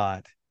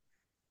thought.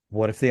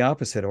 What if the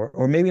opposite,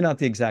 or maybe not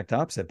the exact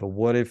opposite, but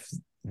what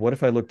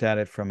if I looked at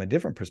it from a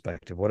different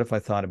perspective? What if I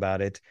thought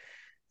about it,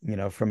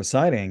 from a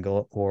side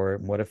angle, or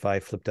what if I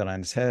flipped it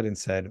on its head and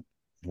said,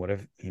 what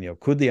if,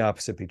 could the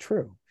opposite be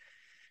true?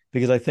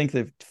 Because I think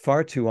that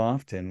far too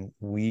often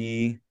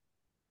we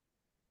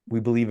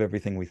believe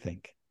everything we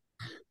think.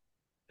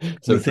 We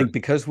So true. think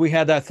because we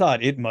had that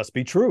thought, it must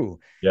be true.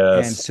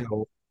 And Yes.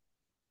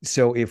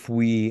 so if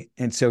we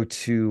and so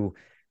to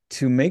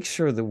make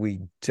sure that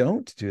we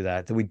don't do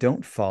that, that we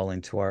don't fall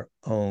into our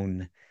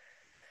own,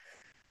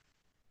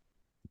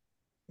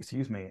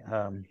 excuse me,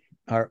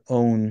 our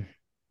own,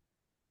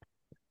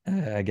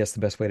 I guess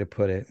the best way to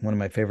put it, one of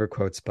my favorite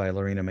quotes by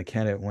Lorena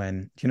McKenna,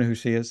 when, do you know who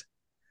she is?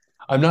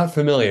 I'm not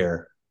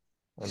familiar.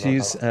 I'm not.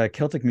 She's a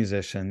Celtic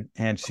musician,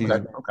 and Okay.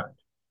 Okay.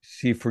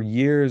 she for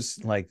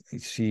years, like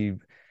she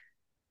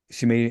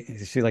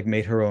like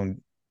made her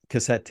own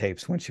cassette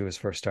tapes when she was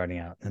first starting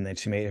out, and then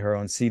she made her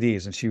own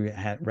CDs, and she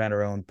ran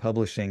her own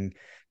publishing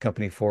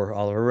company for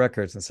all of her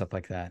records and stuff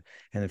like that.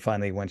 And then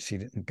finally, when she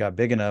got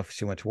big enough,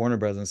 she went to Warner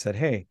Brothers and said,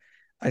 hey,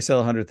 I sell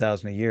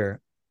 100,000 a year,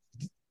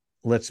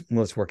 let's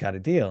work out a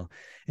deal.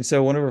 And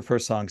so one of her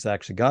first songs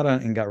actually got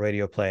on and got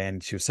radio play,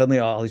 and she was suddenly,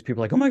 all these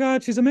people like, oh my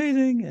god, she's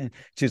amazing. And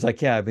she's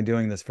like, yeah, I've been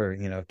doing this for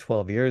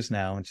 12 years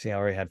now, and she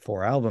already had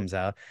 4 albums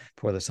out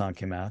before the song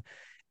came out.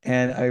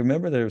 And I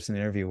remember there was an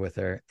interview with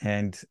her,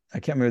 and I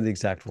can't remember the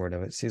exact word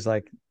of it. She's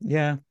like,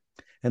 yeah.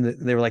 And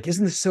they were like,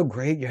 isn't this so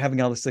great, you're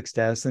having all this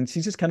success? And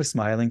she's just kind of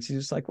smiling. She's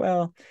just like,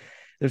 well,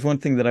 there's one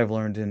thing that I've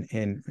learned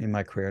in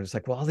my career. It's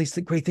like, well, all these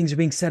great things are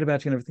being said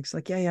about you and everything. It's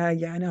like, yeah,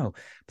 I know.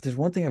 But there's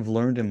one thing I've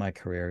learned in my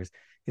career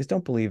is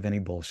don't believe any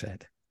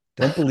bullshit.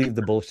 Don't believe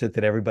the bullshit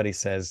that everybody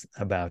says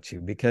about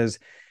you, because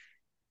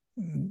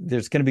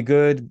there's going to be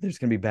good, there's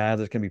going to be bad,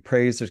 there's going to be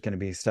praise, there's going to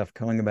be stuff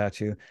going about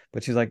you.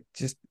 But she's like,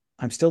 just,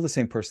 I'm still the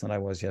same person that I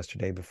was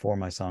yesterday before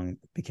my song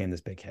became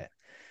this big hit.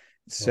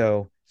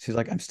 So she's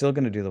like, I'm still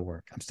going to do the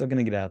work. I'm still going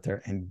to get out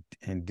there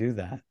and do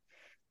that.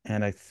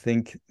 And I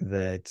think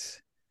that,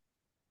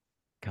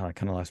 God, I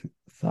kind of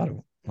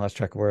lost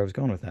track of where I was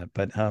going with that.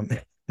 But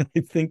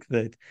I think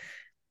that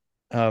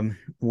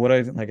what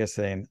I like I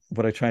say, and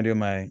what I try and do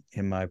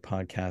in my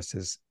podcast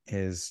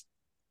is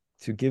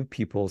to give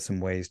people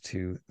some ways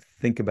to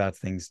think about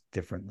things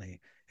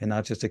differently and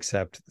not just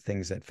accept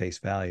things at face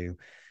value,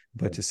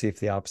 but to see if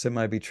the opposite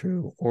might be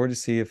true, or to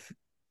see if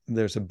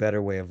there's a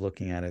better way of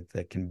looking at it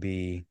that can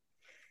be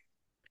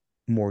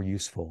more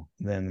useful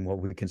than what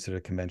we consider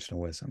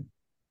conventional wisdom.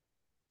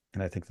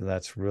 And I think that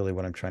that's really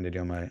what I'm trying to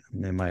do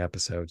in my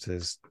episodes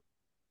is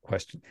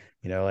question,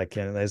 like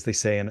as they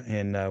say in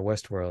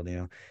Westworld,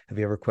 have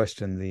you ever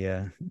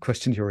questioned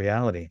questioned your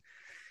reality?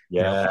 Are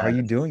Yeah.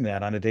 you doing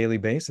that on a daily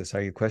basis?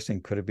 Are you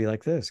questioning, could it be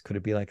like this? Could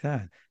it be like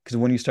that? Because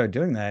when you start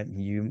doing that,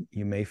 you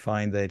may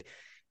find that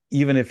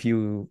even if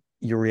your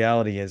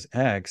reality is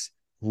X,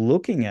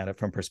 looking at it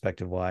from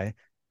perspective Y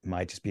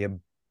might just be a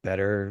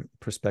better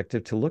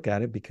perspective to look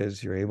at it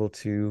because you're able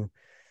to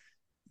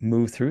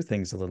move through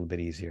things a little bit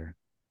easier.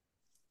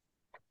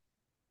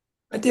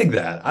 I dig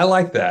that. I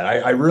like that.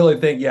 I really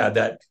think, yeah,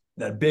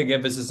 that big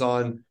emphasis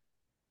on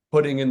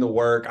putting in the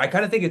work. I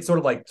kind of think it's sort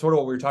of what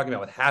we were talking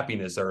about with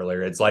happiness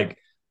earlier. It's like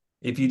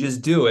if you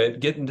just do it,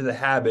 get into the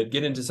habit,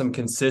 get into some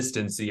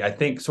consistency, I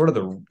think sort of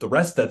the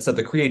rest of that stuff,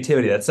 the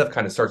creativity, that stuff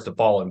kind of starts to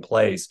fall in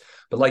place.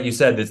 But like you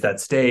said, it's that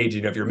stage,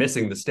 if you're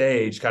missing the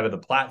stage, kind of the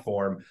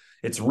platform,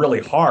 it's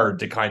really hard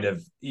to kind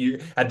of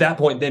at that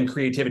point, then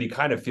creativity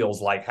kind of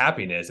feels like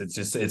happiness.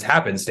 It's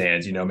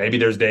happenstance. Maybe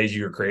there's days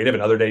you're creative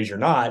and other days you're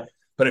not.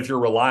 But if you're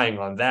relying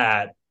on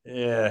that,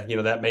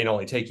 that may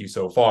only take you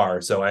so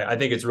far. So I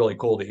think it's really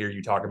cool to hear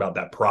you talk about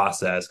that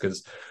process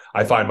because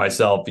I find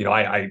myself,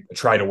 I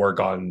try to work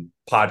on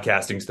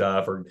podcasting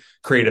stuff or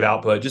creative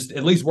output, just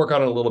at least work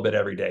on it a little bit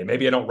every day.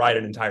 Maybe I don't write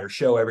an entire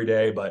show every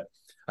day, but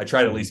I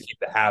try to at least keep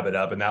the habit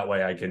up, and that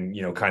way I can,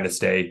 kind of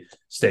stay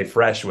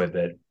fresh with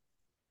it.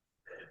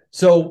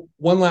 So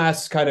one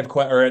last kind of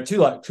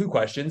two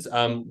questions,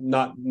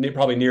 not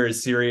probably near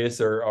as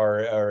serious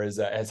or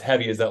as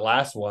heavy as that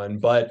last one,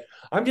 but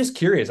I'm just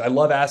curious. I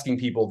love asking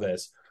people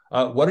this.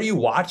 What are you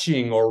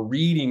watching or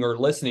reading or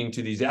listening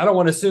to these days? I don't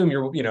want to assume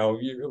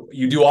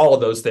you do all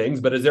of those things,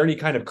 but is there any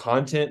kind of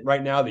content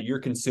right now that you're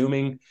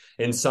consuming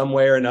in some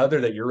way or another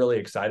that you're really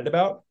excited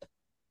about?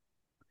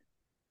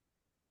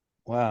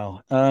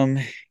 Wow.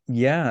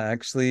 Yeah,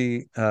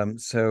 actually,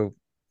 so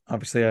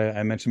obviously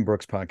I mentioned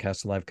Brooks'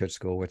 podcast, The Life Coach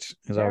School, which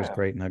is always Yeah.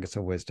 great nuggets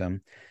of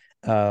wisdom.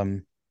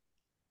 Um,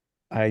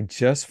 I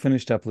just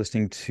finished up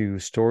listening to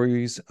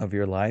Stories of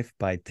Your Life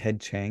by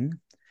Ted Chiang.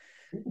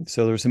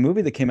 So there was a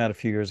movie that came out a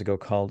few years ago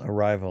called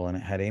Arrival, and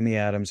it had Amy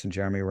Adams and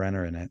Jeremy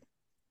Renner in it.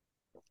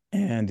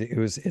 And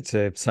it's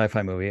a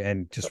sci-fi movie,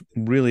 and just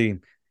really,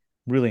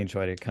 really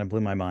enjoyed it. Kind of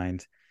blew my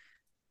mind.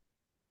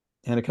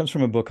 And it comes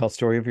from a book called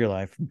Story of Your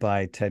Life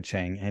by Ted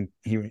Chiang. And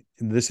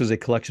this is a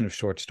collection of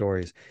short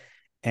stories.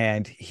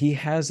 And he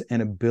has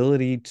an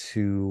ability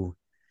to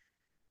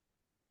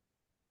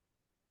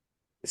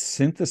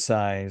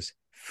synthesize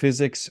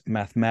physics,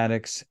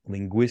 mathematics,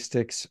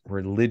 linguistics,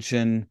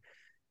 religion,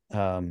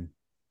 um,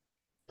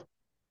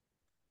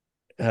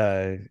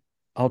 uh,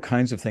 all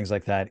kinds of things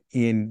like that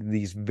in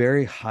these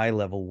very high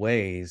level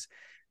ways,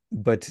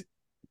 but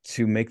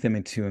to make them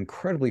into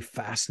incredibly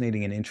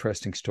fascinating and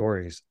interesting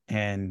stories.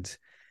 And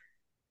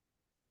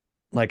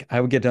like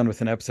I would get done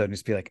with an episode and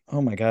just be like,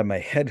 oh my God, my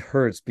head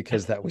hurts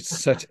because that was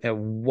such a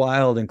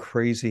wild and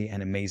crazy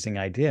and amazing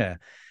idea.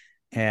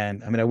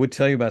 And I mean, I would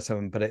tell you about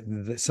some, but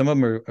some of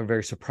them are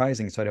very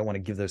surprising. So I don't want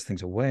to give those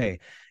things away.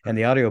 And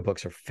the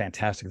audiobooks are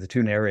fantastic. The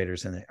two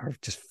narrators in it are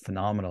just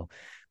phenomenal.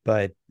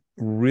 But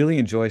really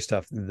enjoy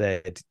stuff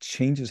that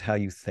changes how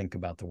you think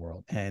about the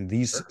world. And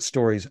these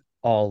stories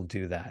all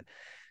do that.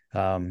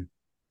 Um,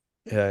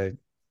 uh,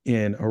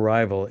 in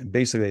Arrival,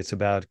 basically, it's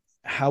about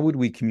how would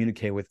we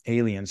communicate with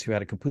aliens who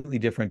had a completely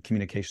different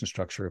communication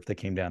structure if they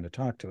came down to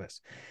talk to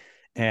us.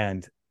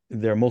 And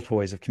there are multiple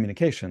ways of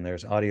communication.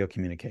 There's audio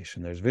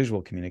communication, there's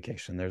visual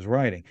communication, there's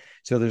writing.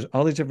 So there's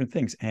all these different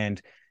things.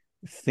 And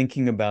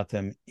thinking about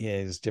them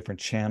is different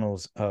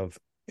channels of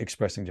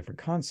expressing different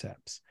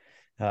concepts,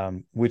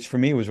 which for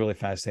me was really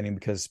fascinating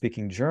because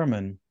speaking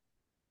German,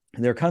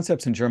 there are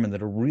concepts in German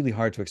that are really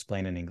hard to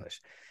explain in English.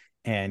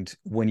 And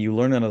when you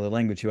learn another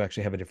language, you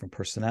actually have a different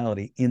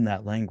personality in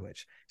that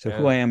language. So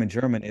who Yeah. I am in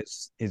German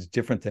is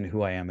different than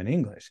who I am in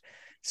English,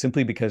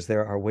 simply because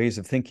there are ways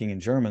of thinking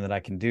in German that I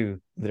can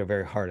do that are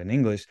very hard in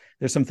English.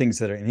 There's some things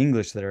that are in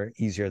English that are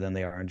easier than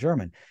they are in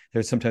German.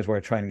 There's sometimes where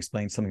I try and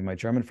explain something to my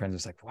German friends.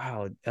 It's like,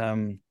 wow,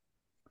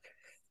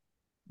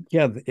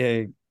 yeah.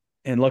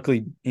 And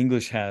luckily,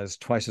 English has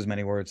twice as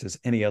many words as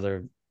any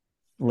other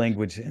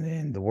language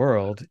in the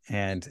world,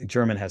 and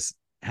German has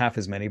half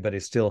as many, but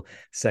it's still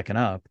second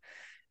up.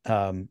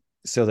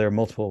 So there are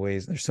multiple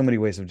ways. There's so many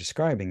ways of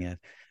describing it,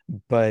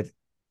 but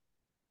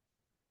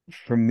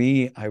for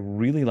me, I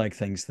really like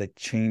things that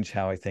change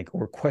how I think,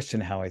 or question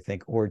how I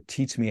think, or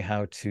teach me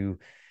how to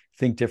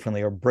think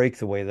differently, or break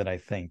the way that I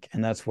think.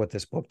 And that's what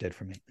this book did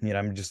for me.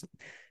 I'm just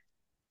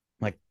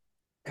like,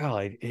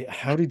 God,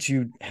 how did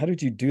you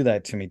do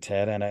that to me,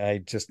 Ted? And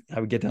I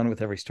would get done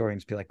with every story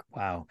and just be like,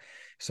 wow.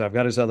 So I've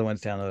got his other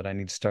ones downloaded. I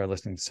need to start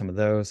listening to some of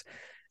those.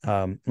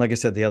 Like I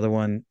said, the other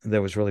one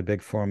that was really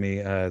big for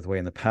me, The Way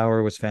and the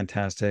Power, was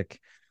fantastic.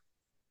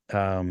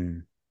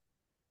 Um,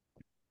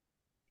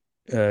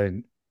 uh,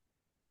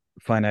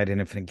 Finite and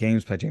Infinite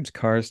Games by James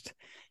Karst.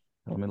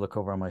 Let me look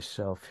over on my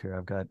shelf here.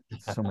 I've got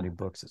so many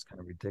books. It's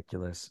kind of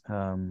ridiculous.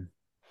 Oh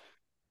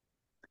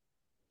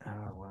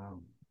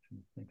wow. I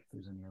think if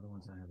there's any other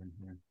ones I have in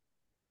here.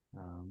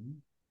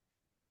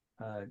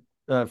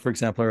 For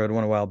example, I read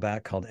one a while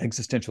back called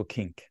Existential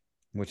Kink,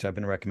 which I've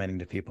been recommending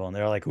to people, and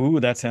they're like, "Ooh,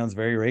 that sounds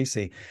very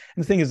racy."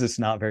 And the thing is, it's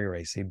not very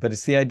racy, but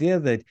it's the idea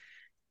that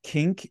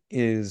kink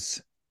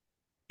is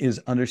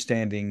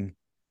understanding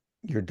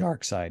your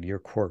dark side, your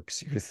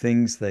quirks, your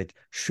things that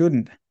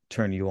shouldn't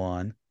turn you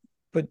on,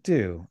 but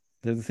do.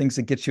 They're the things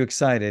that get you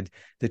excited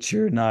that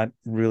you're not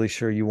really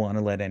sure you want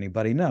to let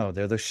anybody know.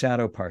 They're the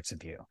shadow parts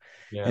of you.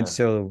 And Yeah.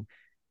 so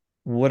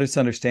what it's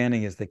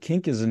understanding is that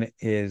kink is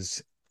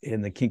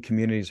in the kink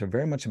communities are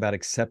very much about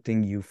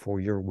accepting you for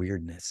your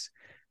weirdness,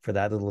 for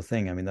that little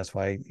thing. I mean, that's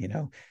why,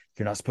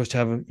 you're not supposed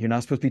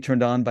to be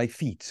turned on by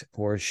feet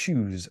or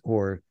shoes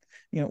or,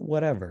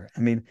 whatever. I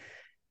mean,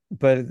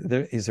 but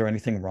is there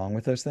anything wrong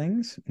with those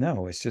things?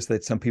 No, it's just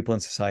that some people in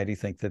society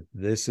think that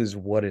this is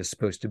what is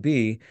supposed to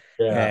be.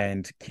 Yeah.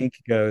 And kink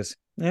goes,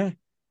 yeah,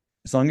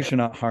 as long as you're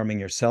not harming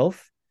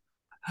yourself,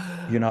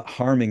 you're not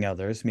harming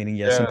others, meaning,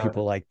 yes, some Yeah.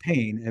 people like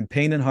pain, and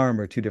pain and harm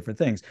are two different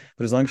things.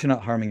 But as long as you're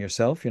not harming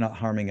yourself, you're not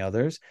harming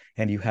others,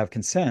 and you have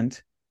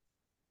consent,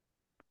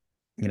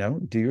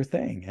 do your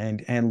thing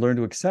and learn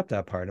to accept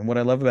that part. And what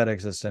I love about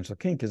existential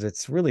kink is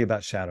it's really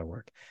about shadow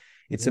work.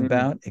 It's Mm,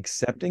 about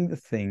accepting the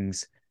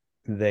things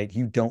that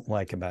you don't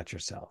like about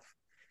yourself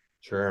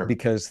sure.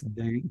 because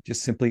they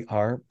just simply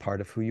are part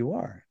of who you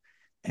are.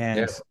 Yeah.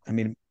 And I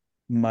mean,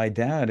 my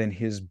dad and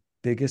his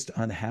biggest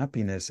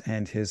unhappiness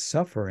and his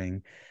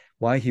suffering,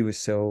 why he was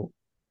so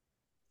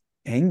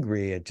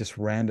angry at just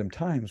random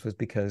times, was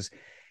because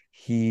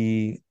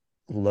he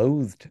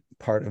loathed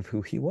part of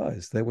who he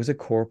was. That was a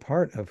core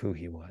part of who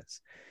he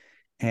was.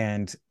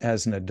 And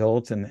as an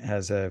adult and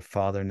as a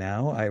father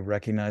now, I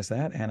recognize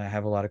that, and I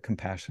have a lot of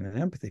compassion and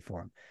empathy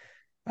for him.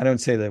 I don't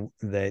say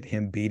that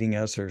him beating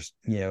us or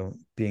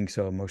being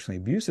so emotionally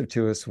abusive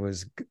to us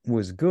was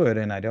good,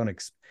 and I don't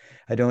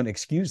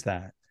excuse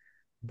that,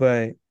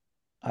 but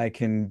I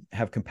can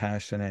have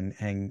compassion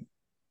and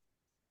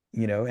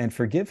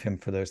forgive him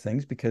for those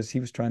things because he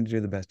was trying to do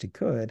the best he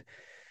could,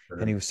 and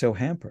Sure. he was so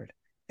hampered.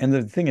 And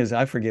the thing is,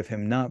 I forgive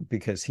him not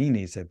because he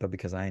needs it, but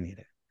because I need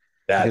it.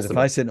 Because That's if the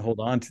I sit and hold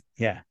on to,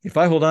 yeah, if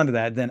I hold on to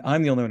that, then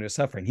I'm the only one who's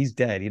suffering. He's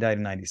dead. He died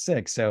in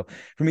 96. So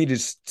for me to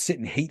just sit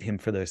and hate him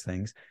for those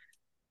things,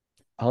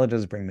 all it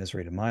does is bring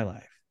misery to my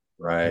life.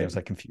 right. It's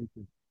like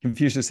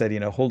Confucius said,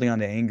 holding on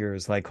to anger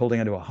is like holding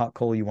onto a hot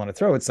coal you want to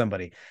throw at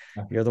somebody.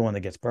 You're the one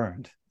that gets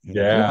burned. The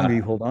longer Yeah.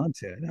 you hold on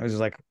to it. And I was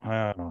just like,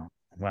 oh,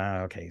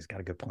 wow, okay, he's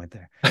got a good point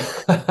there.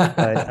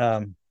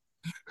 But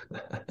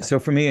so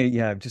for me,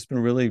 yeah, I've just been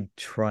really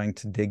trying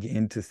to dig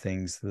into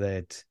things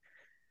that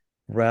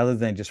rather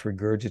than just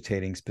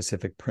regurgitating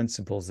specific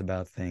principles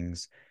about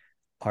things,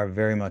 are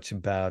very much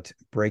about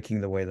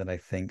breaking the way that I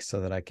think so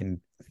that I can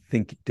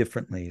think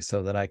differently,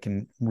 so that I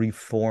can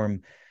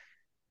reform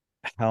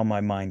how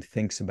my mind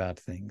thinks about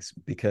things.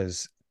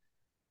 Because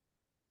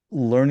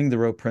learning the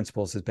rope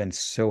principles has been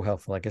so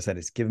helpful. Like I said,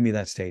 it's given me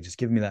that stage, it's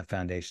given me that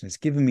foundation, it's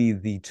given me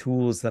the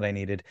tools that I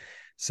needed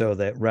so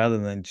that rather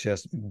than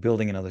just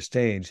building another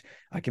stage,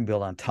 I can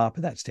build on top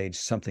of that stage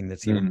something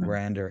that's even Mm,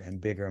 grander and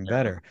bigger and yeah.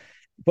 better.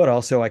 But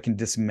also I can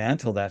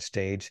dismantle that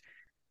stage,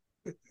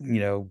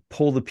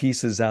 pull the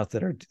pieces out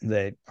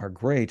that are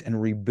great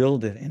and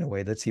rebuild it in a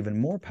way that's even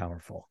more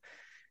powerful.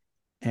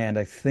 And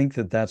I think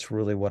that that's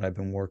really what I've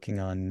been working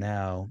on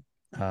now.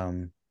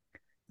 Um,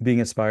 Being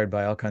inspired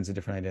by all kinds of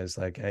different ideas,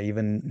 like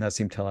even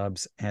Nassim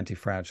Taleb's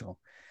Anti-Fragile.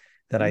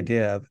 That Mm,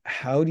 idea of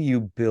how do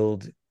you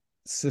build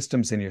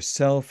systems in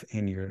yourself,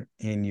 in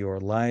your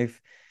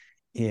life,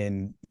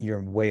 in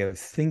your way of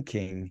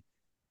thinking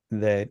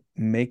that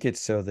make it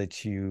so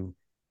that you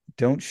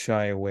don't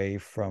shy away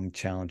from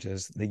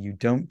challenges, that you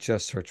don't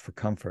just search for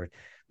comfort,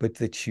 but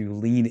that you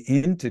lean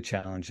into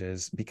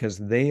challenges because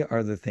they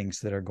are the things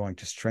that are going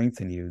to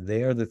strengthen you.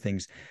 They are the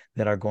things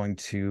that are going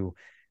to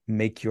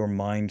make your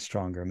mind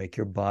stronger, make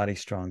your body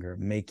stronger,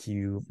 make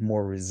you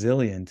more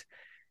resilient.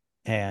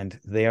 And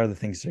they are the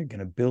things that are going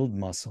to build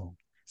muscle.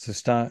 So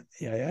stop.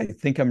 I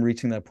think I'm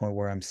reaching that point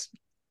where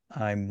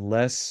I'm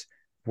less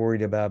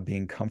worried about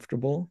being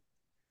comfortable,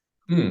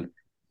 mm,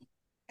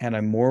 and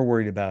I'm more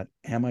worried about,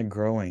 am I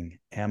growing?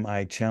 Am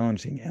I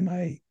challenging? Am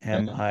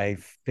yeah. I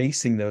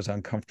facing those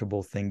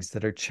uncomfortable things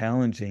that are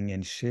challenging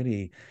and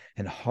shitty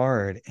and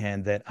hard,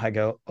 and that I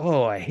go,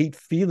 oh, I hate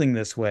feeling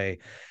this way,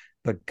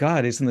 but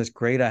God, isn't this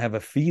great? I have a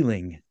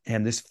feeling,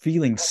 and this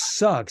feeling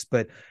sucks,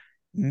 but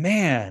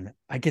man,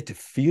 I get to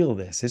feel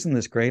this. Isn't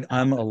this great?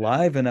 I'm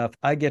alive enough.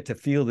 I get to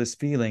feel this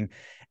feeling.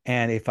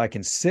 And if I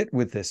can sit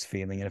with this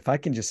feeling, and if I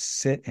can just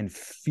sit and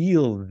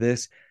feel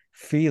this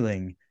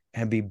feeling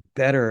and be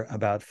better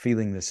about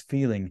feeling this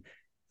feeling,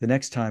 the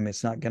next time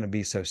it's not going to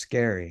be so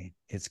scary.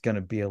 It's going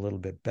to be a little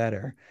bit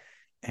better.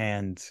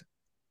 And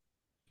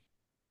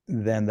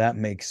then that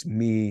makes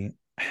me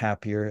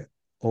happier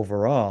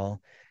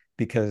overall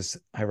because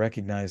I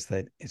recognize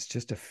that it's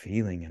just a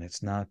feeling and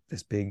it's not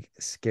this big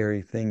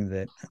scary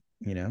thing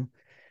you know,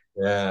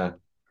 Yeah.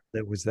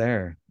 that was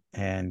there.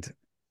 And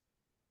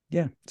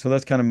yeah, so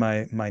that's kind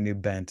of my new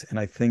bent. And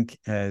I think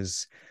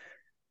as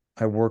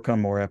I work on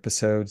more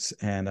episodes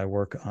and I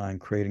work on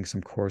creating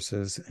some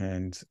courses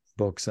and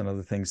books and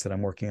other things that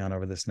I'm working on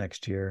over this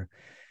next year,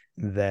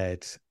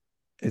 that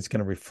it's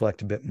going to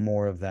reflect a bit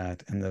more of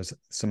that and those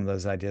some of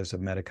those ideas of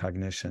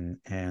metacognition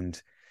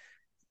and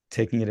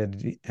taking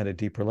it at a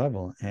deeper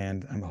level.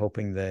 And I'm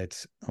hoping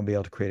that I'll be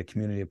able to create a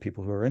community of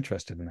people who are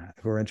interested in that,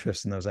 who are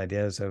interested in those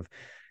ideas of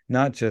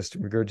not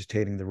just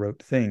regurgitating the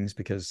rote things,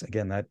 because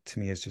again, that to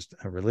me is just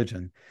a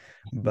religion,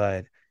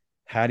 but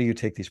how do you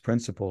take these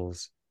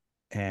principles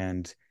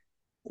and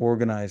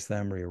organize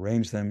them,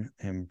 rearrange them,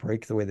 and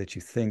break the way that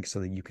you think so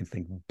that you can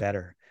think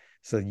better,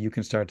 so that you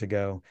can start to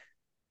go,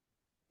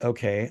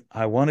 okay,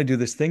 I want to do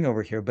this thing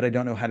over here, but I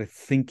don't know how to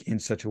think in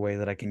such a way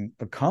that I can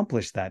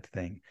accomplish that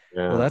thing.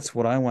 Yeah. Well, that's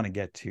what I want to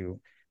get to,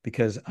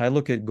 because I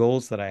look at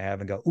goals that I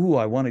have and go, ooh,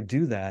 I want to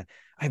do that.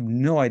 I have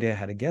no idea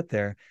how to get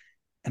there,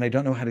 and I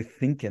don't know how to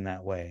think in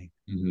that way.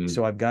 Mm-hmm.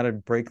 So I've got to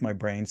break my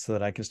brain so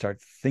that I can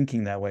start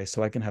thinking that way,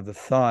 so I can have the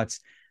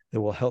thoughts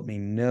that will help me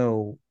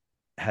know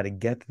how to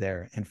get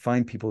there, and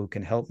find people who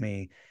can help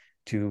me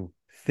to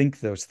think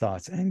those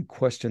thoughts and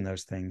question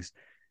those things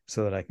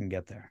so that I can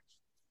get there.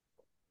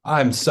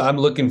 I'm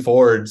looking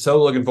forward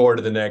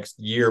to the next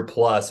year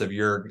plus of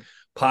your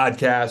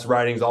podcast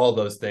writings, all of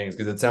those things,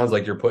 because it sounds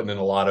like you're putting in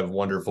a lot of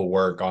wonderful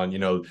work on,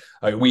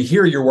 we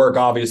hear your work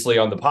obviously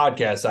on the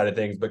podcast side of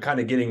things, but kind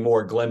of getting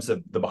more glimpse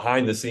of the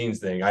behind the scenes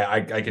thing.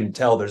 I can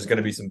tell there's going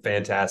to be some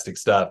fantastic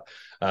stuff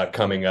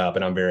coming up,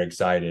 and I'm very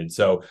excited.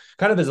 So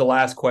kind of as a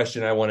last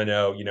question, I want to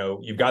know,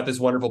 you've got this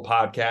wonderful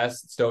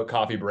podcast, Stoic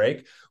Coffee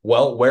Break.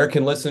 Well, where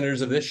can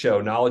listeners of this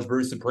show, Knowledge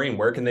Brews Supreme,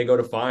 where can they go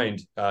to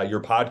find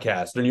your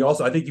podcast? And you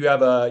also, I think you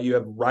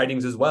have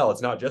writings as well.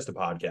 It's not just a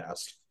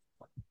podcast.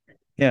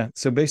 Yeah.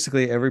 So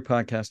basically every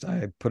podcast,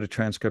 I put a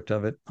transcript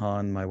of it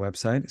on my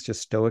website. It's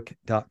just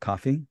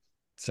stoic.coffee.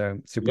 So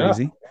super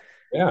easy.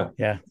 Yeah.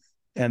 Yeah.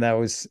 And that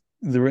was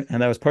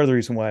part of the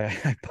reason why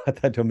I bought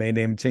that domain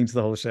name, changed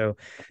the whole show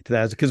to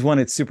that, because one,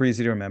 it's super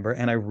easy to remember.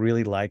 And I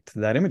really liked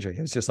that imagery.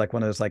 It was just like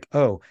one of those, like,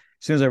 oh,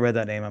 as soon as I read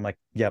that name, I'm like,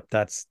 yep,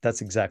 that's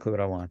exactly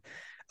what I want.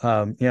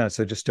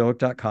 So just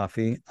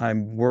stoic.coffee.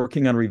 I'm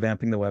working on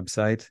revamping the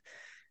website.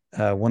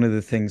 One of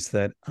the things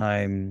that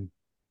I'm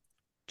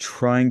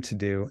trying to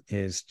do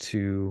is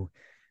to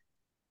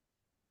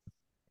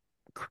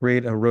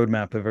create a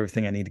roadmap of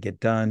everything I need to get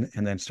done,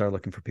 and then start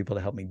looking for people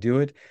to help me do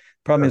it.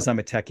 Problem is I'm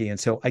a techie, and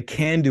so I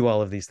can do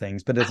all of these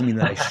things, but it doesn't mean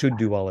that I should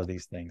do all of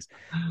these things.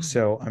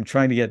 So I'm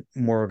trying to get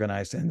more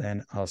organized, and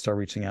then I'll start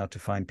reaching out to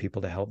find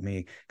people to help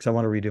me, because I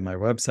want to redo my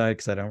website,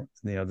 because I don't,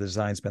 the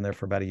design's been there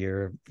for about a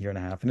year and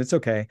a half, and it's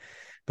okay,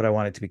 but I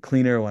want it to be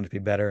cleaner. I want it to be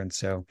better. And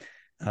so,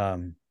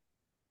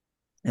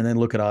 and then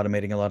look at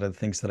automating a lot of the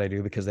things that I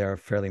do, because they are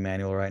fairly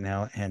manual right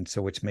now. And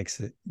so, which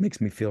makes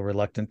me feel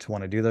reluctant to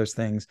want to do those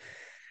things.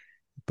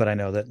 But I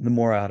know that the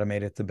more I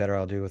automate it, the better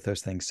I'll do with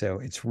those things. So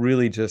it's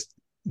really just,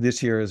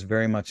 this year is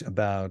very much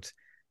about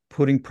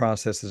putting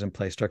processes in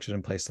place, structures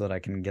in place, so that I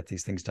can get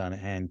these things done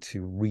and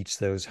to reach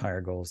those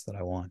higher goals that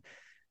I want.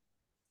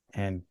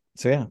 And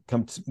so, yeah,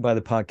 come by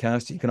the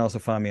podcast. You can also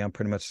find me on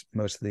pretty much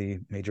most of the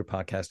major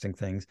podcasting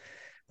things.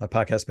 My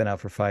podcast's been out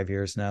for 5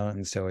 years now.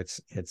 And so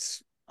it's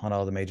on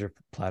all the major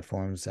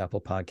platforms, Apple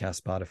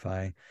Podcast,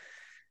 Spotify.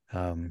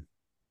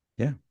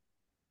 Yeah.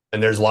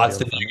 And there's lots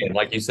to dig in.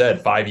 Like you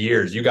said, 5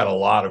 years, you got a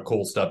lot of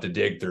cool stuff to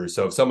dig through.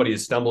 So if somebody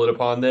is stumbling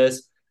upon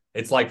this,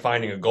 it's like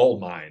finding a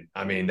gold mine.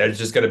 I mean, there's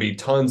just going to be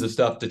tons of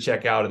stuff to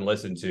check out and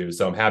listen to.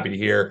 So I'm happy to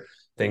hear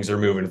things are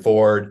moving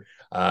forward.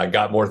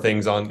 Got more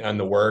things on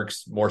the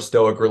works, more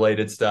Stoic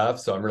related stuff.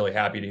 So I'm really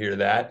happy to hear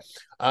that.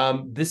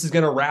 This is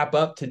going to wrap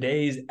up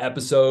today's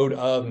episode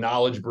of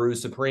Knowledge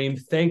Brews Supreme.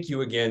 Thank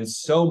you again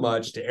so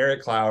much to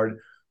Eric Cloward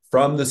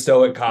from the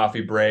Stoic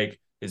Coffee Break,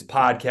 his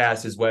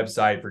podcast, his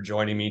website, for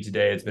joining me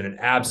today. It's been an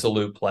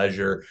absolute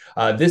pleasure.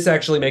 This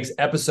actually makes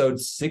episode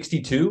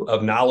 62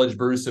 of Knowledge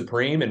Brews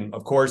Supreme. And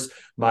of course,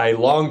 my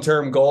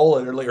long-term goal,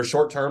 or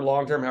short-term,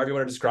 long-term, however you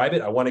want to describe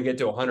it, I want to get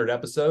to 100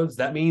 episodes.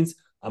 That means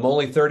I'm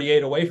only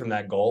 38 away from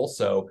that goal.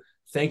 So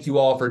thank you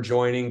all for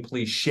joining.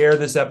 Please share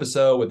this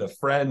episode with a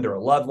friend or a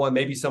loved one,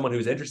 maybe someone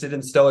who's interested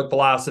in Stoic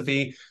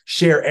philosophy.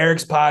 Share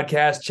Eric's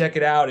podcast. Check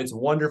it out. It's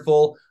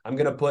wonderful. I'm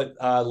going to put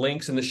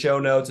links in the show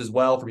notes as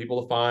well for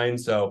people to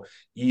find. So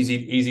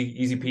easy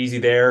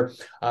peasy there.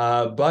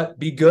 But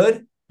be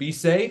good, be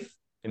safe,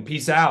 and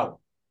peace out.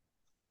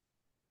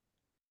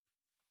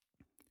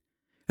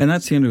 And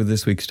that's the end of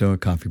this week's Stoic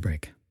Coffee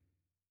Break.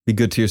 Be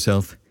good to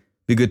yourself,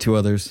 be good to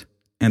others,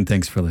 and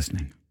thanks for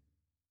listening.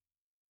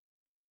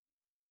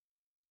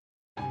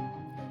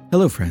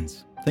 Hello,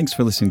 friends. Thanks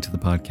for listening to the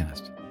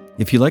podcast.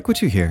 If you like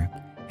what you hear,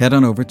 head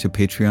on over to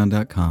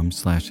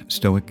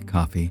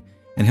patreon.com/stoiccoffee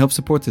and help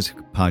support this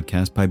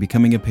podcast by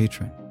becoming a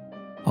patron.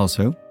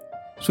 Also,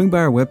 swing by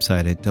our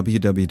website at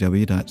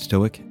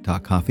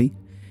www.stoic.coffee,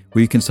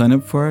 where you can sign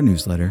up for our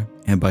newsletter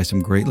and buy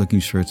some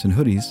great-looking shirts and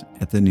hoodies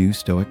at the new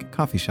Stoic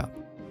Coffee Shop.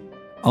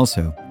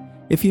 Also,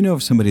 if you know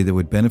of somebody that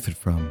would benefit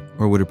from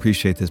or would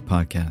appreciate this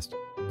podcast,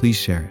 please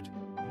share it.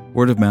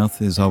 Word of mouth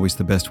is always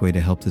the best way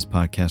to help this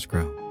podcast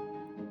grow.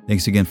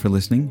 Thanks again for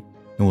listening,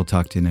 and we'll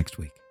talk to you next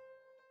week.